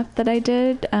snap that I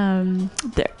did?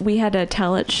 We had a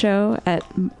talent show at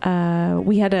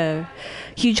we had a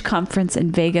huge conference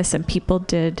in Vegas, and people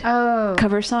did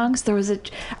cover songs. There was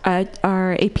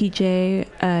our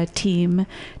APJ team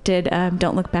did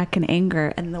Don't Look Back in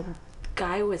Anger, and the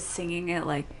guy was singing it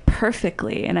like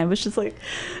perfectly, and I was just like,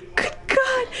 good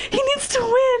God, he needs to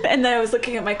win. And then I was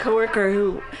looking at my coworker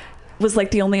who was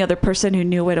like the only other person who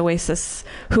knew who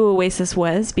Oasis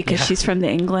was, because she's from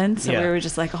England. So we were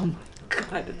just like, oh my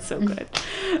God, it's so good.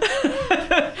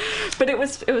 But it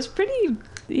was pretty,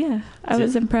 I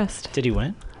was impressed. Did he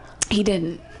win? He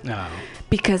didn't. No.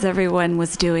 Because everyone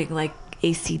was doing like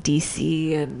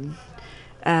AC/DC and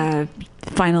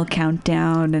Final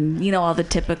Countdown and, all the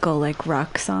typical like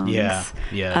rock songs. Yeah.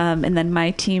 And then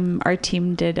our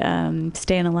team did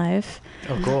Staying Alive.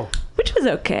 Oh, cool. Which was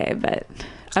okay, but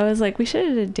I was like, we should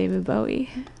have did David Bowie.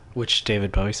 Which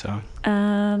David Bowie song?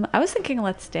 I was thinking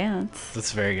Let's Dance.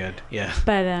 That's very good. Yeah.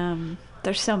 But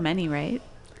there's so many, right?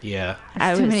 Yeah.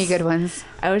 Too many good ones.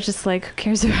 I was just like, who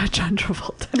cares about John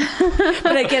Travolta?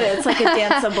 But I get it. It's like a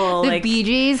danceable. The Bee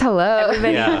Gees, hello.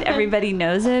 Everybody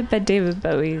knows it, but David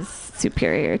Bowie's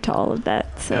superior to all of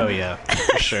that. So. Oh, yeah.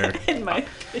 For sure.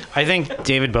 I think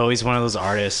David Bowie's one of those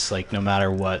artists, like, no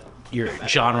matter what your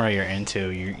genre you're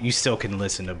into, you still can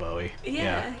listen to Bowie.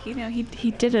 Yeah.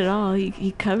 He did it all.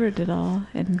 He covered it all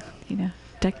in,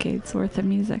 decades worth of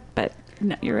music. But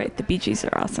no, you're right. The Bee Gees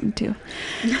are awesome, too.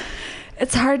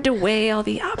 It's hard to weigh all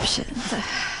the options.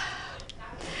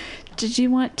 Did you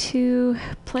want to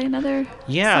play another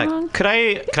song? Could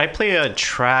I play a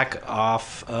track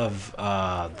off of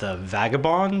the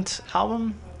Vagabond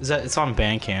album? It's on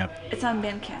Bandcamp? It's on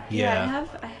Bandcamp. Yeah.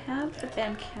 I have the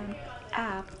Bandcamp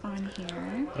app on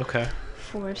here. Okay.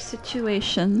 For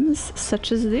situations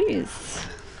such as these.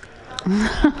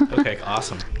 Okay,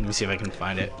 awesome. Let me see if I can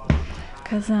find it.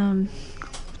 Because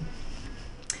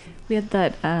we had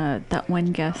that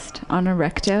one guest on a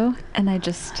recto, and I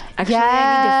just I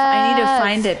need to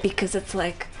find it, because it's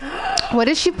like, what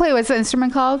did she play? What's the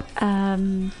instrument called?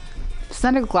 It's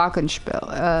not a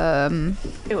glockenspiel.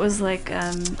 It was like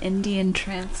Indian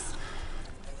trance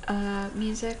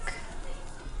music,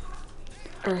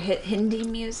 or Hindi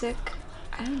music.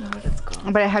 I don't know what it's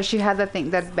called. But she had that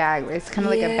bag. It's kind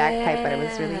of like a bagpipe, but it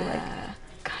was really like.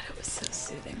 God, it was so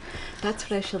soothing. That's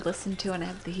what I should listen to when I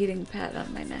have the heating pad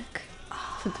on my neck.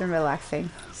 Something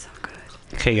relaxing. So good.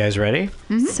 Okay, you guys ready?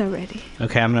 Mm-hmm. So ready.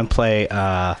 Okay, I'm going to play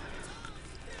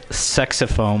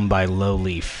Saxophone by Low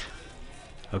Leaf.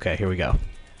 Okay, here we go.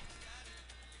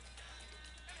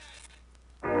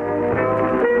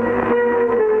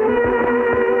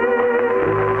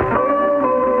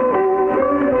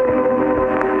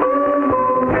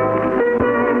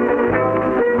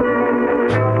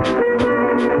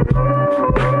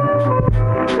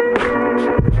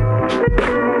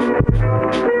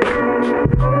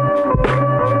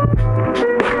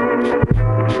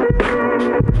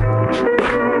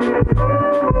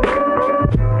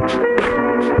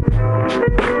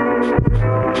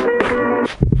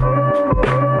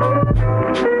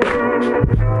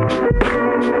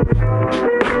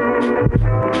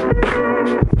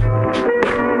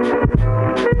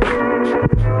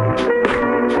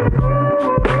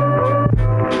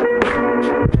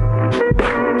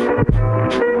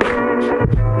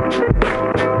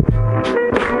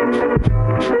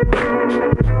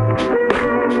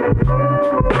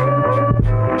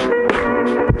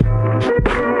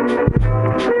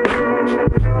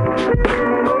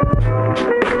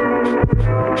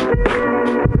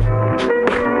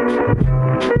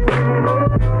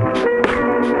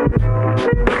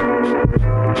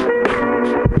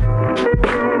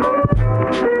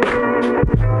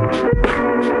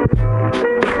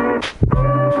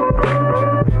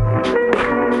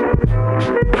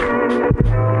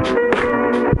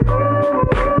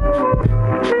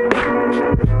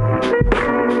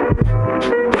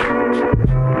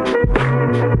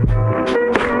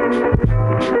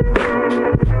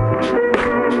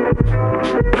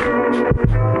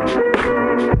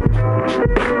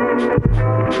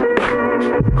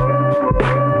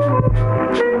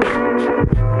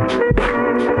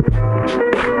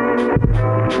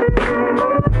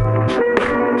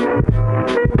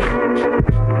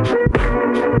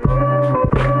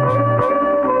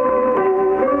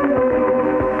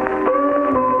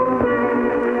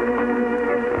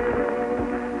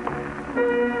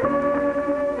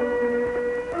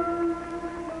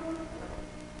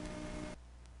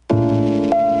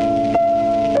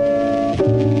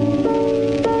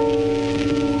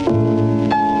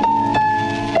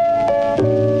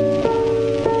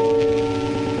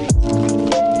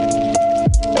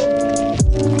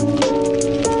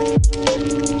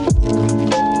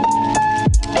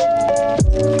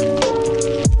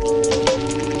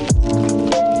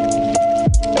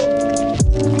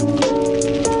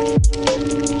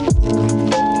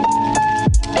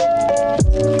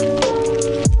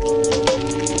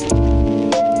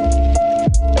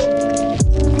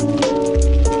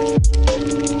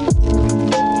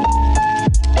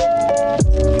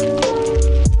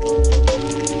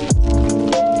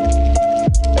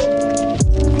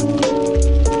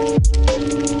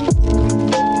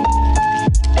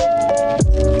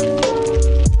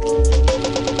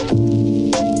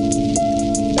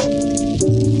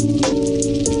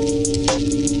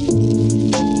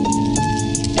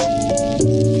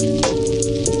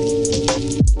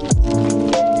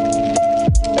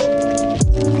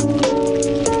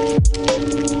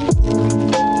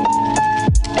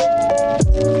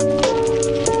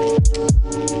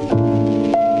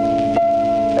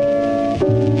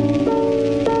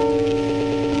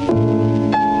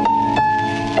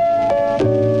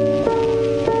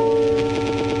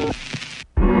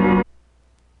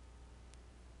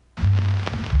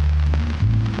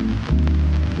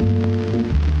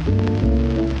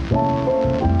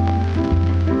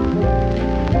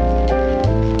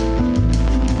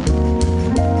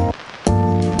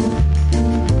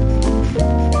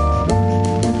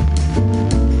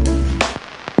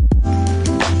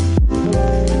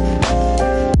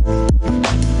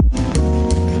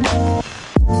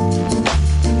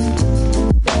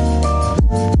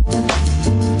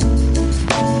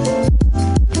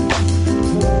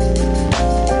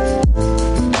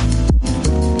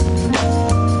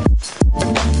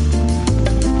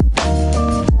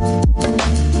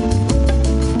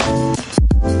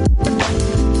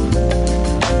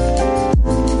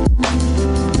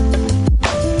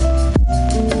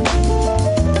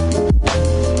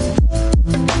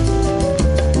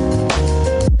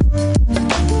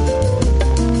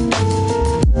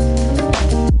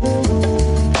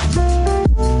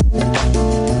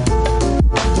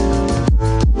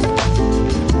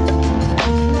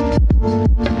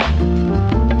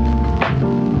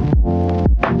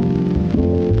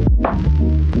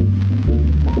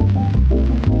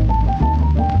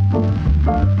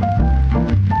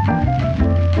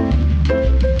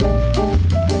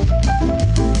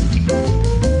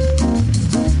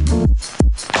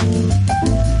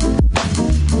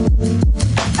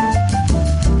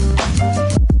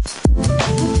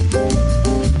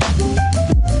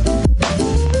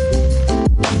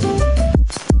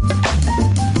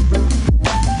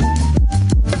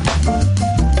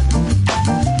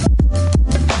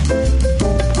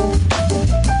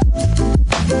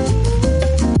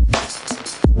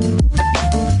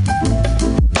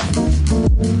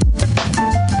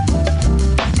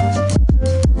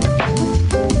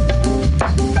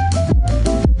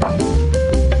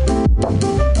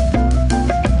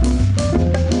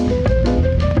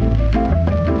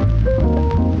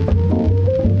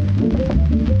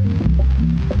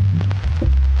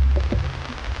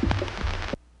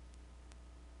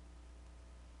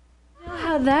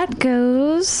 that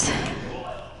goes.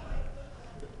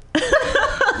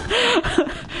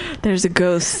 There's a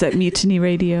ghost at Mutiny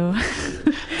Radio.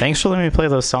 Thanks for letting me play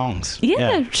those songs.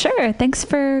 Yeah, sure. Thanks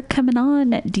for coming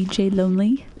on, DJ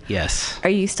Lonely. Yes. Are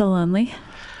you still lonely?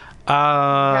 You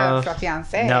have a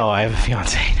fiance. No, I have a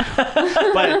fiance.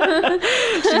 But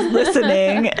She's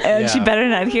listening, and she better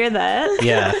not hear that.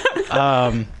 Yeah.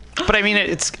 But I mean,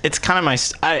 it's kind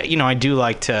of I do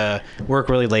like to work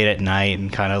really late at night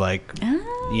and kind of like,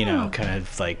 kind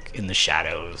of like in the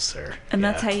shadows And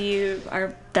that's how you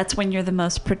are. That's when you're the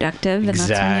most productive, and that's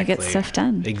when you get stuff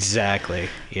done. Exactly.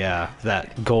 Yeah.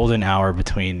 That golden hour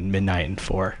between midnight and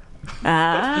 4.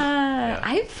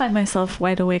 I find myself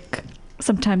wide awake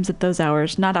sometimes at those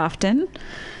hours. Not often,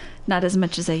 not as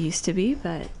much as I used to be,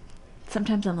 but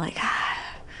sometimes I'm like, I'm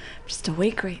just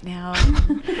awake right now,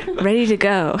 ready to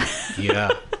go. Yeah.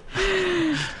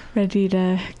 Ready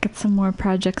to get some more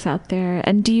projects out there.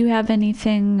 And do you have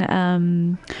anything?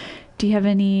 Do you have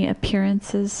any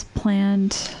appearances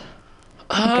planned?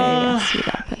 I see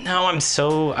that, but No, I'm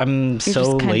so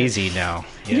lazy now.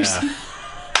 Yeah.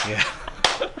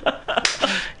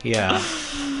 Yeah.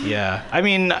 Yeah. I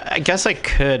mean, I guess I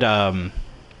could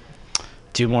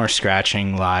do more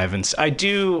scratching live, and I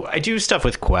do stuff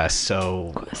with Quest.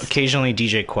 So occasionally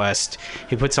DJ Quest,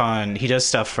 he does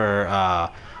stuff for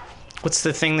what's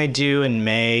the thing they do in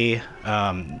May?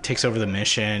 Takes over the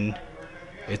Mission.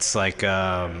 It's like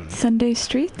Sunday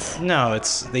Streets? No,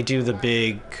 they do the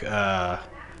big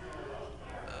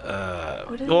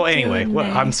anyway,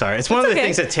 I'm sorry. It's one of the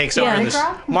things that takes over this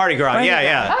Mardi Gras.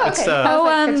 Yeah. Oh, It's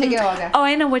okay.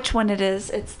 I know which one it is.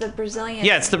 It's the Brazilian.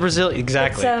 Yeah, it's the Brazilian.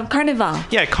 Exactly. It's Carnival.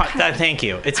 Yeah, thank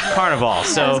you. It's Carnival.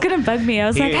 So it was gonna bug me. I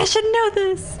was like, I should know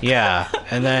this. Yeah,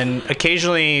 and then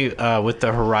occasionally with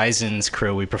the Horizons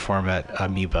crew, we perform at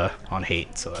Amoeba on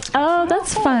Hate. So that's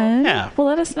that's fun. Yeah. Well,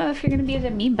 let us know if you're gonna be at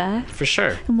Amoeba. For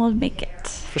sure. And we'll make it.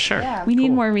 For sure. Yeah. We need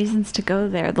more reasons to go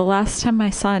there. The last time I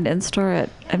saw an in-store at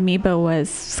Amoeba was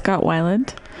Scott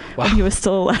Weiland. Wow. When he was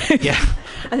still alive. Yeah.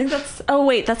 I think that's... Oh,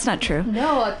 wait, that's not true.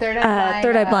 No, Third Eye Blind.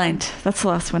 Third Eye Blind. That's the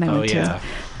last one I went to.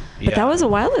 But that was a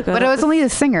while ago. But it was only the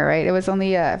singer, right? It was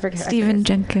only Stephen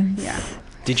Jenkins. Yeah.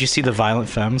 Did you see the Violent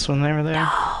Femmes when they were there?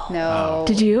 No.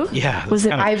 Did you? Yeah. Was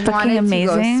it I fucking wanted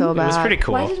amazing? to go so bad. It was pretty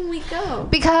cool. Why didn't we go?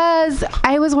 Because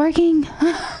I was working.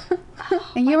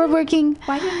 And you were working.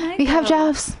 Why didn't I We go? have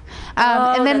jobs.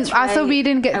 And then that's also right. we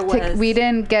didn't I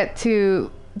was. get to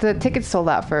the tickets sold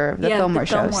out for the Fillmore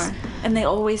shows. Fillmore. And they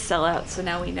always sell out, so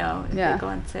now we know if Yeah. they go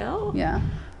on sale. Yeah.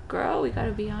 Girl, we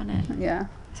gotta be on it. Yeah.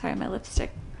 Sorry, my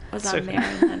lipstick was It's on okay. there,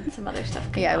 and then some other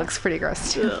stuff came Yeah, it off. looks pretty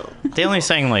gross too. They only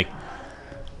sang like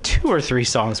 2 or 3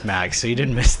 songs max, so you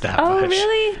didn't miss that Oh, much.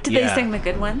 really? Did they Yeah. sing the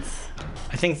good ones?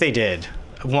 I think they did.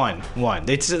 One.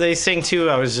 They sang 2.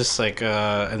 I was just like,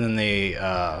 and then they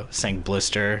sang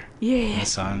Blister. Yeah. In the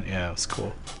sun. Yeah, it was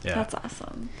cool. Yeah. That's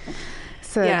awesome.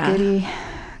 So Yeah.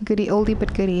 goody oldie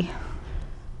but goody.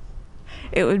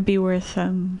 It would be worth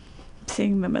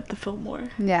seeing them at the Fillmore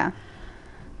Yeah.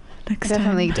 next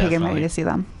Definitely time. take him ready to see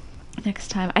them. Next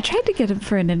time. I tried to get him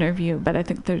for an interview, but I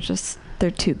think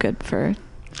they're too good for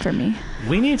me.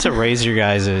 We need to raise your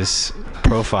guys'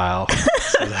 profile.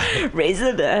 Raise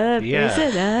it up. Yeah. Raise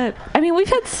it up. I mean,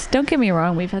 don't get me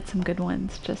wrong, we've had some good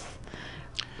ones just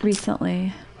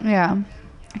recently. Yeah.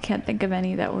 I can't think of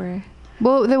any that were...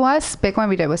 Well, the last big one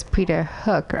we did was Peter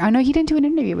Hook. I know he didn't do an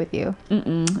interview with you.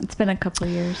 It's been a couple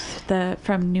of years.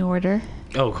 From New Order.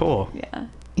 Oh, cool. Yeah.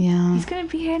 Yeah. He's going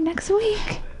to be here next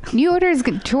week. New Order is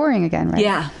touring again, right?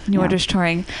 Yeah. New Order's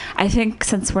touring. I think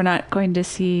since we're not going to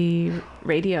see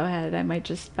Radiohead, I might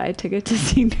just buy a ticket to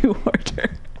see New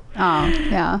Order. Oh,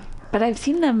 yeah. But I've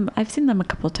seen them a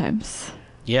couple times.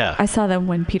 Yeah. I saw them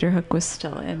when Peter Hook was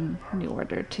still in New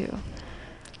Order too.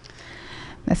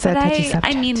 That's a touchy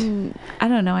subject. I mean, I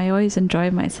don't know. I always enjoy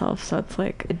myself, so it's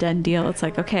like a done deal. It's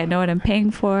like, okay, I know what I'm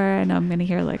paying for. I know I'm going to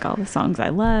hear like all the songs I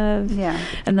love. Yeah.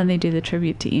 And then they do the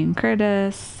tribute to Ian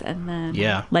Curtis, and then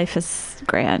Life is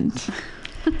Grand,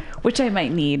 which I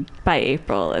might need by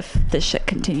April if this shit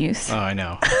continues. Oh, I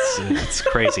know. It's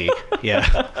crazy. Yeah.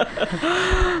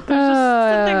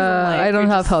 I don't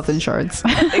have health insurance.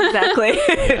 Exactly.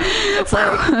 It's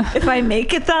like if I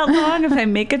make it that long, if I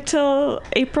make it till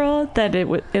April, then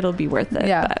it'll be worth it.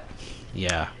 Yeah. But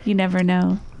Yeah. you never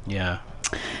know. Yeah.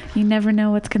 You never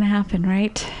know what's gonna happen,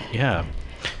 right? Yeah.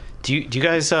 Do you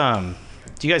guys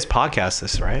podcast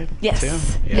this, right? Yes. Too?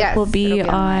 Yeah. Yes, We'll be it'll be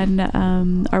on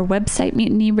our website,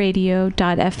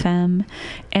 MutinyRadio.fm,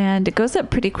 and it goes up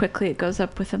pretty quickly. It goes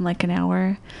up within like an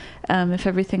hour, if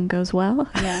everything goes well.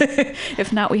 Yeah.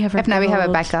 If not, we have our If not, we have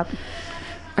a backup.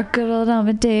 our good old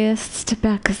Amadeus to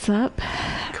back us up.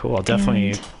 Cool. I'll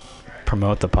definitely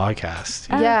promote the podcast.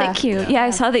 Thank you. Yeah,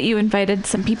 I saw that you invited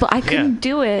some people. I couldn't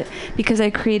do it because I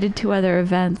created 2 other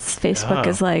events. Facebook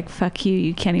is like, fuck you.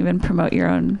 You can't even promote your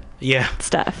own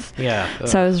stuff. Yeah.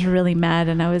 So I was really mad,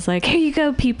 and I was like, here you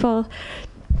go, people.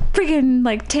 Friggin'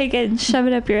 like take it and shove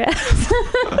it up your ass.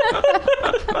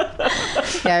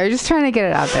 Yeah, we're just trying to get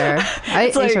it out there.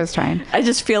 Aisha was trying. I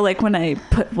just feel like when I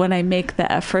make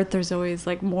the effort, there's always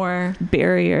like more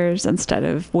barriers instead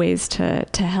of ways to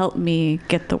help me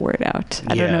get the word out.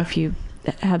 I don't know if you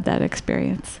have that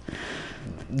experience.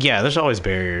 Yeah, there's always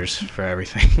barriers for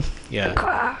everything. Yeah.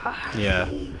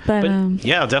 But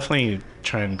I'll definitely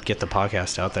try and get the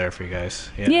podcast out there for you guys.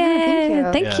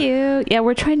 Thank you. Yeah,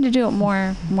 we're trying to do it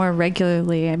more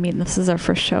regularly. I mean, this is our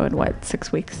first show in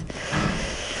 6 weeks.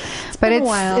 But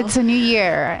it's a new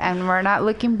year, and we're not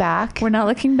looking back. We're not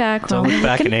looking back. Don't look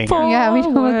back in anger. Yeah, we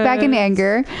don't look back in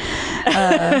anger.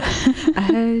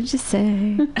 I just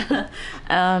say.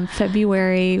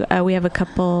 February, we have a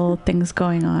couple things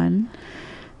going on.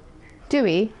 Do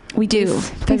we? We do.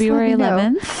 February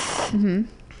 11th. Mm-hmm.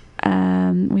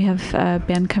 We have a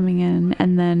band coming in,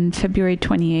 and then February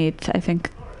 28th, I think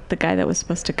the guy that was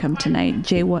supposed to come tonight,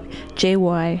 however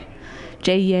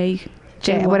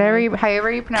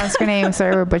you pronounce her name.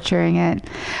 Sorry, we're butchering it.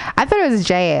 I thought it was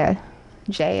Jaya,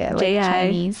 like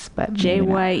Chinese, but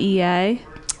Jyei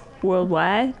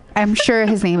worldwide. I'm sure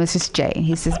his name is just Jay.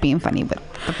 He's just being funny with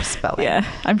the spelling. Yeah,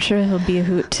 I'm sure he'll be a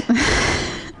hoot.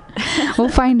 We'll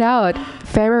find out.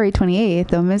 February 28th.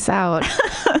 Don't miss out.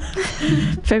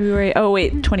 February. Oh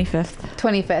wait, 25th.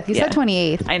 25th. You said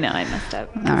 28th. I know. I messed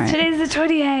up. All right. Today's the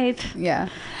 28th. Yeah.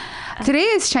 Today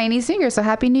is Chinese New Year, so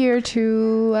Happy New Year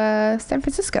to San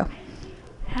Francisco.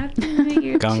 Happy New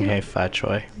Year. Gong Hei Fat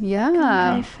Choi. Yeah.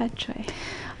 Gong Hei Fat Choi.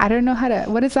 I don't know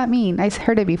what does that mean? I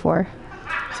heard it before.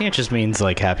 I think it just means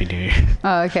like Happy New Year.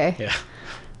 Oh, okay. Yeah.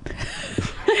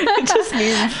 It just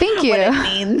means thank you. What it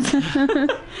means.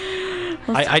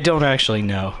 I don't actually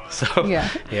know. So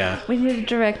yeah. We need a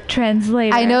direct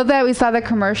translator. I know that we saw the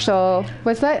commercial.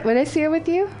 What did I see it with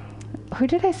you? Who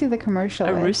did I see the commercial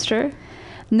with? Rooster?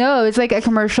 No, it's like a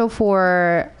commercial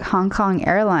for Hong Kong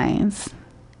Airlines.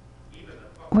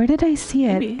 Where did I see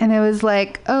it? Maybe. And it was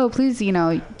like, oh, please,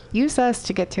 use us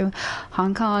to get to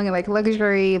Hong Kong and like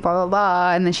luxury, blah, blah,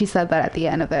 blah. And then she said that at the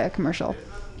end of the commercial.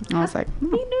 And I was like, Happy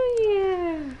New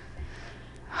Year.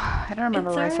 I don't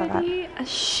remember where I saw that. It's already a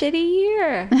shitty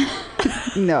year.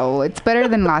 No, it's better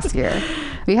than last year.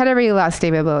 We had a really last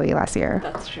David Bowie last year.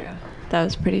 That's true. That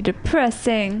was pretty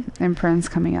depressing. And Prince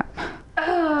coming up.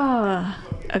 Oh.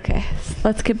 Okay,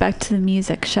 let's get back to the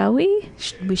music, shall we?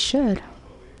 We should.